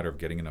just a matter of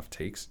getting enough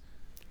takes?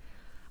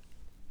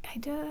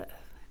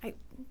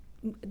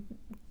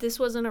 this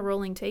wasn't a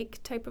rolling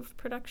take type of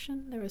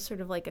production. There was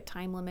sort of like a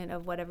time limit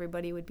of what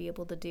everybody would be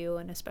able to do,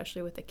 and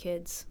especially with the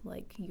kids,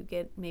 like you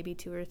get maybe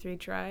 2 or 3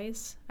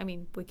 tries. I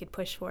mean, we could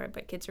push for it,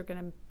 but kids are going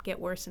to get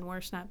worse and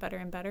worse, not better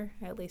and better.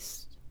 At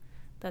least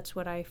that's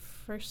what I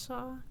first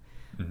saw.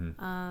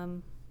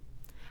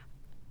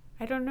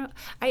 I don't know.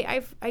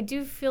 I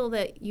do feel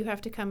that you have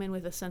to come in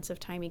with a sense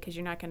of timing because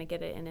you're not going to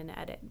get it in an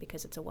edit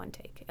because it's a one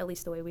take. At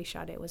least the way we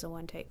shot it was a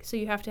one take. So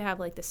you have to have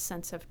like this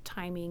sense of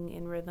timing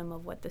and rhythm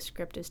of what the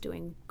script is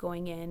doing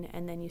going in,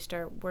 and then you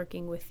start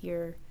working with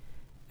your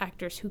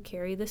actors who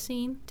carry the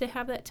scene to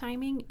have that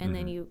timing, and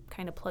then you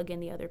kind of plug in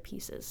the other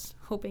pieces,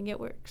 hoping it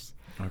works.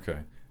 Okay.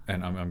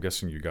 And I'm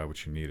guessing you got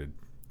what you needed.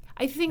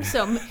 I think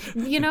so.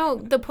 You know,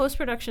 the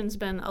post-production's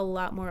been a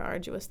lot more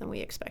arduous than we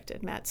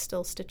expected. Matt's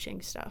still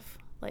stitching stuff,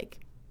 like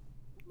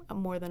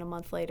more than a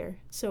month later.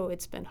 So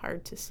it's been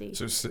hard to see.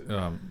 So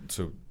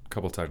a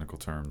couple technical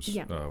terms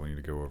we need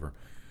to go over.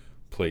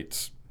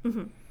 Plates.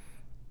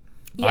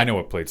 Yeah. I know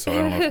what plates are. I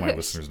don't know if my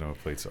listeners know what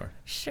plates are.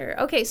 Sure.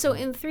 Okay, so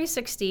in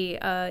 360,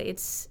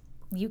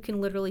 you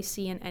can literally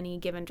see in any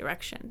given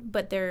direction,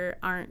 but there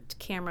aren't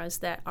cameras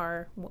that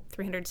are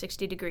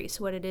 360 degrees.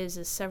 So what it is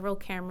several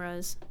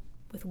cameras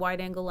with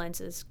wide-angle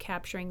lenses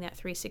capturing that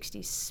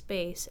 360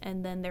 space,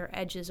 and then their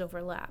edges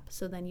overlap.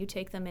 So then you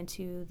take them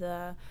into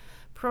the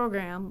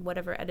program,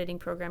 whatever editing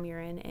program you're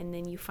in, and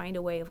then you find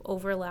a way of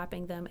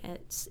overlapping them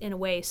in a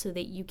way so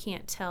that you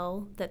can't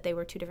tell that they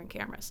were 2 different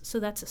cameras. So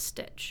that's a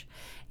stitch.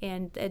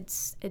 And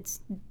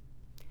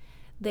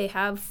they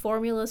have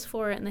formulas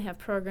for it and they have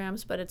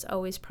programs, but it's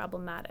always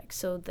problematic.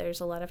 So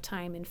there's a lot of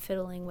time in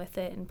fiddling with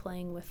it and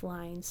playing with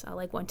lines.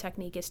 Like one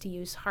technique is to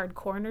use hard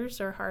corners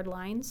or hard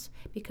lines,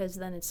 because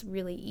then it's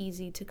really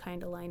easy to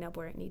kind of line up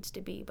where it needs to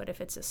be. But if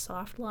it's a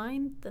soft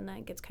line, then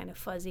that gets kind of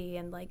fuzzy,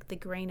 and like the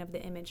grain of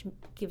the image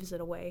gives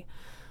it away.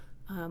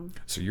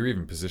 So you're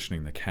even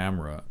positioning the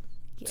camera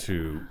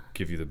to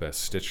give you the best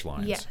stitch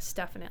lines. Yes,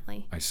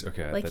 definitely.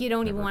 Okay. Like you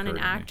don't even want an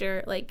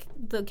actor, like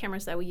the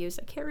cameras that we use,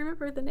 I can't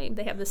remember the name.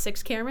 They have the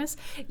 6 cameras.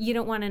 You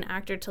don't want an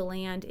actor to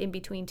land in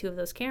between 2 of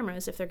those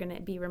cameras if they're going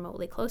to be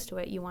remotely close to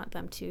it. You want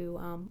them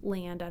to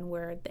land on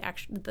where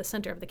the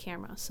center of the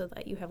camera, so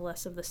that you have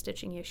less of the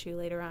stitching issue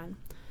later on.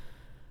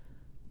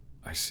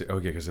 I see.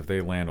 Okay, because if they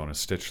land on a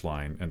stitch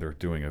line and they're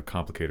doing a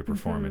complicated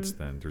performance,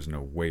 then there's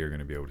no way you're going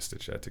to be able to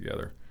stitch that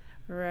together.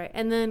 Right.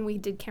 And then we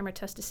did camera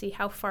tests to see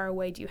how far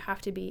away do you have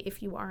to be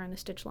if you are on a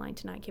stitch line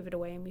to not give it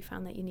away. And we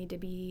found that you need to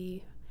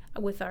be,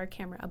 with our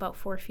camera, about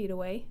 4 feet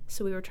away.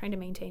 So we were trying to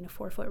maintain a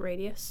 4-foot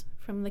radius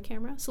from the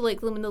camera. So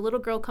like when the little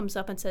girl comes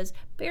up and says,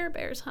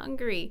 Bear's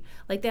hungry,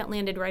 like that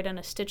landed right on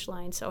a stitch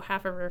line. So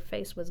half of her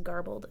face was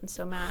garbled. And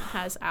so Matt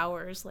has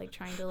hours like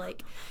trying to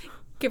like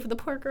give the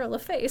poor girl a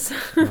face.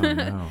 Oh,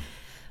 no.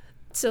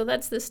 So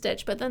that's the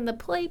stitch. But then the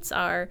plates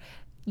are...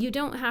 You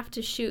don't have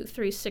to shoot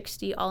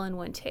 360 all in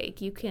one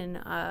take. You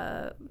can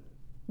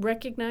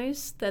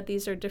recognize that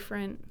these are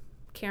different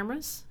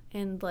cameras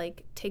and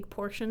like take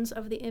portions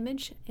of the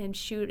image and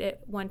shoot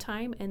it one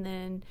time and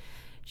then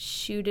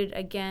shoot it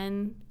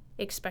again,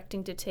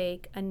 expecting to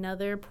take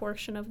another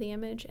portion of the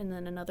image and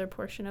then another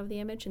portion of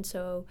the image. And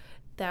so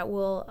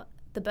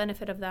the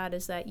benefit of that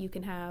is that you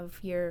can have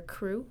your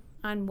crew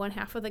on one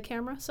half of the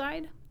camera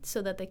side so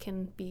that they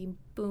can be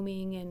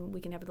booming and we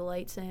can have the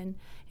lights in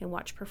and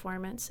watch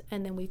performance.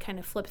 And then we kind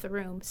of flip the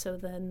room, so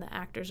then the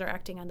actors are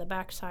acting on the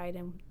back side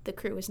and the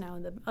crew is now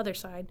on the other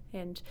side.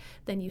 And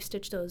then you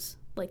stitch those,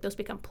 like those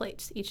become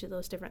plates, each of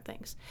those different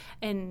things.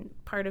 And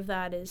part of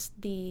that is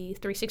the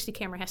 360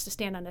 camera has to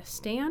stand on a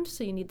stand,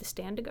 so you need the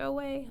stand to go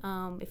away.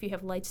 If you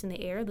have lights in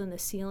the air, then the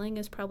ceiling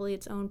is probably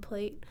its own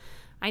plate.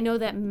 I know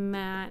that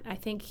Matt, I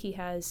think he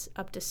has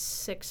up to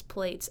 6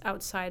 plates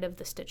outside of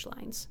the stitch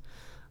lines.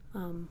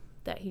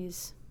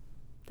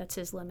 That's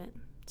his limit.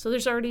 So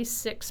there's already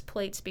 6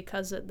 plates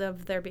because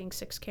of there being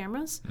 6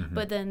 cameras,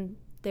 but then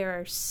there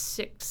are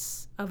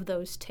 6 of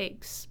those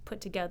takes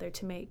put together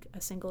to make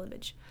a single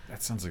image.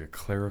 That sounds like a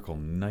clerical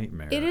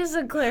nightmare. It is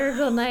a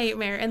clerical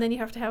nightmare, and then you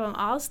have to have them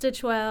all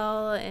stitch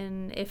well,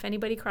 and if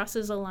anybody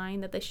crosses a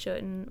line that they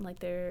shouldn't,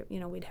 like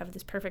we'd have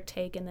this perfect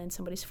take, and then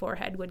somebody's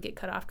forehead would get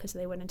cut off because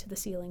they went into the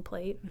ceiling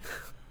plate.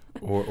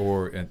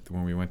 or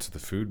when we went to the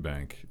food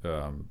bank,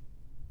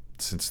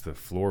 since the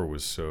floor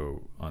was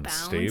so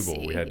unstable,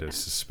 bouncy, we had to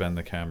suspend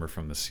the camera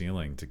from the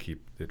ceiling to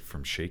keep it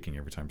from shaking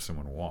every time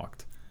someone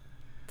walked.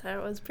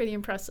 That was pretty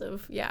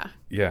impressive. Yeah.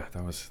 Yeah,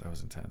 that was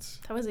intense.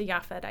 That was a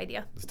Yafet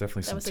idea. There's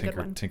definitely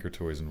some tinker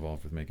toys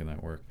involved with making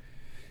that work.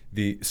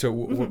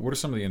 What are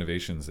some of the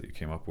innovations that you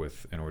came up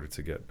with in order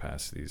to get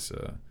past these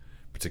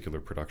particular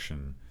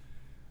production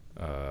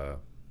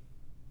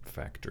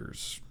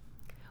factors?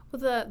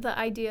 Well, the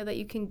idea that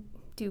you can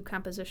do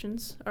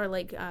compositions or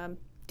like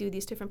do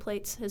these different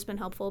plates has been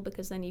helpful,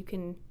 because then you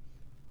can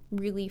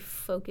really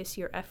focus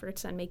your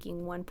efforts on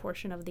making one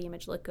portion of the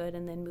image look good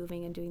and then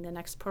moving and doing the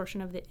next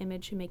portion of the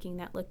image and making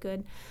that look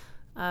good.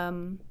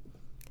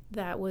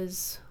 That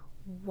was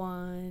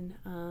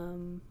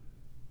one.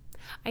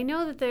 I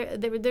know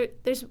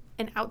that there's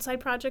an outside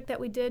project that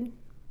we did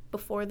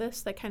before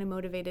this that kind of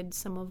motivated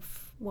some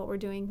of what we're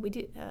doing.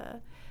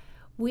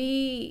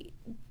 We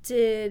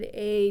did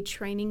a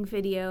training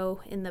video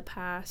in the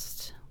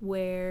past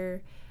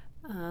where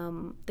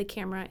the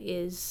camera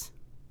is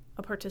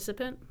a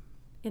participant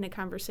in a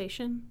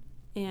conversation,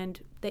 and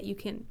that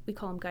we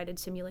call them guided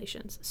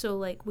simulations. So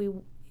like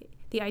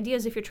the idea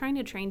is if you're trying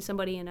to train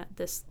somebody in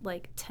this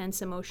like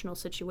tense emotional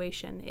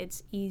situation,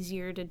 it's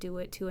easier to do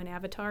it to an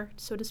avatar,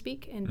 so to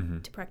speak,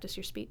 and to practice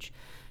your speech.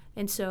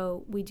 And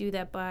so we do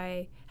that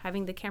by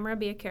having the camera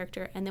be a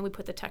character, and then we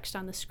put the text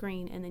on the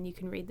screen, and then you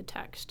can read the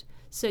text.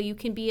 So you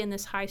can be in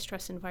this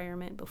high-stress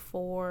environment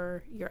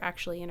before you're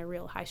actually in a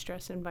real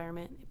high-stress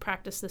environment.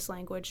 Practice this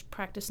language,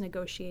 practice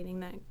negotiating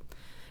that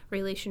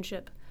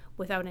relationship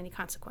without any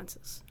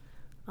consequences.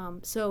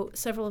 So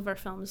several of our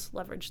films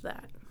leverage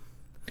that.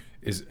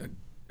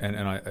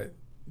 Well,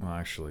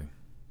 actually,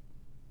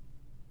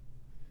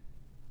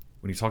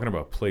 when you're talking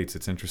about plates,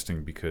 it's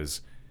interesting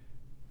because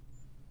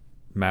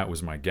Matt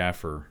was my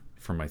gaffer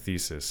for my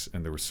thesis,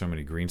 and there were so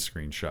many green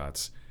screen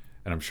shots,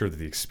 and I'm sure that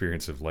the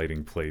experience of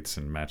lighting plates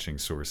and matching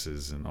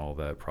sources and all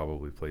that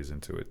probably plays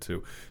into it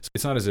too. So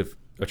it's not as if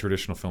a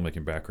traditional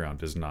filmmaking background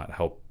does not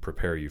help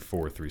prepare you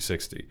for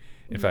 360.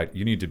 In fact,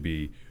 you need to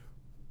be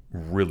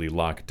really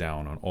locked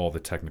down on all the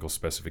technical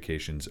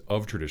specifications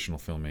of traditional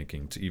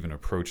filmmaking to even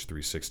approach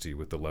 360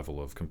 with the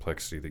level of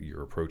complexity that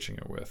you're approaching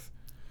it with.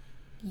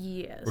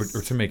 Yes.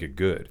 Or to make it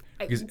good.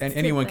 Because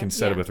anyone can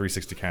set up a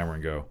 360 camera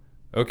and go,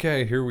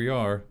 okay, here we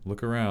are,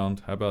 look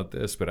around, how about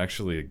this? But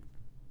actually,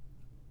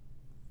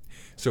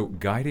 so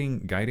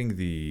guiding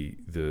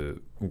the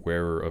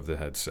wearer of the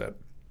headset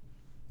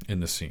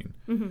in the scene,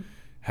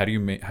 how do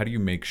you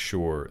make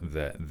sure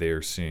that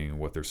they're seeing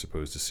what they're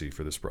supposed to see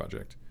for this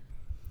project?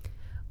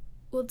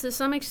 Well, to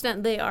some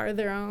extent, they are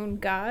their own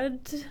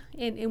God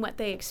in what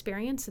they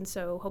experience, and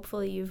so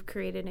hopefully you've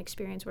created an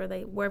experience where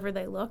wherever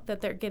they look, that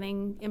they're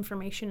getting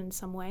information in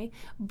some way.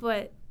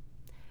 But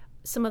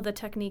some of the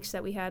techniques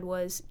that we had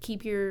was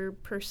keep your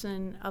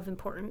person of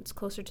importance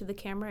closer to the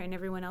camera and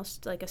everyone else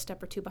like a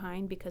step or two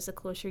behind, because the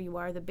closer you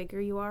are, the bigger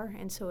you are,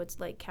 and so it's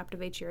like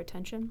captivates your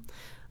attention.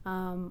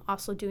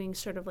 Also doing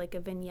sort of like a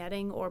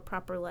vignetting or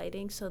proper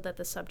lighting so that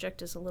the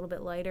subject is a little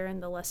bit lighter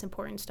and the less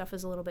important stuff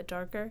is a little bit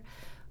darker.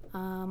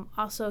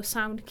 Also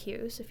sound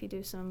cues, if you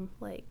do some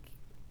like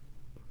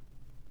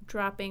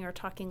dropping or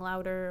talking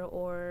louder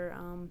or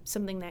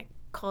something that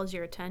calls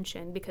your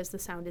attention, because the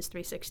sound is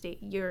 360,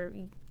 you're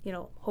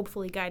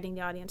hopefully guiding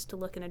the audience to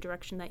look in a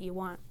direction that you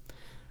want.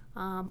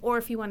 Or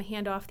if you want to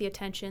hand off the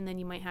attention, then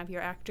you might have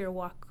your actor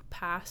walk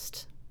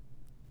past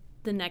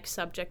the next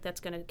subject that's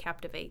going to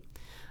captivate.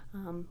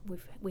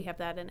 We have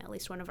that in at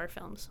least one of our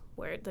films,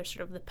 where there's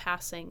sort of the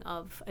passing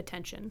of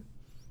attention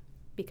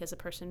because a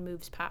person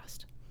moves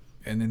past.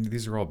 And then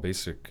these are all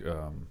basic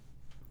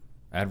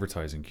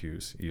advertising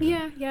cues, even.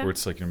 Yeah. Where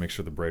it's like, make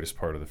sure the brightest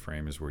part of the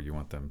frame is where you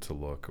want them to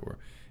look, or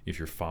if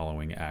you're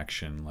following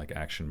action, like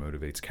action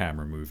motivates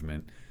camera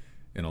movement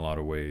in a lot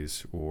of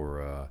ways,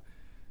 or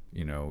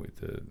we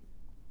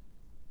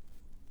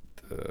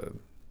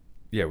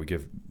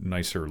give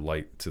nicer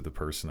light to the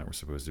person that we're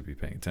supposed to be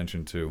paying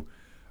attention to.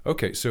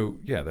 Okay, so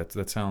yeah,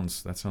 that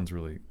sounds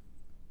really,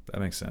 that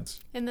makes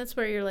sense. And that's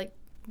where you're like,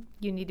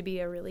 you need to be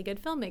a really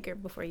good filmmaker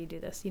before you do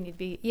this. You need to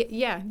be,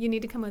 you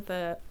need to come with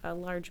a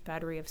large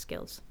battery of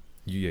skills.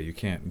 Yeah, you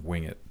can't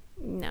wing it.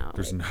 No.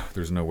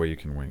 There's no way you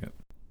can wing it.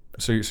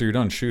 So you're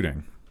done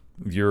shooting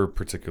your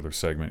particular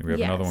segment. We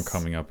have another one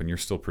coming up, and you're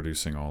still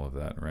producing all of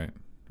that, right?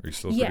 Are you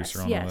still a producer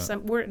on all that? Yes.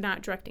 We're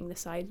not directing the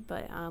side,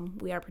 but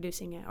we are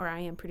producing it, or I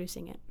am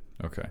producing it.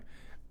 Okay.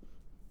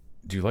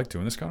 Do you like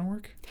doing this kind of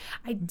work?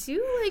 I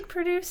do like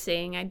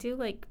producing. I do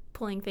like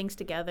pulling things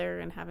together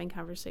and having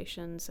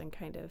conversations and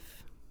kind of,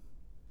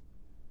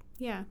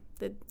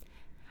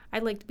 I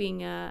like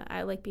being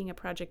a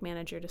project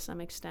manager to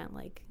some extent.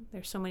 Like,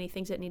 there's so many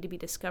things that need to be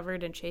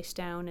discovered and chased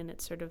down, and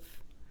it's sort of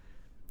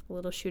a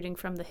little shooting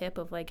from the hip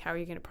of like, how are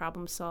you going to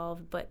problem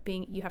solve? But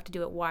you have to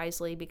do it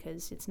wisely,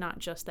 because it's not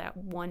just that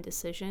one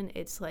decision.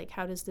 It's like,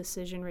 how does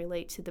decision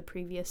relate to the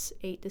previous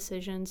 8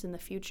 decisions and the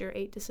future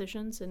 8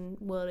 decisions, and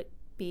will it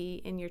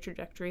be in your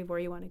trajectory of where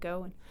you want to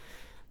go? And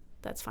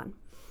that's fun.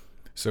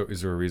 So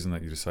is there a reason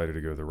that you decided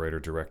to go the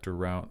writer-director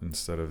route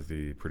instead of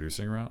the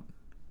producing route?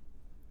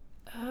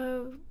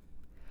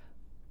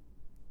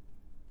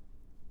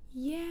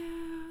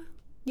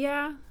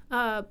 Yeah.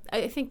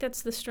 I think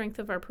that's the strength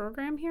of our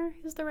program here,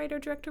 is the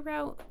writer-director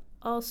route.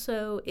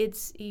 Also,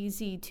 it's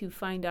easy to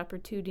find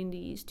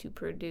opportunities to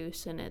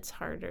produce, and it's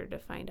harder to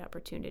find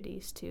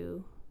opportunities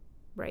to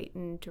write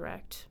and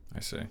direct. I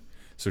see.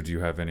 So do you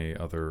have any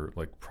other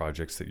like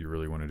projects that you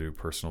really want to do,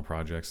 personal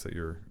projects that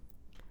you're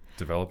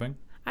developing?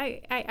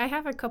 I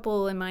have a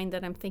couple in mind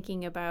that I'm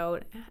thinking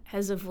about.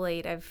 As of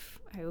late, I've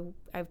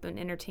been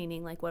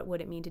entertaining like what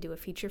would it mean to do a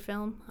feature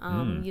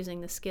film,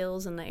 using the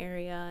skills in the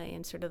area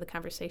and sort of the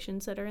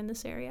conversations that are in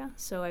this area.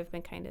 So I've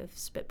been kind of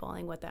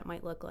spitballing what that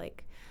might look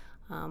like.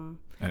 And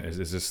is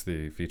this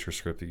the feature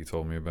script that you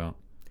told me about?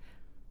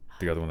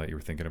 The other one that you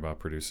were thinking about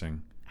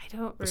producing? I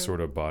don't. The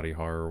sort of body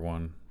horror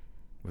one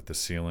with the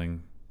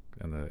ceiling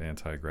and the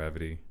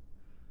anti-gravity.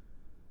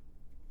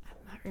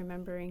 I'm not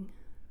remembering.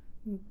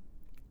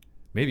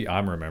 Maybe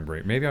I'm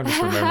remembering. Maybe I'm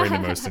just remembering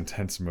the most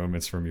intense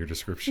moments from your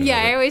description.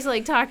 Yeah, I always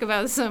like talk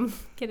about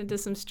get into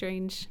some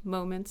strange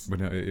moments. But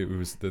no, it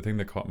was the thing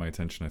that caught my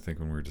attention, I think,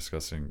 when we were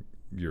discussing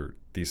your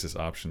thesis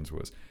options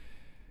was,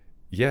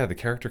 yeah, the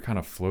character kind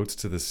of floats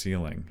to the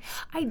ceiling.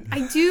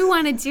 I do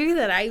want to do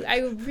that. I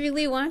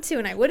really want to,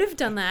 and I would have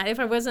done that if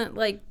I wasn't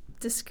like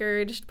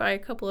discouraged by a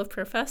couple of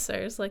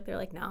professors. Like they're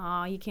like,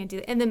 no, you can't do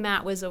that. And then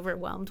Matt was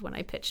overwhelmed when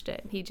I pitched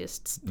it. He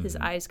just, his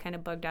eyes kind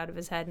of bugged out of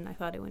his head, and I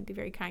thought it wouldn't be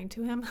very kind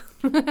to him.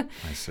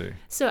 I see.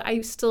 So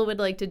I still would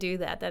like to do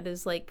that. That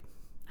is like,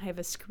 I have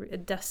a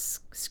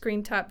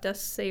screen top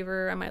desk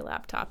saver on my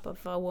laptop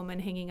of a woman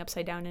hanging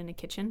upside down in a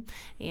kitchen,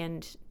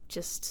 and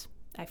just,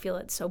 I feel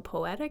it's so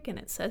poetic and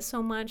it says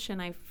so much, and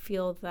I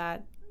feel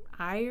that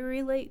I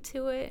relate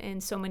to it,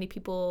 and so many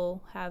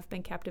people have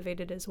been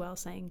captivated as well,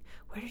 saying,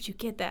 where did you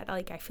get that?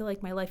 Like, I feel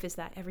like my life is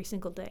that every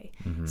single day.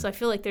 So I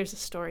feel like there's a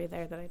story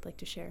there that I'd like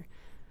to share.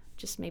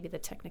 Just maybe the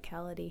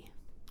technicality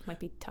might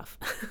be tough.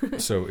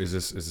 So is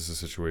this a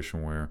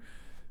situation where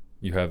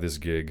you have this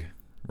gig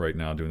right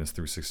now doing this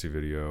 360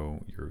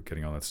 video, you're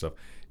getting all that stuff,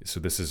 so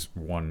this is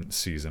one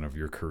season of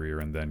your career,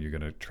 and then you're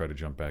going to try to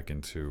jump back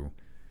into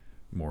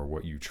more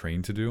what you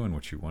train to do and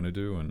what you want to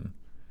do, and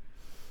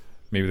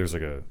maybe there's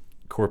like a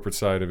corporate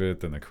side of it,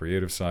 then the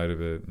creative side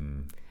of it,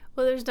 and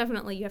well, there's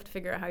definitely, you have to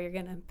figure out how you're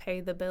going to pay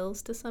the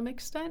bills to some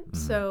extent.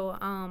 So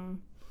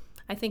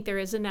I think there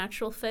is a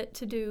natural fit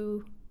to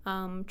do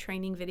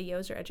training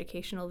videos or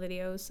educational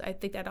videos. I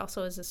think that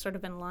also is sort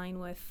of in line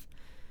with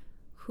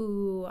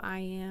who I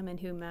am and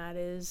who Matt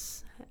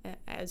is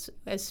as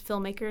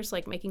filmmakers,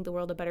 like making the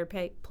world a better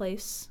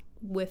place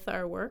with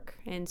our work.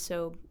 And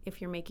so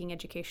if you're making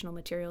educational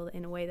material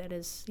in a way that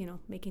is,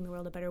 making the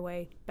world a better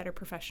way, better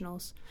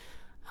professionals,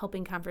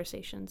 helping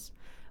conversations.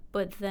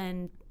 But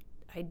then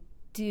I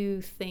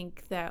do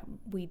think that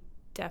we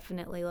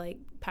definitely like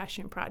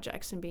passion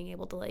projects and being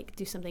able to like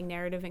do something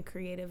narrative and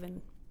creative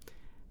and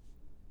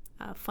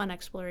fun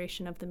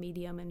exploration of the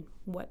medium and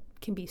what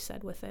can be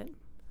said with it.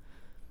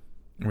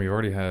 We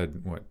already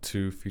had,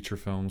 2 feature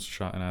films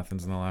shot in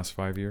Athens in the last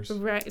 5 years?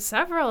 Right,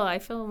 several. I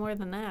feel more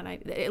than that.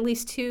 At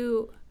least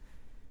 2.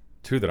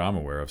 2 that I'm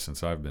aware of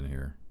since I've been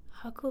here.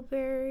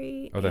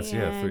 Huckleberry and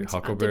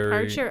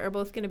Huckleberry, Departure are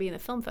both going to be in the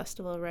film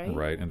festival, right?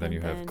 Right, and then you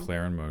have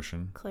Claire in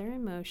Motion. Claire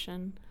in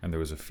Motion. And there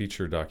was a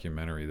feature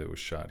documentary that was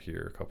shot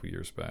here a couple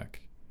years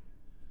back.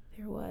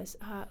 There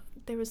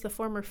was the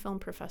former film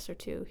professor,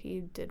 too.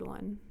 He did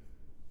one.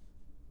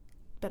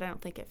 But I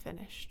don't think it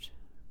finished.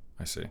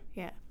 I see.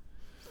 Yeah.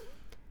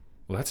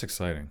 Well, that's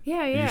exciting.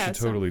 Yeah. You should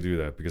totally do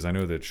that, because I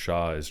know that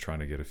Shaw is trying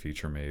to get a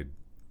feature made.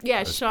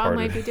 Yeah, Shaw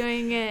might be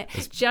doing it.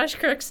 Josh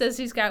Crook says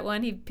he's got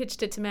one. He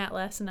pitched it to Matt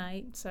last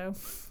night. So,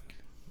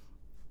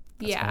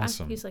 that's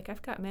awesome. He's like,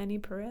 I've got Manny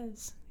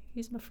Perez.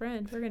 He's my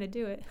friend. We're going to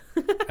do it.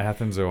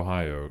 Athens,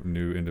 Ohio,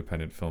 new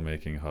independent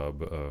filmmaking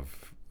hub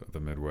of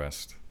the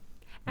Midwest.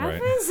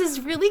 Athens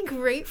is really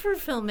great for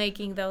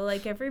filmmaking, though.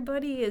 Like,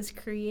 everybody is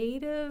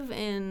creative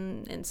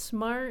and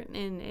smart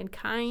and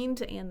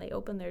kind, and they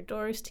open their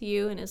doors to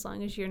you. And as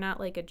long as you're not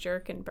like a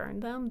jerk and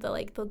burn them,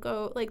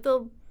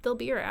 they'll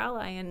be your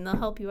ally and they'll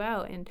help you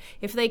out. And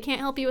if they can't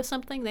help you with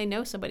something, they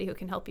know somebody who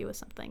can help you with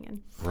something.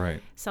 And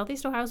right.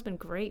 Southeast Ohio's been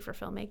great for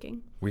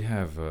filmmaking. We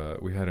had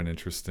an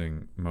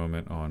interesting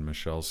moment on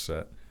Michelle's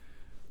set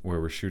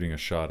where we're shooting a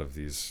shot of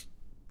these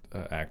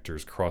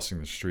actors crossing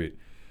the street.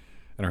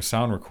 And our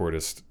sound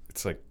recordist,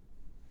 it's like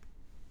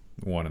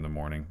 1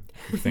 a.m.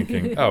 We're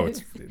thinking,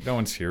 no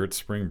one's here. It's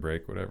spring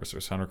break, whatever. So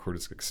our sound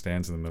recordist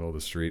stands in the middle of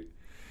the street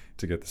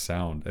to get the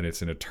sound, and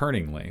it's in a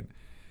turning lane.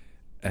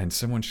 And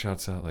someone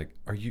shouts out, like,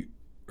 "Are you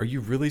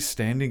really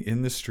standing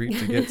in the street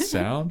to get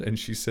sound?" And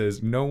she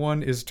says, "No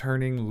one is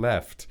turning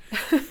left."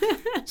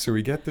 So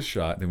we get the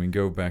shot, then we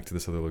go back to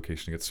this other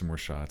location to get some more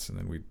shots, and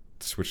then we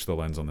switch the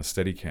lens on the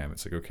Steadicam.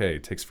 It's like, okay,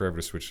 it takes forever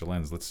to switch the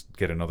lens. Let's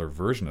get another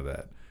version of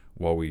that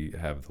while we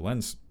have the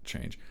lens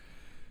change.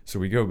 So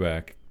we go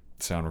back,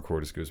 sound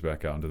recordist goes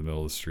back out into the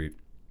middle of the street.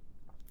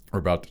 We're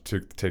about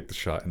to take the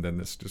shot, and then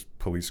this just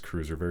police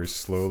cruiser very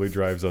slowly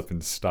drives up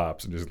and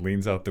stops and just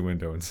leans out the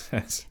window and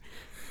says,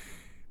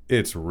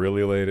 "It's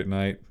really late at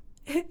night.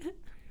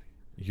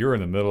 You're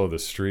in the middle of the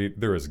street.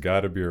 There has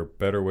got to be a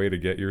better way to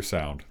get your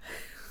sound."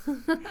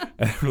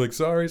 And we're like,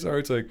 sorry.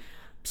 It's like,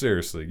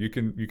 seriously, you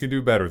can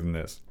do better than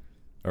this.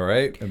 All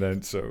right? And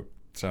then so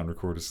sound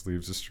recordist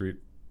leaves the street.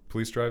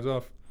 Police drives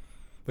off.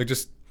 Like,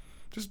 just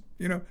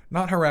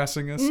not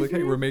harassing us. Like,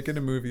 hey, we're making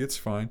a movie. It's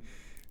fine.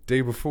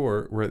 Day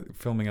before, we're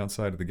filming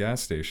outside of the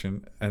gas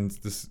station, and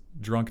this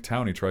drunk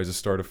townie tries to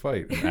start a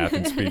fight. And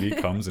Athens PD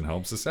comes and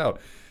helps us out.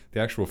 The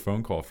actual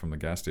phone call from the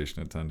gas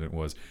station attendant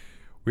was,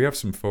 "We have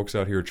some folks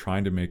out here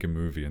trying to make a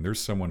movie, and there's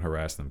someone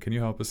harassing them. Can you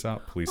help us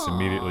out?" Police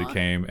immediately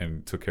came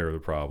and took care of the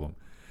problem.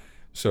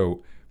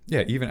 So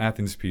Yeah, even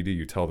Athens PD,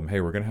 you tell them,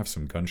 hey, we're going to have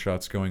some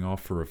gunshots going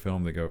off for a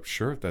film. They go,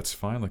 sure, that's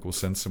fine. Like, we'll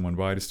send someone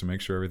by just to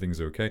make sure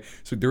everything's okay.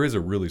 So there is a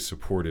really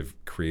supportive,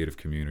 creative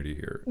community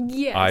here.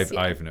 Yes.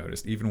 I've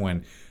noticed, even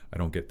when I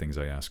don't get things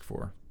I ask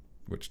for,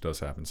 which does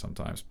happen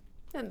sometimes.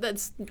 And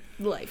that's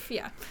life,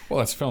 yeah. Well,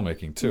 that's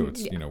filmmaking, too.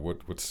 It's, yeah. you know,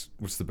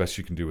 what's the best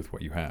you can do with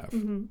what you have?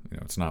 Mm-hmm. You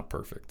know, it's not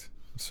perfect.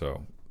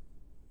 So,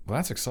 well,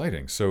 that's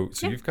exciting. So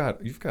Yeah.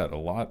 you've got a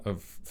lot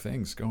of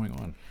things going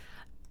on.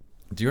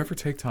 Do you ever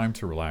take time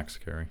to relax,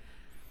 Carrie?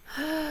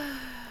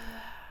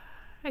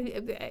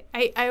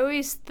 I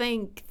always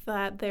think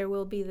that there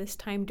will be this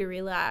time to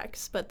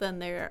relax, but then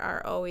there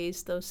are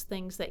always those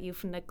things that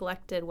you've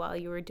neglected while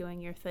you were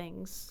doing your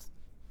things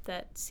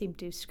that seem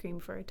to scream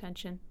for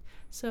attention.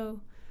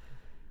 So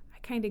I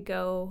kind of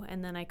go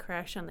and then I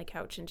crash on the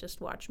couch and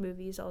just watch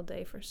movies all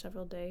day for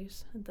several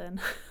days, and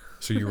then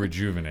So you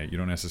rejuvenate. You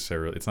don't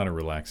necessarily. It's not a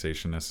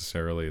relaxation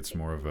necessarily. It's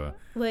more of a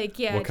like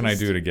what can I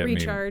do to get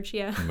recharge,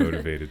 me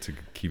motivated to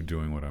keep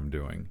doing what I'm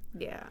doing?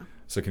 Yeah.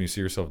 So can you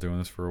see yourself doing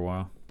this for a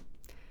while?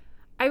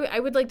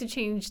 I would like to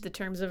change the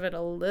terms of it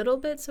a little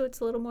bit so it's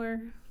a little more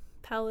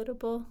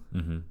palatable,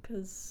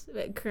 because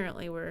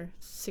currently we're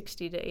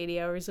 60 to 80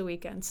 hours a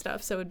week on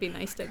stuff, so it would be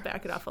nice to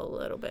back it off a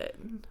little bit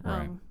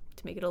Right.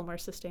 to make it a little more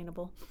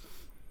sustainable.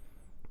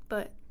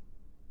 But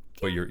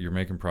you're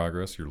making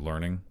progress. You're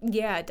learning.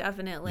 yeah,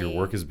 definitely. Your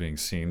work is being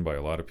seen by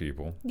a lot of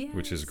people,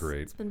 which is Yes,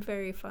 great. It's been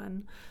very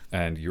fun.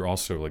 And you're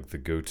also like the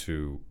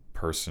go-to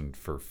person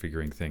for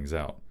figuring things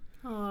out.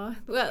 Aw.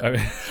 Well, I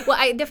mean, well,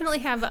 I definitely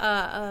have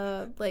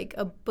a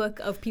book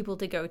of people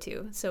to go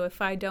to. So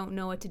if I don't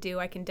know what to do,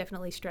 I can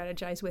definitely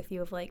strategize with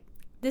you of like,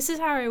 this is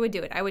how I would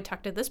do it. I would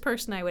talk to this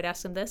person, I would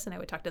ask them this, and I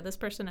would talk to this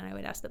person, and I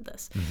would ask them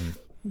this.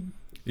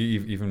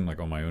 even like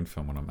on my own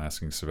film, when I'm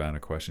asking Savannah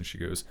questions, she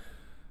goes,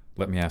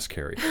 "Let me ask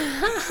Carrie.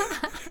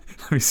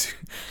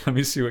 let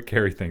me see what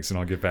Carrie thinks, and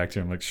I'll get back to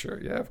you." I'm like, "Sure,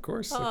 yeah, of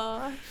course."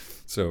 Aw.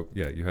 So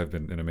yeah, you have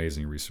been an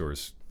amazing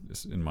resource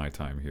in my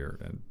time here,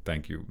 and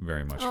thank you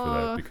very much for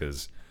that,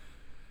 because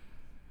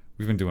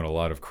we've been doing a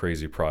lot of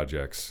crazy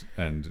projects,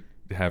 and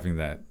having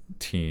that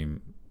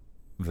team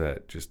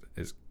that just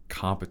is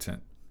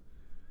competent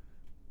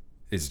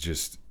is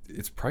just,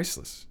 it's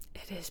priceless.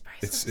 It is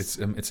priceless.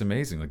 It's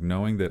amazing, like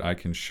knowing that I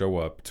can show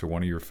up to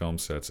one of your film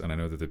sets and I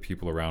know that the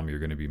people around me are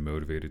going to be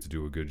motivated to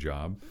do a good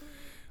job.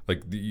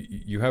 Like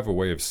you have a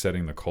way of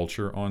setting the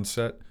culture on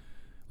set,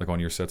 like on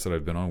your sets that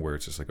I've been on, where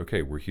it's just like,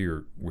 okay, we're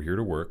here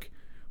to work.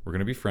 We're going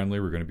to be friendly.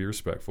 We're going to be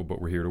respectful,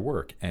 but we're here to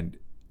work. And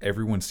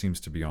everyone seems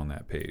to be on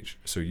that page.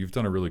 So you've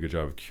done a really good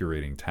job of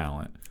curating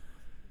talent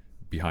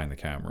behind the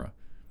camera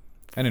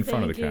and in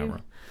front of the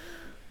camera.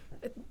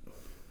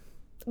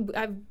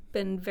 I've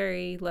been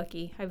very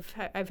lucky.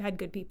 I've had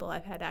good people.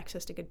 I've had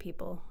access to good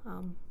people.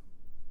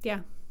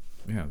 Yeah.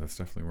 Yeah, that's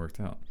definitely worked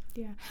out.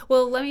 Yeah.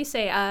 Well, let me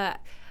say,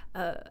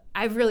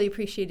 I've really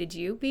appreciated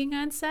you being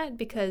on set,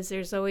 because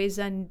there's always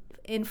an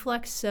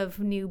influx of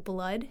new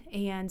blood.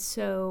 And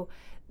so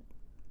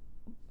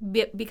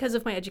because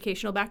of my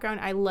educational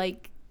background, I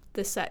like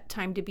the set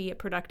time to be a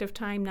productive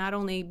time, not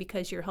only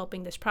because you're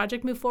helping this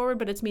project move forward,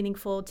 but it's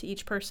meaningful to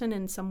each person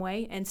in some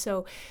way. And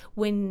so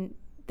when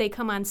they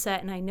come on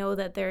set and I know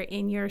that they're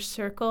in your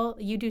circle,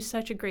 you do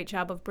such a great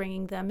job of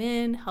bringing them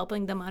in,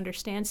 helping them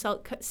understand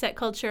set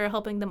culture,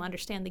 helping them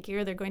understand the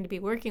gear they're going to be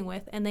working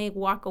with, and they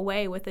walk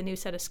away with a new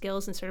set of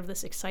skills and sort of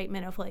this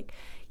excitement of like,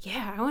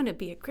 yeah, I want to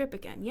be a grip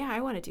again. Yeah,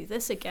 I want to do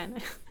this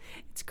again.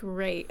 It's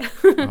great.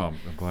 I'm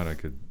glad I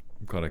could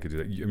do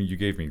that. I mean, you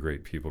gave me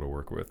great people to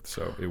work with,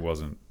 so it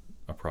wasn't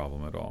a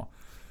problem at all.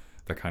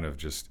 That kind of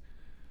just,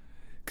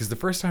 because the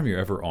first time you're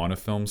ever on a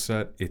film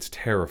set, it's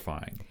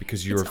terrifying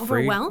because you're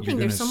afraid. Overwhelming.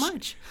 There's so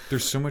much.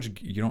 There's so much.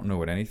 You don't know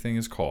what anything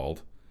is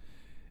called.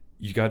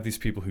 You got these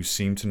people who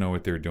seem to know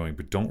what they're doing,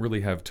 but don't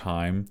really have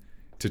time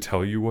to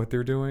tell you what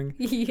they're doing.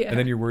 Yeah. And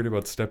then you're worried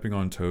about stepping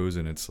on toes,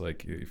 and it's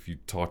like if you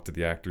talk to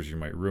the actors, you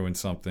might ruin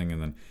something.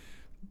 And then,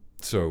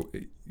 so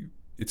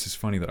it's just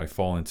funny that I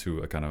fall into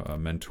a kind of a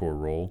mentor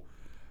role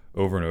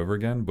over and over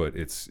again, but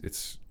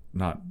it's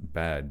not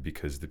bad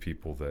because the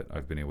people that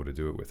I've been able to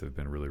do it with have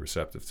been really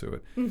receptive to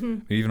it.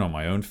 Mm-hmm. Even on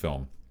my own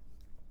film,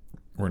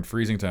 we're in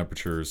freezing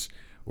temperatures,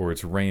 or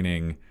it's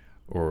raining,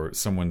 or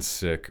someone's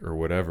sick, or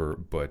whatever.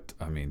 But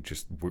I mean,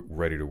 just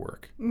ready to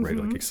work, right?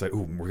 Like excited.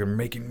 Oh, we're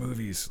making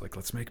movies. Like,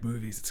 let's make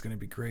movies. It's going to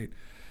be great.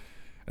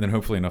 And then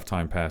hopefully enough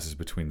time passes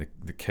between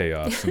the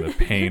chaos and the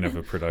pain of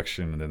a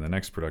production, and then the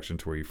next production,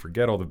 to where you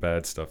forget all the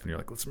bad stuff, and you're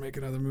like, let's make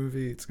another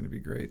movie. It's going to be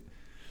great.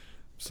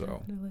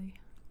 So. Definitely.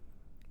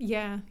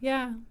 Yeah.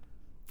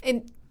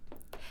 And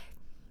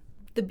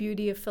the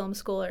beauty of film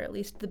school, or at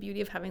least the beauty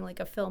of having like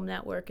a film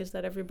network, is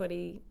that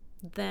everybody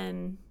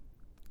then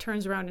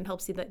turns around and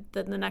helps the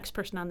next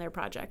person on their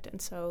project. And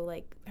so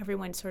like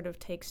everyone sort of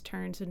takes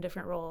turns in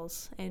different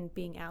roles and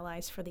being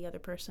allies for the other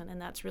person.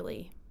 And that's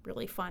really,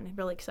 really fun,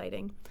 really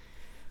exciting.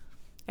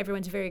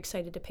 Everyone's very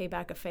excited to pay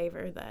back a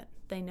favor that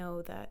they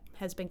know that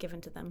has been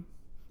given to them.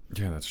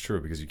 Yeah, that's true,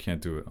 because you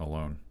can't do it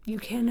alone. You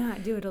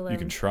cannot do it alone. You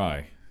can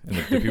try. And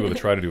the people that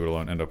try to do it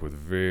alone end up with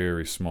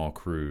very small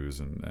crews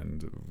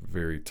and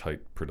very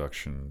tight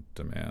production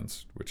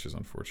demands, which is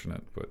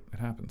unfortunate, but it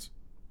happens.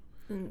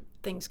 And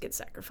things get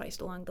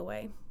sacrificed along the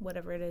way.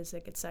 Whatever it is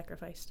that gets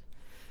sacrificed.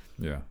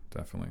 Yeah,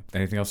 definitely.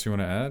 Anything else you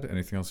want to add?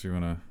 Anything else you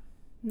want to...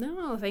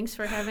 No, thanks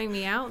for having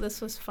me out.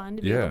 This was fun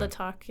to be able to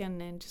talk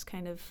and just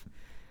kind of...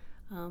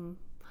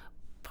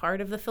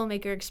 part of the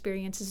filmmaker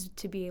experience is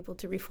to be able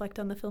to reflect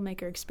on the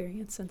filmmaker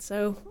experience. And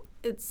so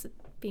it's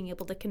being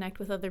able to connect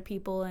with other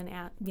people and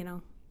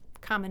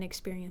common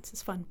experience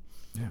is fun.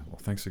 Yeah, well,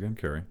 thanks again,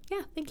 Carrie.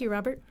 Yeah, thank you,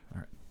 Robert. All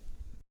right.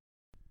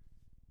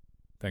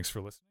 Thanks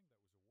for listening.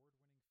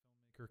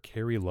 That was award-winning filmmaker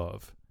Carrie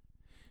Love.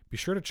 Be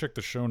sure to check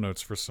the show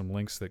notes for some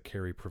links that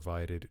Carrie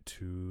provided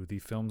to the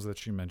films that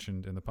she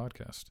mentioned in the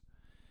podcast.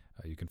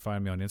 You can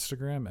find me on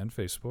Instagram and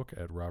Facebook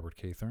at Robert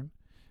Cathern.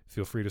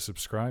 Feel free to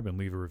subscribe and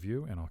leave a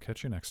review, and I'll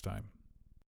catch you next time.